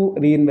back to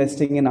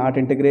reinvesting in art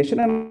integration,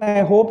 and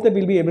I hope that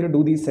we'll be able to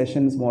do these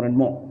sessions more and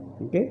more.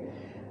 Okay.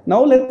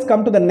 Now let's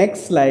come to the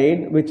next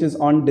slide, which is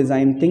on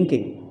design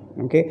thinking.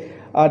 Okay.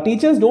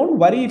 Teachers, don't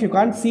worry if you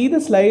can't see the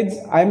slides.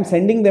 I'm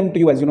sending them to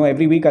you. As you know,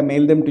 every week I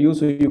mail them to you,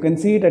 so you can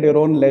see it at your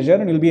own leisure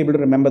and you'll be able to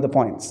remember the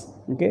points.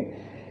 Okay.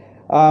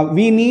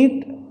 We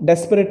need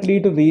desperately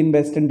to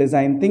reinvest in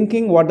design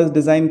thinking. What does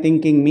design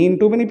thinking mean?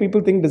 Too many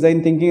people think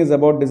design thinking is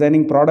about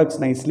designing products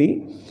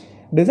nicely.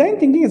 Design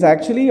thinking is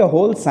actually a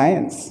whole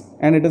science,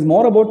 and it is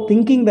more about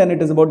thinking than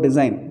it is about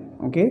design.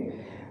 Okay.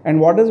 And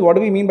what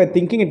do we mean by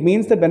thinking? It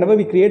means that whenever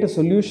we create a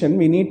solution,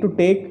 we need to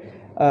take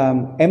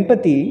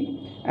empathy,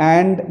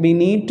 and we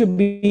need to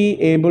be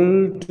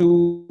able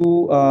to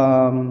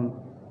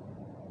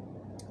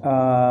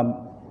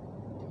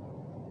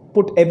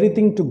put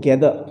everything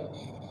together.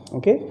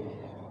 Okay.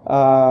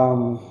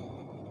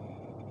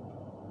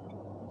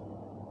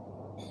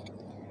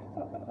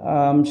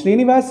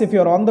 Srinivas, if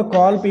you're on the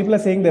call, people are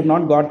saying they've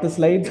not got the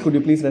slides. Could you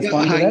please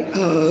respond to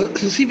that?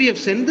 See, we have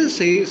sent the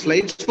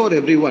slides for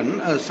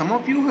everyone. Some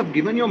of you have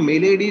given your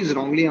mail IDs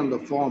wrongly on the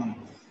form.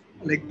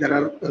 Like there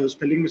are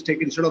spelling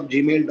mistake. Instead of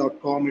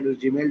gmail.com, it is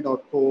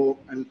gmail.co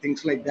and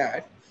things like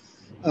that.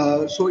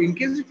 So in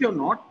case if you have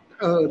not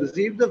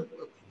received the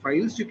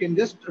files, you can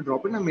just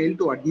drop in a mail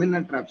to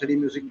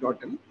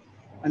admin@rhapsodymusic.in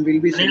and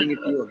we'll be sending it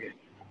to you again.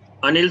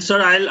 Anil sir,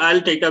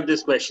 I'll take up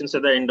these questions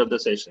at the end of the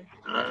session.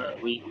 I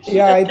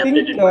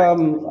think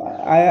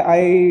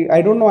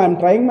I don't know. I'm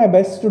trying my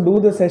best to do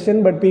the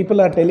session, but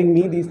people are telling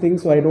me these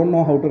things, so I don't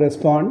know how to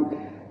respond.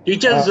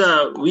 Teachers,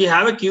 we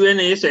have a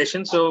Q&A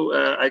session, so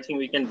I think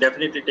we can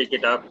definitely take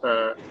it up.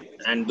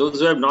 And those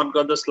who have not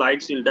got the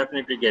slides, you'll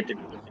definitely get it.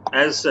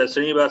 As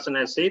Srinivasan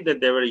has said, that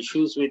there were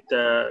issues with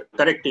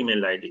correct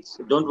email IDs.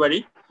 So don't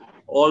worry.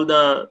 All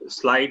the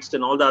slides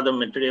and all the other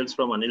materials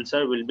from Anil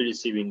sir will be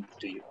receiving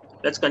to you.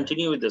 Let's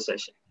continue with the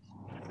session.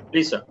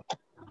 Please, sir.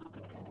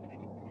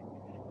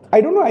 I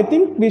don't know. I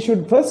think we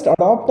should first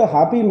adopt a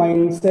happy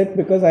mindset,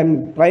 because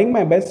I'm trying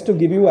my best to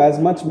give you as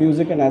much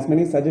music and as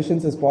many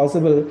suggestions as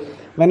possible.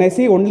 When I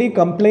see only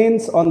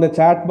complaints on the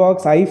chat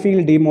box, I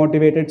feel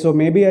demotivated. So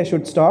maybe I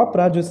should stop,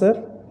 Raju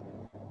sir.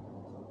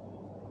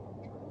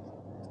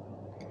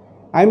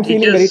 I'm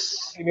feeling very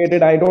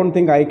motivated. I don't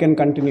think I can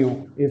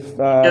continue. If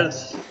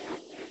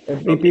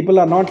people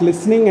are not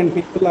listening and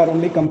people are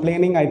only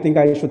complaining, I think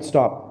I should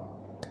stop.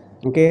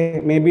 Okay,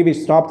 maybe we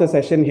stop the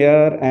session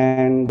here,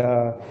 and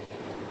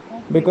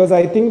because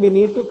I think we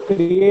need to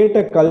create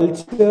a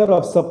culture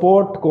of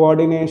support,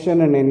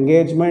 coordination, and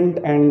engagement,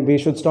 and we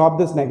should stop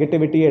this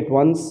negativity at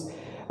once.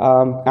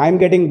 I'm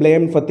getting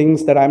blamed for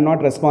things that I'm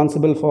not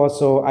responsible for,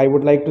 so I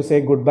would like to say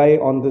goodbye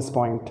on this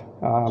point.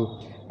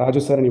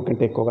 Raju sir, and you can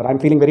take over. I'm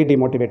feeling very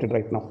demotivated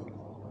right now.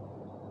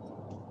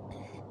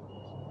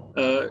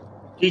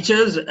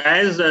 Teachers,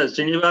 as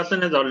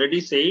Srinivasan has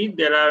already said,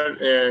 there are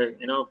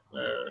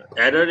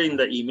error in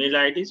the email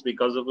IDs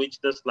because of which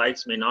the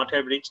slides may not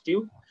have reached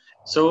you.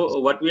 So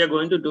what we are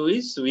going to do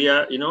is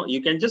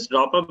you can just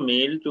drop a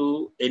mail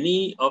to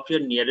any of your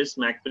nearest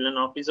Macmillan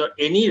office or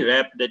any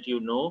rep that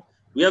you know.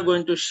 We are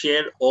going to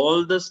share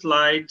all the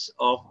slides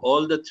of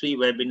all the 3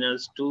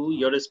 webinars to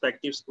your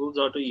respective schools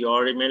or to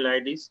your email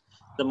IDs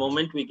the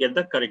moment we get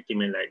the correct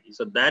email ID.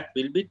 So that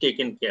will be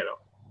taken care of.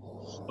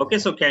 Okay,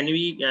 so can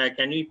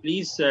we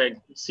please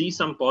see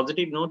some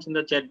positive notes in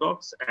the chat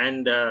box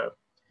and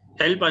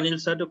help Anil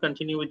sir to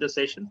continue with the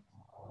session?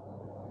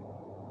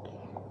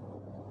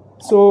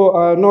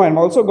 So no, I've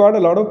also got a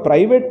lot of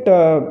private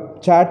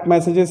chat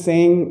messages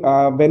saying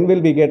when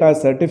will we get our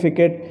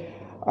certificate.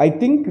 I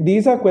think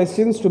these are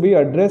questions to be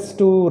addressed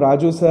to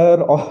Raju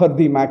sir or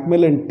the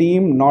Macmillan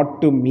team,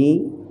 not to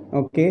me.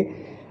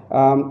 Okay.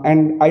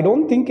 And I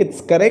don't think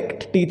it's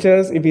correct,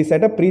 teachers, if we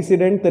set a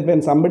precedent that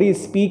when somebody is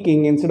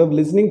speaking, instead of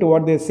listening to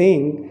what they're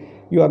saying,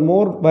 you are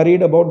more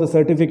worried about the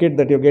certificate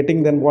that you're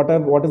getting than what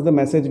is the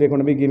message we're going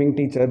to be giving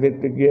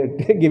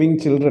giving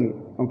children.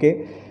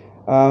 Okay.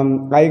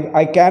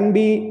 I can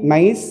be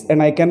nice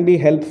and I can be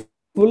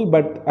helpful,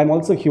 but I'm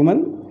also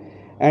human.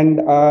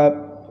 And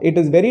it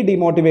is very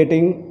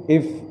demotivating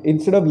if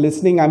instead of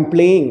listening, I'm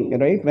playing,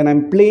 right? When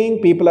I'm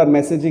playing, people are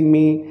messaging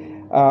me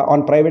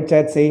on private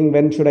chat saying,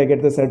 when should I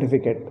get the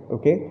certificate?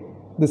 Okay.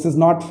 This is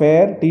not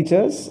fair,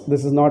 teachers.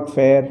 This is not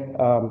fair,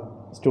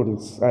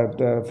 students,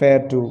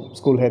 fair to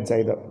school heads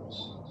either.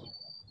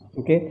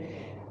 Okay.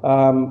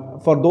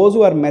 For those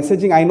who are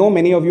messaging, I know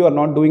many of you are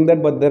not doing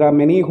that, but there are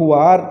many who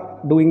are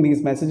doing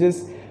these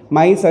messages.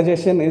 My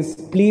suggestion is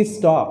please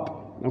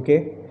stop.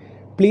 Okay.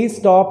 Please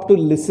stop to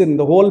listen.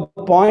 The whole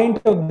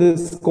point of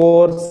this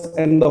course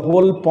and the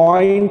whole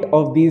point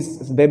of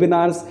these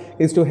webinars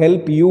is to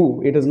help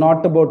you. It is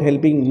not about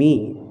helping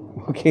me.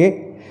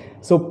 Okay.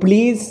 So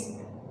please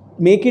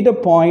make it a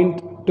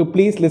point to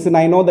please listen.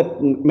 I know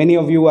that many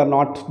of you are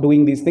not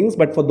doing these things,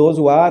 but for those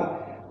who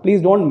are,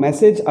 please don't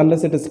message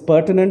unless it is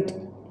pertinent,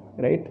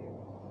 right,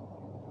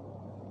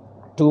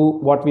 to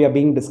what we are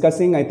being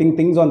discussing. I think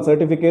things on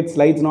certificates,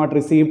 slides not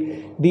received,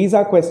 these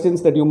are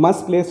questions that you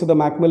must place to the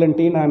Macmillan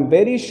team. I'm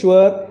very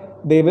sure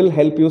they will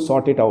help you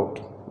sort it out.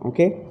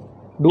 Okay.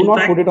 Do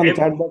not put it on the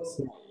chat box.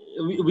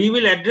 We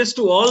will address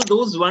to all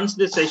those once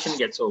this session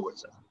gets over,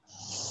 sir.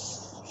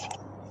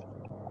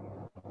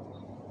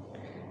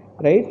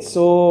 Right.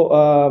 So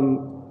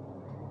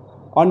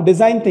on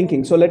design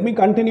thinking. So let me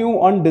continue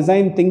on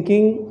design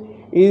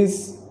thinking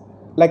is,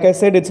 like I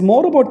said, it's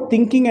more about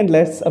thinking and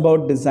less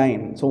about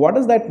design. So what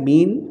does that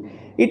mean?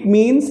 It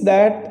means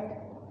that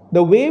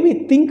the way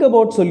we think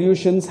about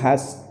solutions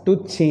has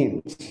to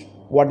change.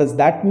 What does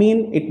that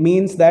mean? It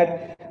means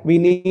that we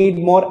need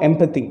more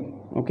empathy.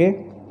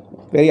 Okay.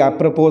 Very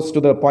apropos to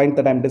the point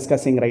that I'm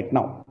discussing right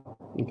now.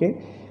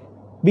 Okay.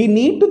 We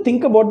need to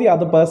think about the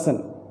other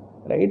person.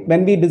 Right?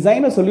 When we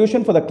design a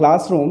solution for the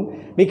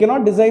classroom, we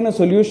cannot design a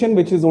solution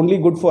which is only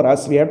good for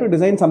us. We have to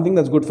design something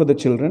that's good for the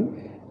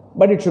children,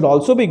 but it should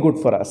also be good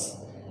for us.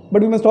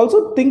 But we must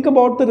also think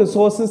about the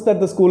resources that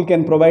the school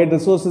can provide,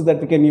 resources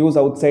that we can use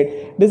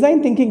outside.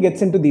 Design thinking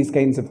gets into these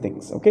kinds of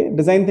things. Okay,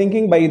 design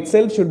thinking by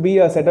itself should be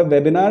a set of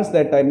webinars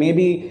that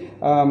maybe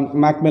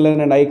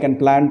Macmillan and I can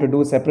plan to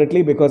do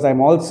separately, because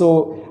I'm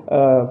also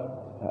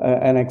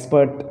an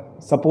expert,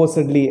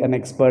 supposedly an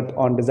expert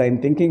on design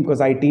thinking,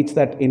 because I teach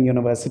that in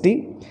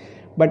university.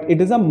 But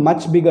it is a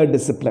much bigger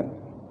discipline.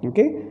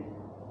 Okay,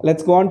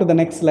 let's go on to the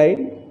next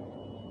slide.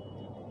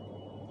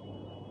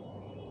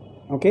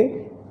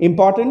 Okay,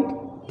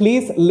 important,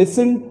 please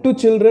listen to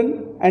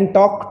children and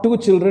talk to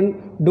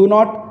children. Do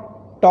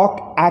not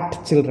talk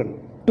at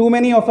children. Too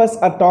many of us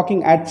are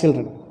talking at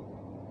children.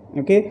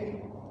 Okay,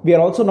 we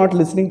are also not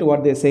listening to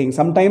what they're saying.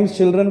 Sometimes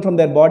children, from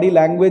their body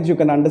language, you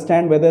can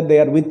understand whether they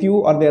are with you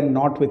or they are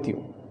not with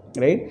you,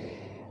 right?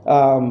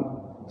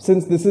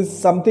 Since this is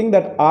something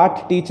that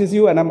art teaches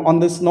you, and I'm on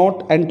this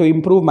note, and to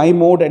improve my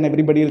mode and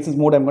everybody else's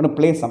mode, I'm going to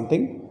play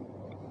something.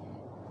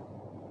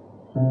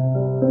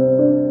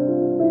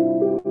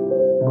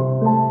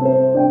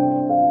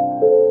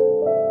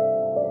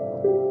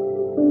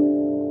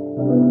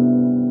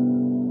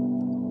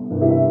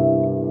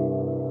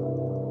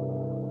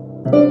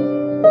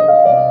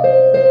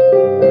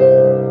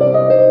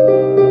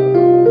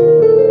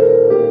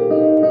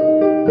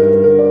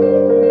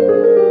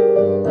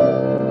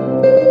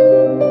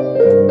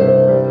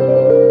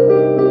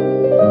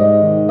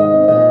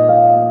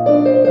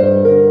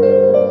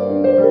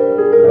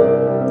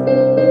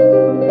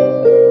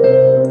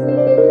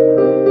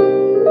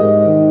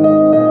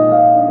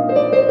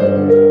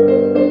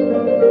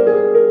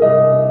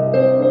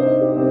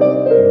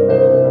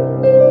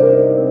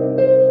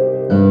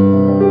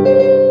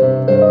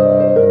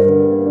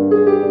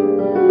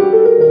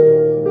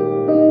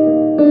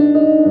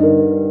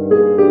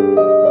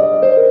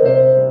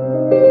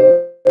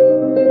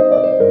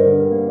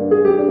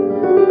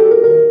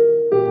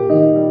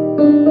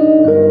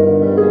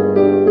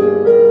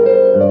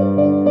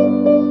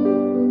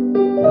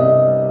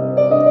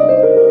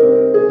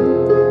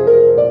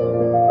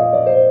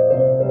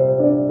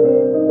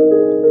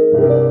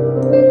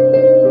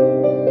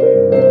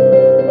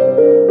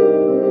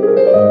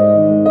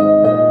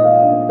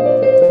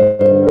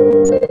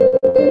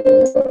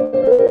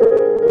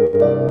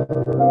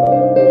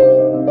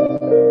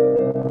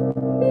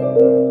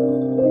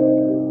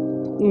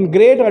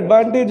 great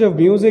advantage of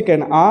music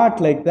and art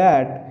like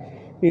that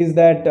is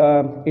that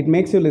it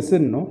makes you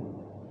listen, no?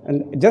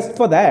 And just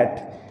for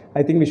that,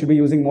 I think we should be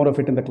using more of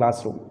it in the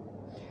classroom.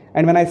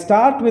 And when I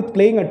start with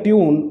playing a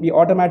tune, we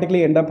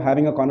automatically end up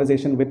having a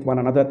conversation with one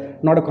another,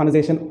 not a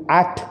conversation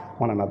at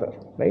one another,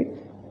 right?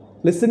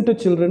 Listen to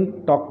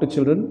children, talk to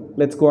children.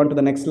 Let's go on to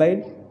the next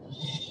slide.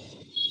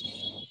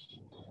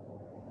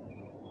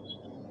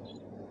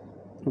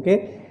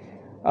 Okay.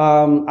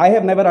 I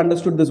have never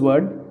understood this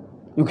word.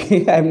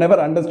 Okay, I have never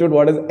understood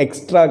what is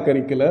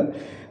extracurricular,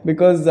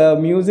 because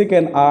music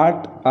and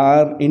art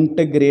are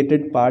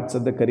integrated parts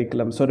of the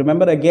curriculum. So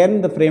remember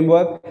again the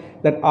framework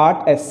that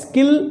art as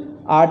skill,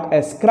 art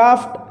as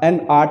craft,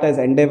 and art as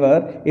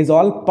endeavor is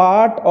all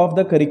part of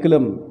the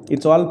curriculum.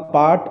 It's all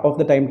part of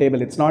the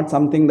timetable. It's not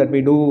something that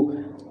we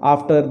do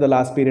after the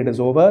last period is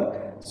over.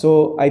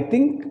 So I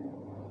think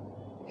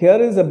here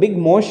is a big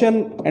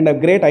motion and a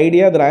great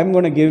idea that I'm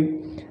going to give.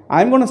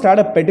 I'm going to start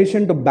a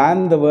petition to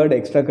ban the word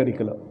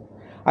extracurricular.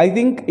 I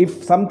think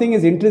if something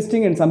is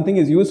interesting and something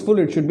is useful,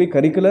 it should be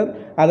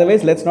curricular.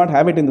 Otherwise, let's not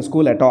have it in the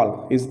school at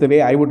all, is the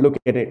way I would look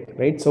at it,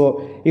 right?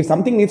 So if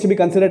something needs to be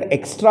considered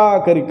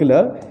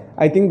extracurricular,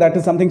 I think that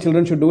is something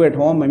children should do at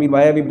home. I mean,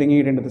 why are we bringing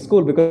it into the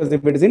school? Because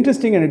if it is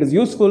interesting and it is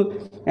useful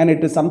and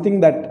it is something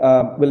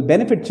that will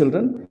benefit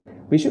children,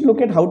 we should look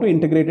at how to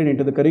integrate it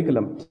into the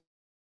curriculum.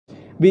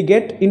 We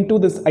get into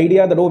this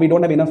idea that, oh, we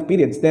don't have enough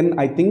periods. Then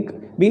I think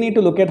we need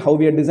to look at how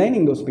we are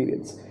designing those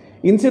periods.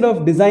 Instead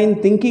of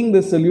thinking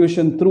the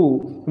solution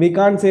through, we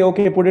can't say,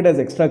 okay, put it as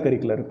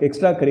extracurricular.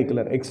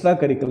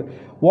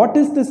 What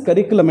is this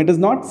curriculum? It is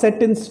not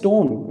set in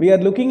stone. We are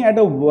looking at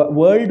a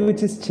world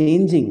which is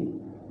changing.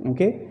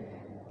 Okay?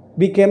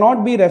 We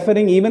cannot be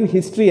referring even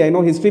history. I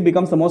know history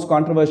becomes the most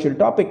controversial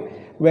topic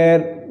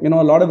where, a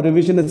lot of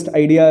revisionist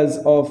ideas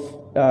of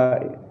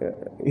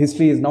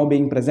history is now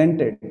being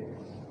presented.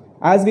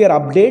 As we are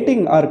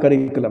updating our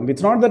curriculum,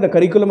 it's not that the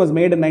curriculum was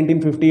made in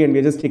 1950 and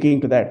we're just sticking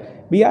to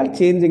that. We are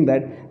changing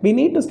that. We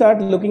need to start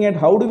looking at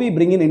how do we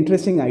bring in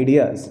interesting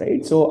ideas,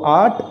 right? So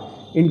art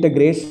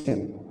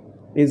integration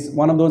is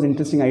one of those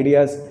interesting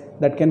ideas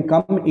that can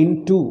come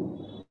into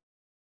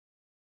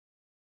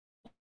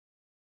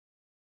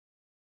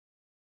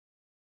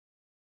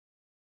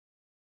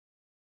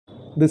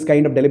this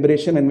kind of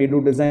deliberation when we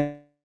do design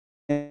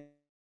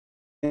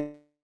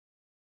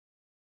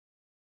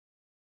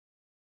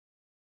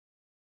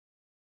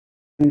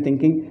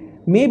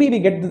thinking. Maybe we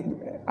get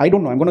I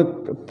don't know, I'm going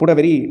to put a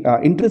very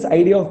interesting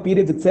idea of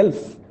periods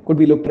itself could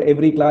be looked at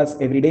every class,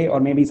 every day, or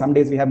maybe some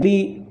days we have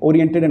be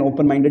oriented and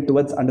open-minded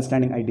towards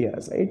understanding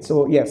ideas, right?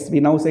 So yes, we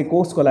now say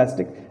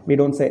co-scholastic, we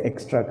don't say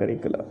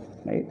extracurricular,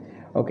 right?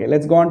 Okay,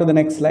 let's go on to the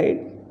next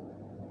slide.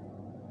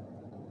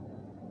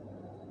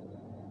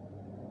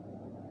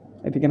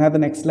 If you can have the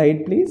next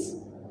slide, please.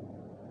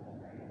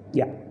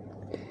 Yeah.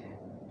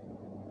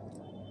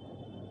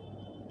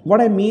 What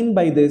I mean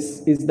by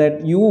this is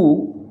that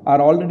you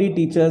are already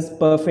teachers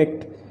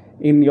perfect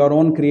in your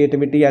own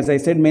creativity. As I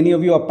said, many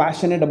of you are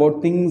passionate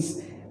about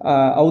things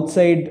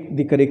outside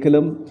the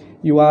curriculum.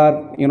 You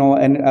are,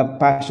 a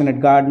passionate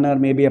gardener,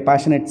 maybe a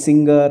passionate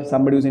singer,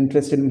 somebody who's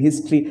interested in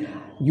history.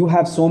 You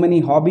have so many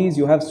hobbies,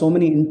 you have so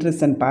many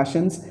interests and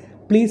passions.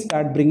 Please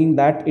start bringing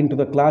that into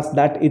the class.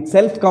 That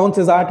itself counts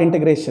as art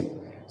integration.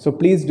 So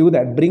please do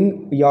that.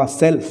 Bring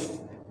yourself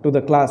to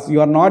the class.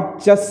 You are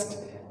not just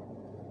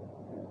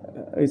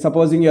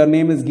supposing your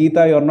name is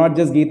Geeta, you're not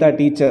just Geeta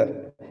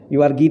teacher,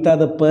 you are Geeta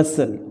the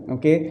person,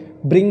 okay?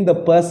 Bring the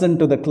person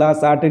to the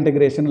class, art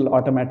integration will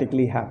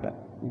automatically happen,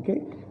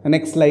 okay? The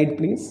next slide,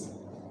 please.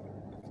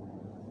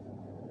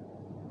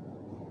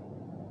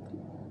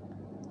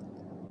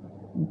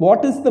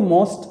 What is the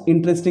most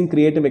interesting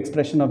creative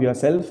expression of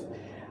yourself?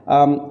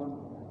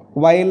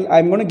 While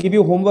I'm going to give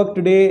you homework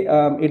today,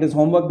 it is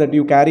homework that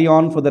you carry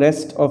on for the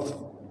rest of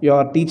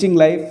your teaching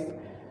life.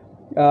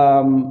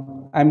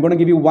 I'm going to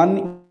give you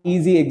one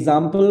easy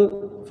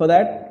example for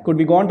that. Could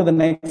we go on to the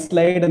next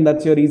slide, and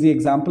that's your easy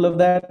example of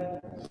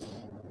that?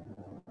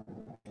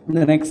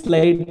 The next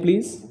slide,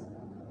 please.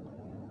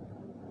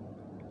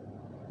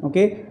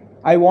 Okay,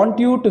 I want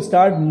you to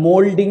start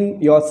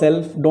molding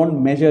yourself,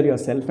 don't measure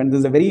yourself, and this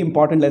is a very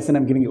important lesson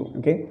I'm giving you,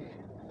 okay?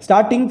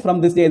 Starting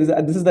from this day,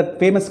 this is the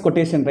famous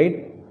quotation,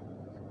 right?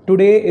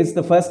 Today is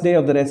the first day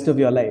of the rest of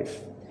your life.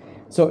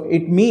 So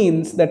it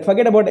means that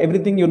forget about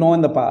everything you know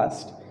in the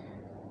past.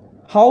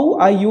 How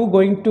are you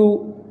going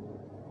to,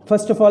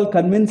 first of all,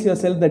 convince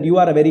yourself that you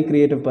are a very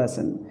creative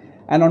person?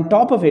 And on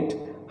top of it,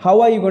 how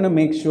are you going to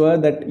make sure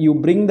that you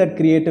bring that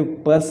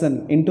creative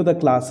person into the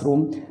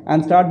classroom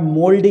and start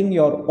molding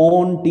your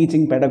own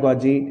teaching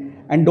pedagogy?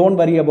 And don't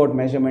worry about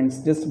measurements,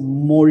 just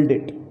mold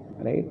it,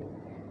 right?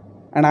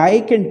 And I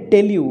can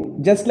tell you,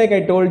 just like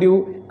I told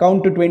you,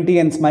 count to 20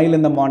 and smile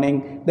in the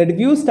morning, that if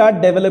you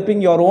start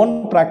developing your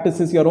own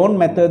practices, your own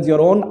methods,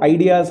 your own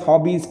ideas,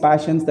 hobbies,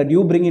 passions that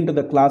you bring into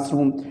the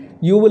classroom,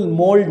 you will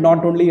mold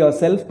not only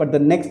yourself, but the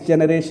next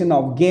generation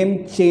of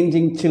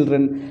game-changing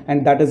children,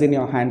 and that is in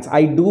your hands.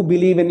 I do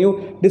believe in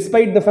you,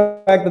 despite the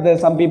fact that there are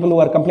some people who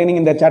are complaining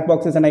in their chat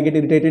boxes and I get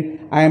irritated.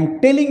 I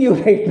am telling you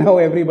right now,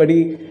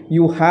 everybody,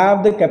 you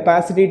have the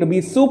capacity to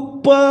be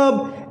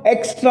superb,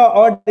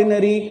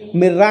 extraordinary,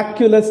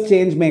 miraculous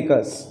change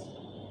makers.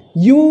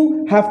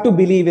 You have to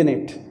believe in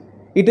it.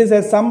 It is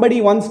as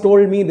somebody once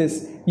told me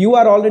this, you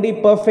are already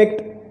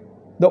perfect.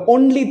 The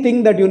only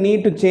thing that you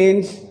need to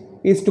change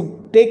is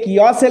to take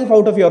yourself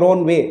out of your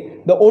own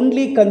way. The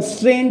only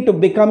constraint to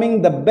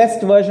becoming the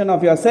best version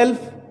of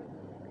yourself,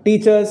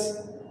 teachers,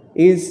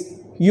 is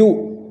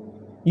you.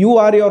 You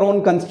are your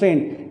own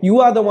constraint.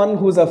 You are the one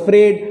who's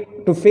afraid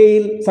to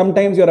fail.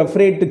 Sometimes you're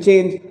afraid to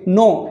change.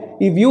 No,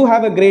 if you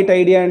have a great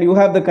idea and you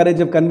have the courage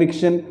of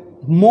conviction,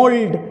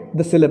 mold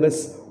the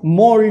syllabus,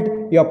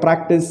 mold your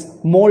practice,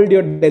 mold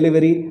your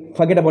delivery,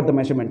 forget about the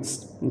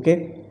measurements.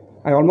 Okay,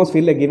 I almost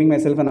feel like giving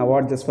myself an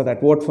award just for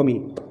that. Vote for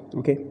me.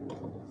 Okay,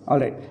 all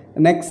right,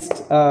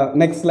 next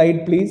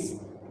slide please.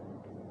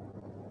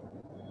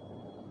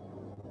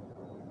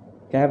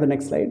 Can I have the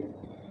next slide?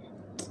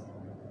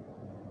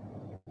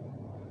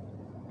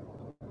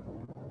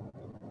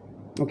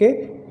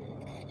 Okay,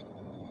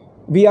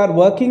 we are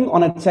working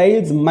on a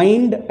child's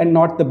mind and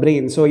not the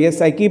brain. So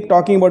yes, I keep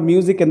talking about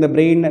music and the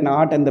brain and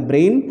art and the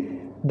brain.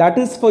 That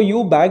is for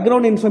you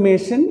background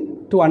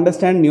information to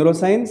understand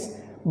neuroscience,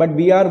 but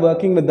we are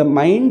working with the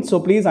mind. So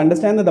please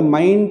understand that the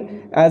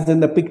mind, as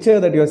in the picture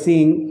that you're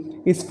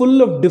seeing, is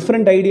full of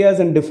different ideas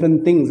and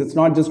different things. It's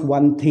not just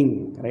one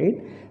thing,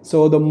 right?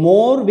 So the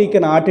more we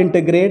can art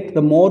integrate,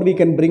 the more we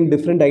can bring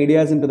different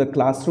ideas into the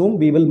classroom,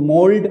 we will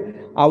mold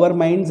our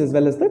minds as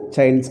well as the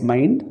child's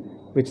mind,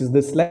 which is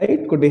this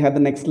slide. Could we have the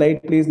next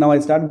slide, please? Now I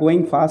start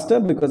going faster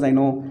because I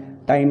know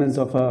time is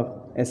of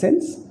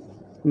essence.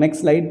 Next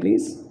slide,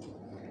 please.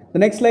 The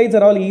next slides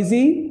are all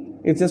easy.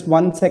 It's just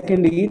 1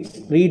 second each.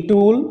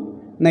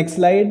 Retool. Next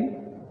slide.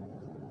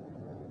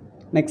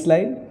 Next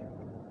slide.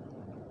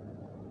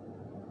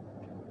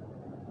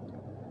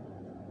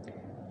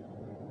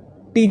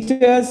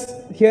 Teachers,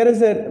 here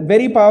is a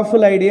very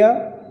powerful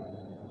idea.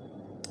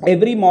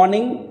 Every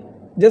morning,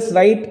 just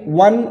write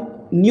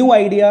one new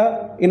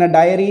idea in a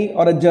diary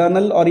or a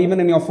journal or even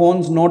in your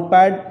phone's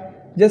notepad.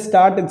 Just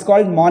start. It's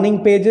called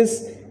morning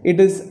pages. It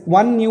is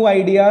one new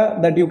idea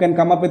that you can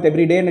come up with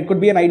every day, and it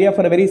could be an idea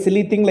for a very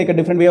silly thing like a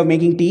different way of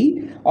making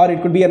tea, or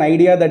it could be an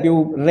idea that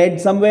you read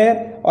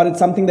somewhere, or it's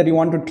something that you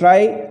want to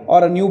try,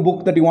 or a new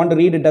book that you want to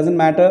read. It doesn't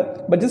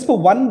matter, but just for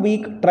 1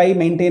 week try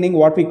maintaining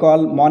what we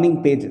call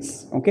morning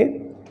pages. Okay,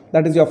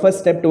 that is your first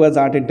step towards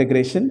art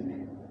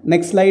integration.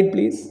 Next slide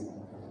please.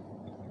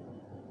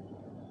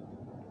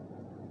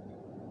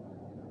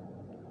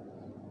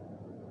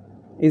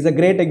 Is a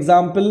great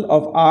example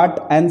of art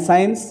and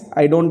science.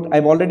 I've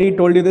already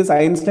told you this.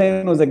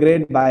 Einstein was a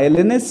great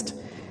violinist,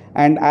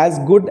 and as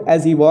good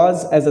as he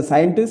was as a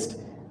scientist,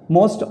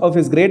 most of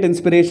his great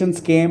inspirations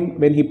came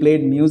when he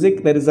played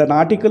music. There is an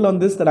article on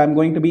this that I'm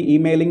going to be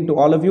emailing to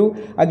all of you.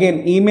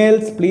 Again,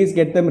 emails, please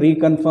get them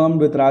reconfirmed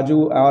with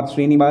Raju or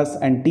Srinivas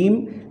and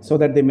team so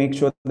that they make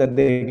sure that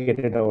they get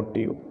it out to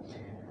you.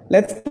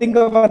 Let's think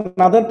of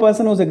another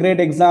person who's a great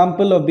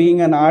example of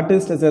being an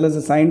artist as well as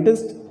a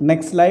scientist.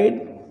 Next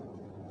slide.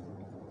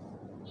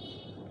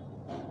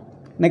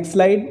 Next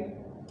slide.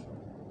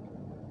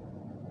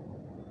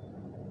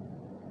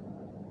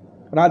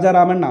 Raja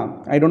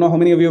Ramanna. I don't know how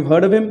many of you have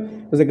heard of him.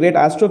 He was a great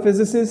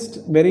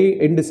astrophysicist, very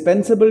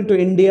indispensable to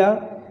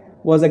India,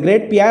 was a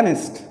great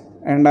pianist.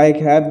 And I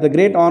have the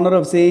great honor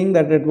of saying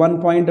that at one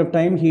point of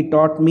time, he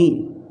taught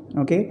me.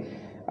 Okay.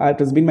 It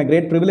has been my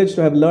great privilege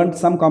to have learned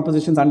some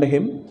compositions under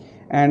him.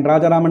 And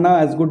Raja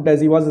Ramanna, as good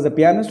as he was as a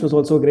pianist, was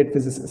also a great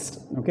physicist.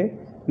 Okay.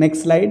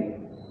 Next slide.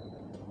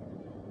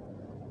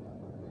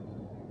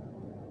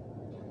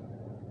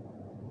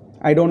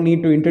 I don't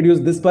need to introduce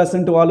this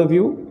person to all of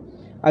you.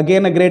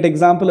 Again, a great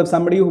example of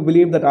somebody who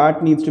believed that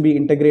art needs to be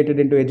integrated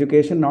into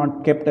education,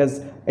 not kept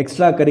as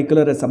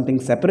extracurricular, as something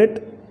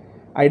separate.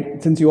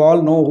 Since you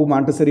all know who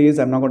Montessori is,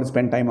 I'm not going to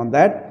spend time on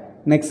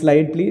that. Next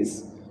slide,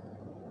 please.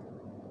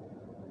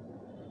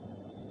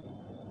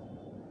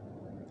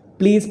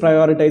 Please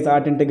prioritize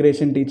art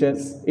integration,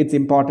 teachers. It's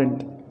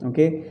important.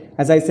 Okay.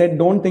 As I said,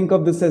 don't think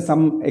of this as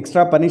some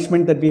extra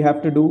punishment that we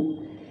have to do.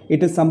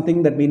 It is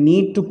something that we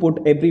need to put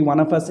every one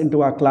of us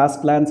into our class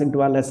plans,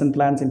 into our lesson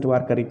plans, into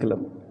our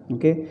curriculum.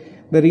 Okay.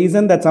 The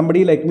reason that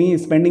somebody like me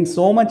is spending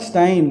so much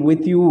time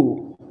with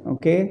you,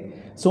 okay,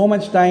 so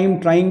much time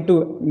trying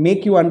to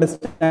make you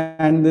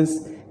understand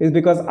this is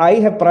because I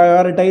have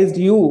prioritized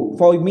you.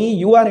 For me,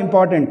 you are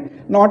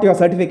important, not your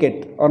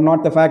certificate or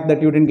not the fact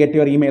that you didn't get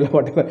your email or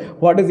whatever.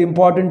 What is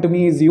important to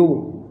me is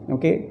you.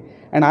 Okay.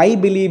 And I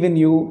believe in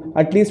you.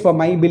 At least for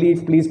my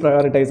belief, please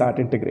prioritize art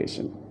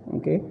integration.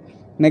 Okay.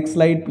 Next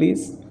slide,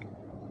 please.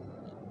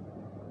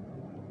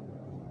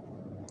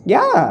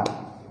 Yeah,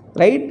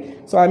 right?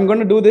 So I'm going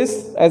to do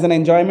this as an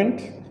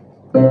enjoyment.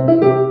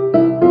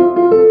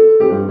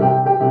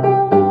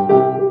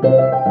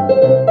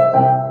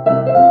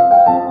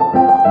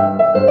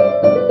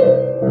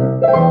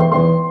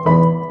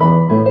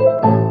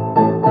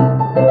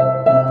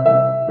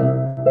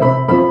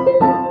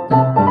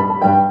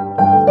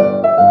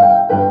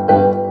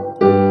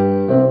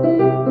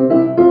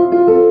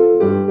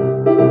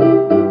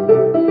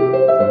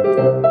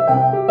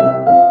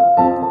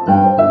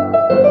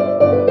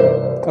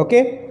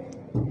 Okay.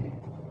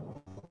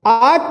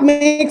 Art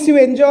makes you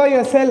enjoy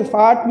yourself.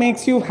 Art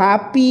makes you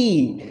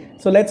happy.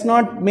 So let's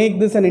not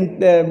make this an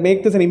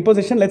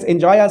imposition. Let's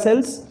enjoy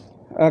ourselves.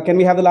 Can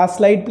we have the last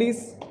slide,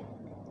 please?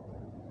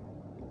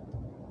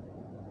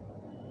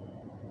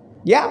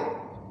 Yeah,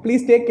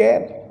 please take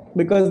care,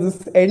 because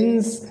this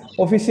ends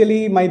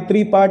officially my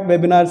 3-part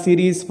webinar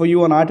series for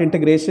you on art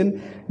integration.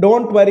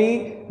 Don't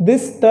worry,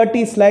 this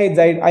 30 slides,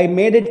 I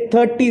made it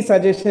 30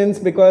 suggestions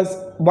because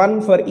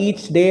one for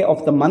each day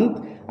of the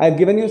month. I've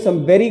given you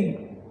some very,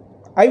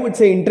 I would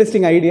say,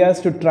 interesting ideas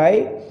to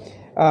try.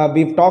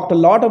 We've talked a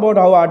lot about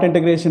how art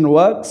integration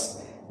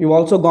works. We've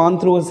also gone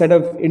through a set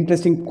of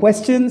interesting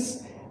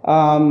questions.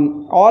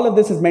 All of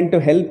this is meant to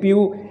help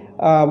you.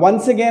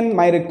 Once again,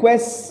 my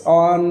requests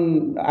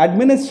on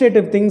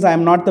administrative things, I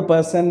am not the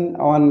person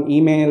on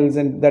emails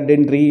and that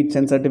didn't reach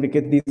and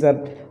certificates. These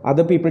are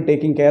other people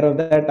taking care of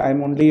that.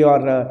 I'm only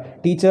your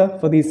teacher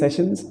for these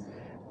sessions.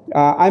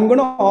 I'm going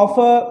to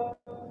offer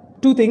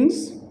 2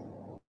 things.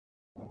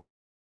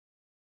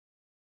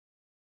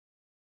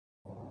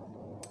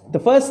 The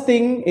first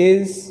thing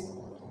is,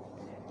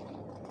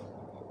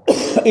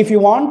 if you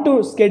want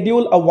to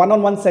schedule a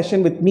one-on-one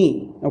session with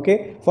me,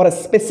 okay, for a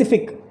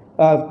specific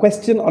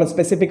question or a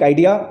specific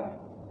idea,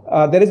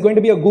 there is going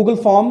to be a Google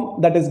form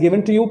that is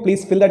given to you.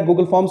 Please fill that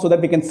Google form so that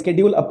we can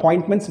schedule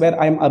appointments where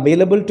I am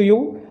available to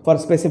you for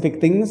specific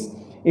things.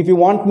 If you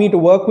want me to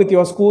work with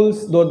your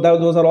schools,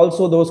 those are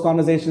also those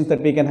conversations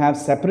that we can have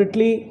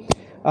separately.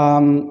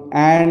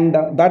 And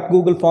that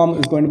Google form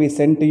is going to be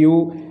sent to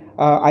you.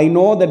 I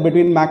know that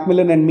between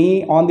Macmillan and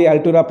me on the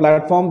Altura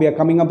platform, we are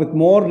coming up with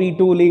more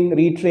retooling,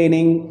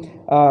 retraining,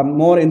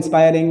 more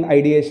inspiring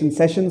ideation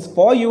sessions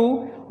for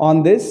you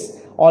on this.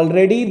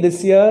 Already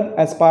this year,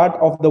 as part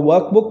of the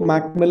workbook,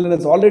 Macmillan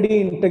has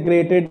already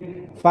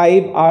integrated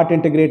 5 art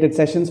integrated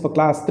sessions for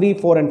class 3,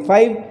 4 and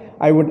 5.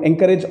 I would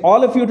encourage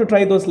all of you to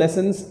try those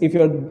lessons. If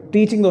you're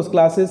teaching those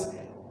classes,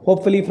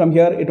 hopefully from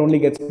here, it only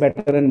gets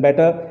better and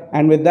better.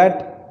 And with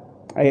that,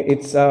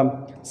 it's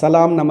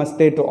salam,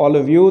 namaste to all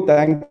of you.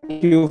 Thank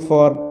you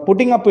for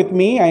putting up with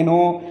me. I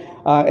know,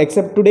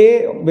 except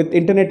today with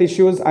internet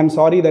issues, I'm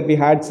sorry that we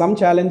had some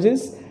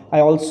challenges. I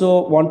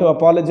also want to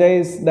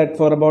apologize that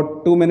for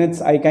about 2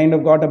 minutes, I kind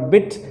of got a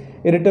bit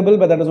irritable,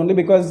 but that was only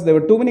because there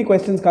were too many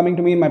questions coming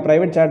to me in my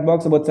private chat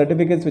box about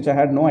certificates, which I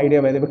had no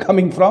idea where they were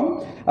coming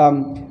from.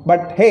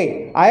 But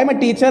hey, I am a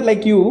teacher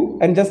like you,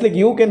 and just like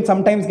you can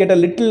sometimes get a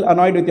little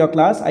annoyed with your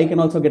class, I can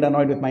also get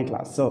annoyed with my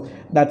class. So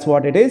that's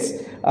what it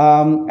is.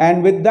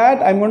 And with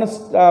that, I'm going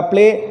to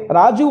play.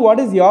 Raju, what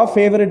is your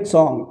favorite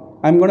song?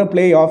 I'm going to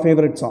play your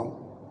favorite song.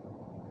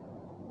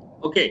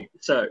 Okay,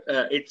 sir.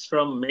 It's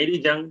from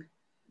Mary Jung.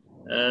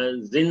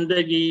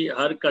 Zindagi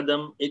har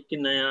kadam ek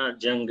naya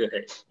jang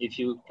hai. If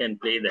you can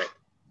play that.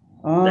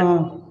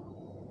 Oh,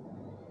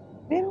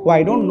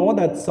 I don't know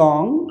that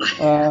song.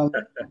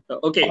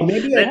 Okay.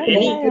 Maybe then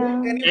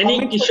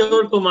any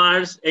Kishore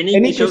Kumar's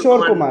any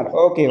Kishore Kumar.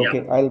 Okay,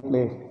 okay.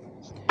 Yeah.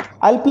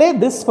 I'll play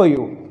this for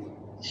you.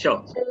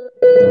 Sure.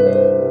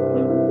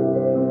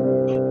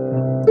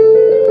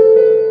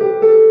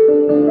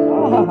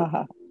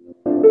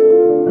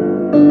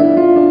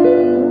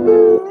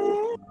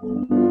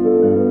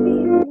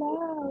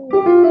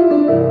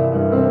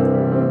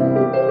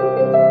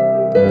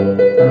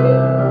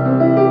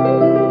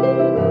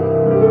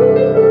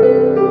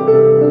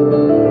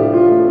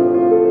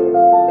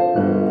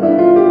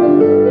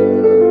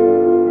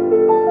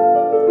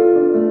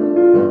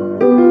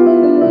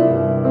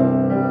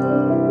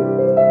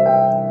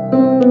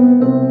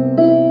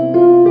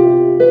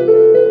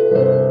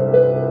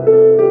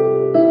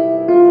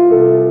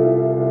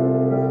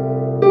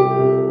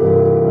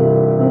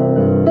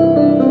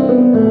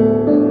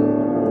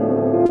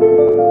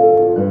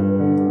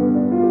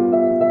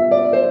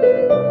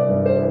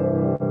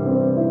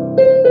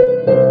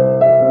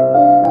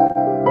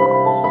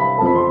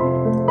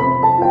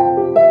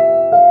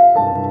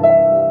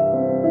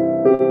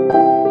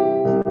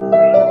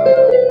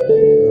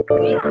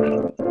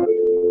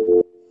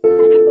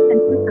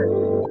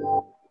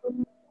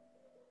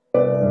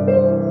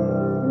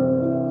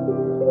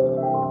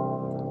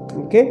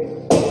 Okay,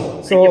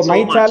 so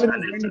my challenge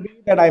is going to be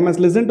that I must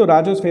listen to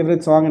Raju's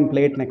favorite song and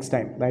play it next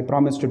time. I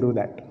promise to do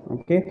that.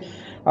 Okay,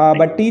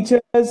 but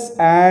teachers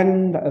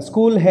and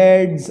school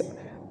heads,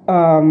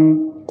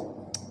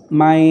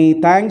 my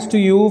thanks to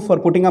you for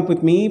putting up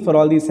with me for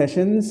all these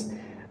sessions.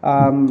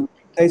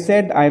 I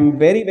said, I'm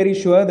very, very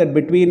sure that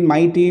between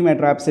my team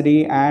at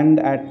Rhapsody and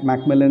at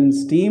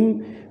Macmillan's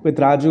team with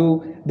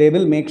Raju, they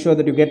will make sure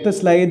that you get the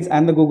slides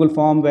and the Google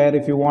form where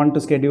if you want to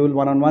schedule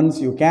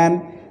one-on-ones, you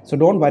can. So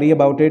don't worry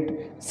about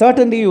it.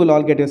 Certainly you will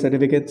all get your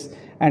certificates.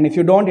 And if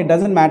you don't, it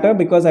doesn't matter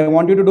because I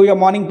want you to do your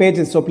morning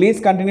pages. So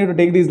please continue to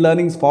take these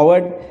learnings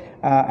forward.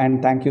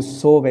 And thank you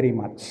so very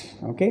much.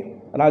 Okay,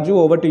 Raju,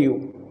 over to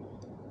you.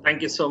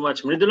 Thank you so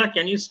much. Mridula,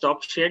 can you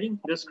stop sharing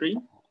the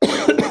screen?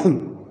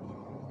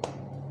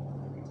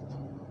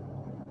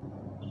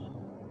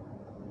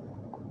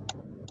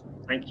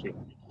 Thank you.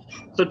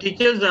 So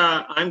teachers,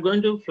 I'm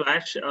going to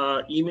flash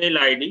email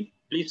ID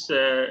please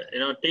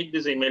take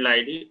this email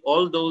ID.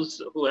 All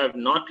those who have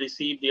not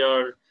received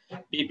your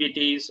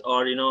PPTs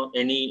or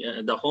any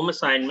the home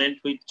assignment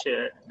which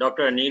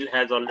Dr. Anil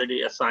has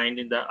already assigned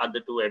in the other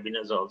 2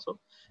 webinars also.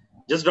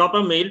 Just drop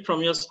a mail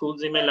from your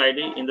school's email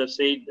ID in the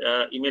said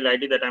email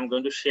ID that I'm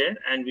going to share,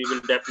 and we will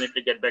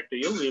definitely get back to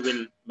you. We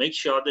will make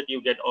sure that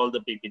you get all the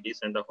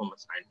PPTs and the home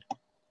assignment.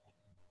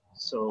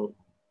 So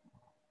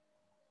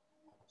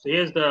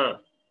here's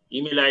the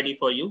email ID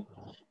for you.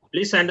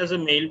 Please send us a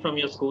mail from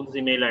your school's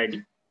email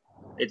ID.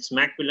 It's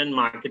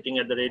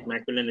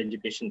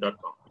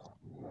macmillanmarketing@macmillaneducation.com.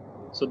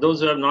 So those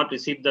who have not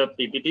received the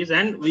PPTs,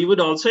 and we would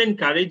also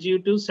encourage you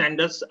to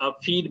send us a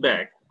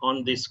feedback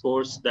on this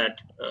course that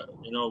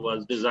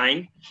was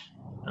designed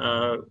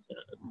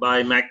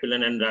by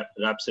Macmillan and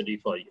Rhapsody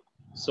for you.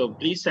 So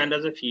please send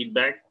us a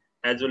feedback,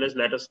 as well as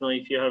let us know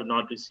if you have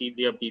not received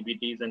your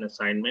PPTs and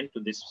assignment to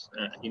this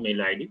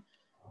email ID.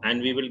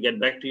 And we will get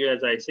back to you,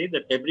 as I say,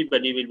 that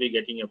everybody will be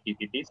getting your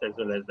PPTs as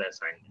well as the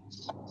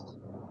assignments.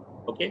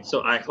 Okay,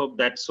 so I hope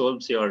that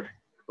solves your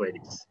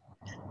queries.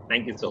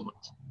 Thank you so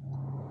much.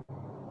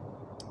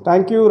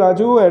 Thank you,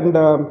 Raju, and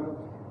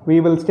we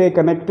will stay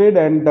connected.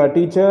 And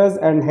teachers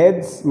and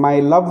heads, my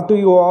love to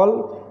you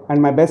all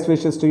and my best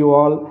wishes to you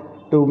all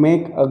to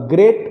make a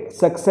great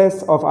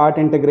success of art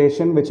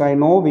integration, which I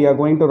know we are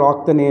going to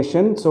rock the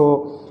nation.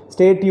 So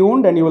stay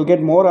tuned and you will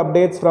get more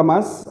updates from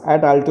us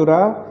at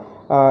Altura,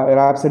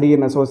 Rhapsody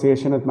in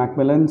association with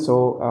Macmillan.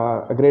 So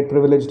a great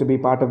privilege to be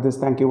part of this.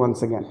 Thank you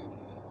once again.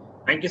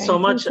 Thank you so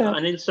much,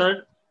 Anil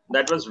sir.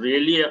 That was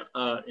really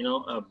a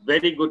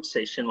very good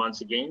session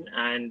once again,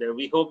 and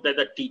we hope that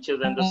the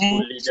teachers and the school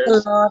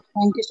leaders.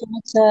 Thank you so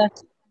much, sir.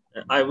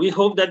 We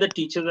hope that the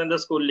teachers and the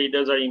school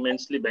leaders are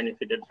immensely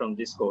benefited from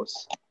this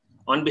course.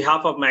 On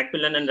behalf of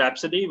Macmillan and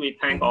Rhapsody, we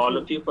thank all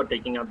of you for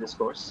taking up this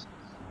course.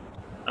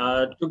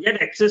 To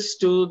get access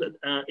to the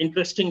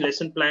interesting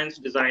lesson plans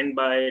designed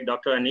by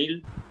Dr.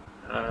 Anil,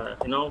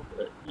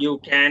 you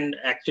can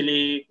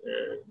actually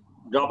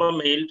drop a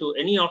mail to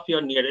any of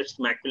your nearest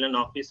Macmillan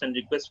office and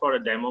request for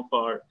a demo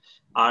for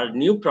our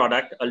new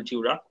product,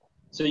 Altura.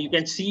 So you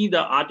can see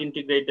the art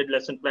integrated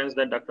lesson plans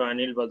that Dr.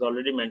 Anil was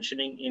already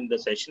mentioning in the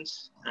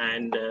sessions,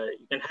 and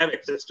you can have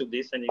access to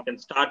this and you can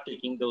start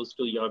taking those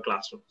to your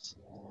classrooms.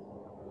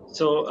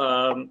 So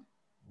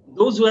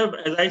those who have,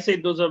 as I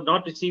said, those who have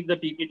not received the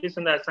PPTs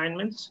and the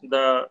assignments,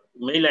 the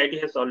mail ID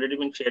has already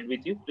been shared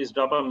with you. Please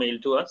drop a mail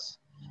to us.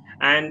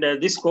 And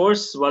this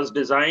course was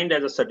designed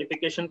as a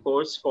certification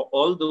course for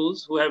all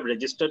those who have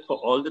registered for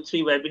all the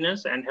 3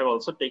 webinars and have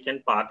also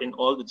taken part in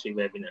all the 3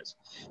 webinars.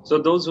 So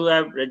those who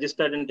have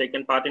registered and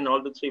taken part in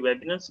all the 3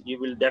 webinars, you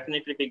will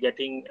definitely be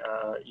getting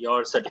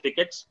your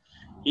certificates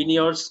in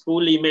your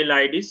school email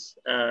IDs,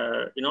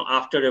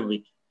 after a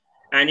week.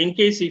 And in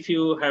case if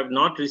you have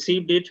not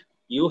received it,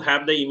 you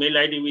have the email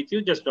ID with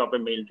you, just drop a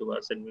mail to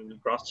us and we will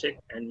cross-check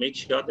and make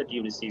sure that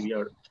you receive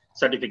your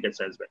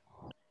certificates as well.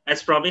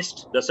 As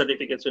promised, the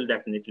certificates will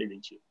definitely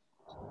reach you.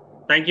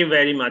 Thank you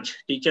very much,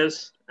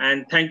 teachers.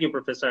 And thank you,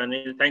 Professor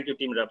Anil. Thank you,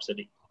 Team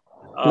Rhapsody.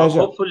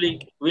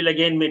 Hopefully, we'll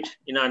again meet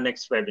in our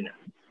next webinar.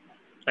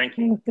 Thank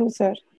you. Thank you, sir.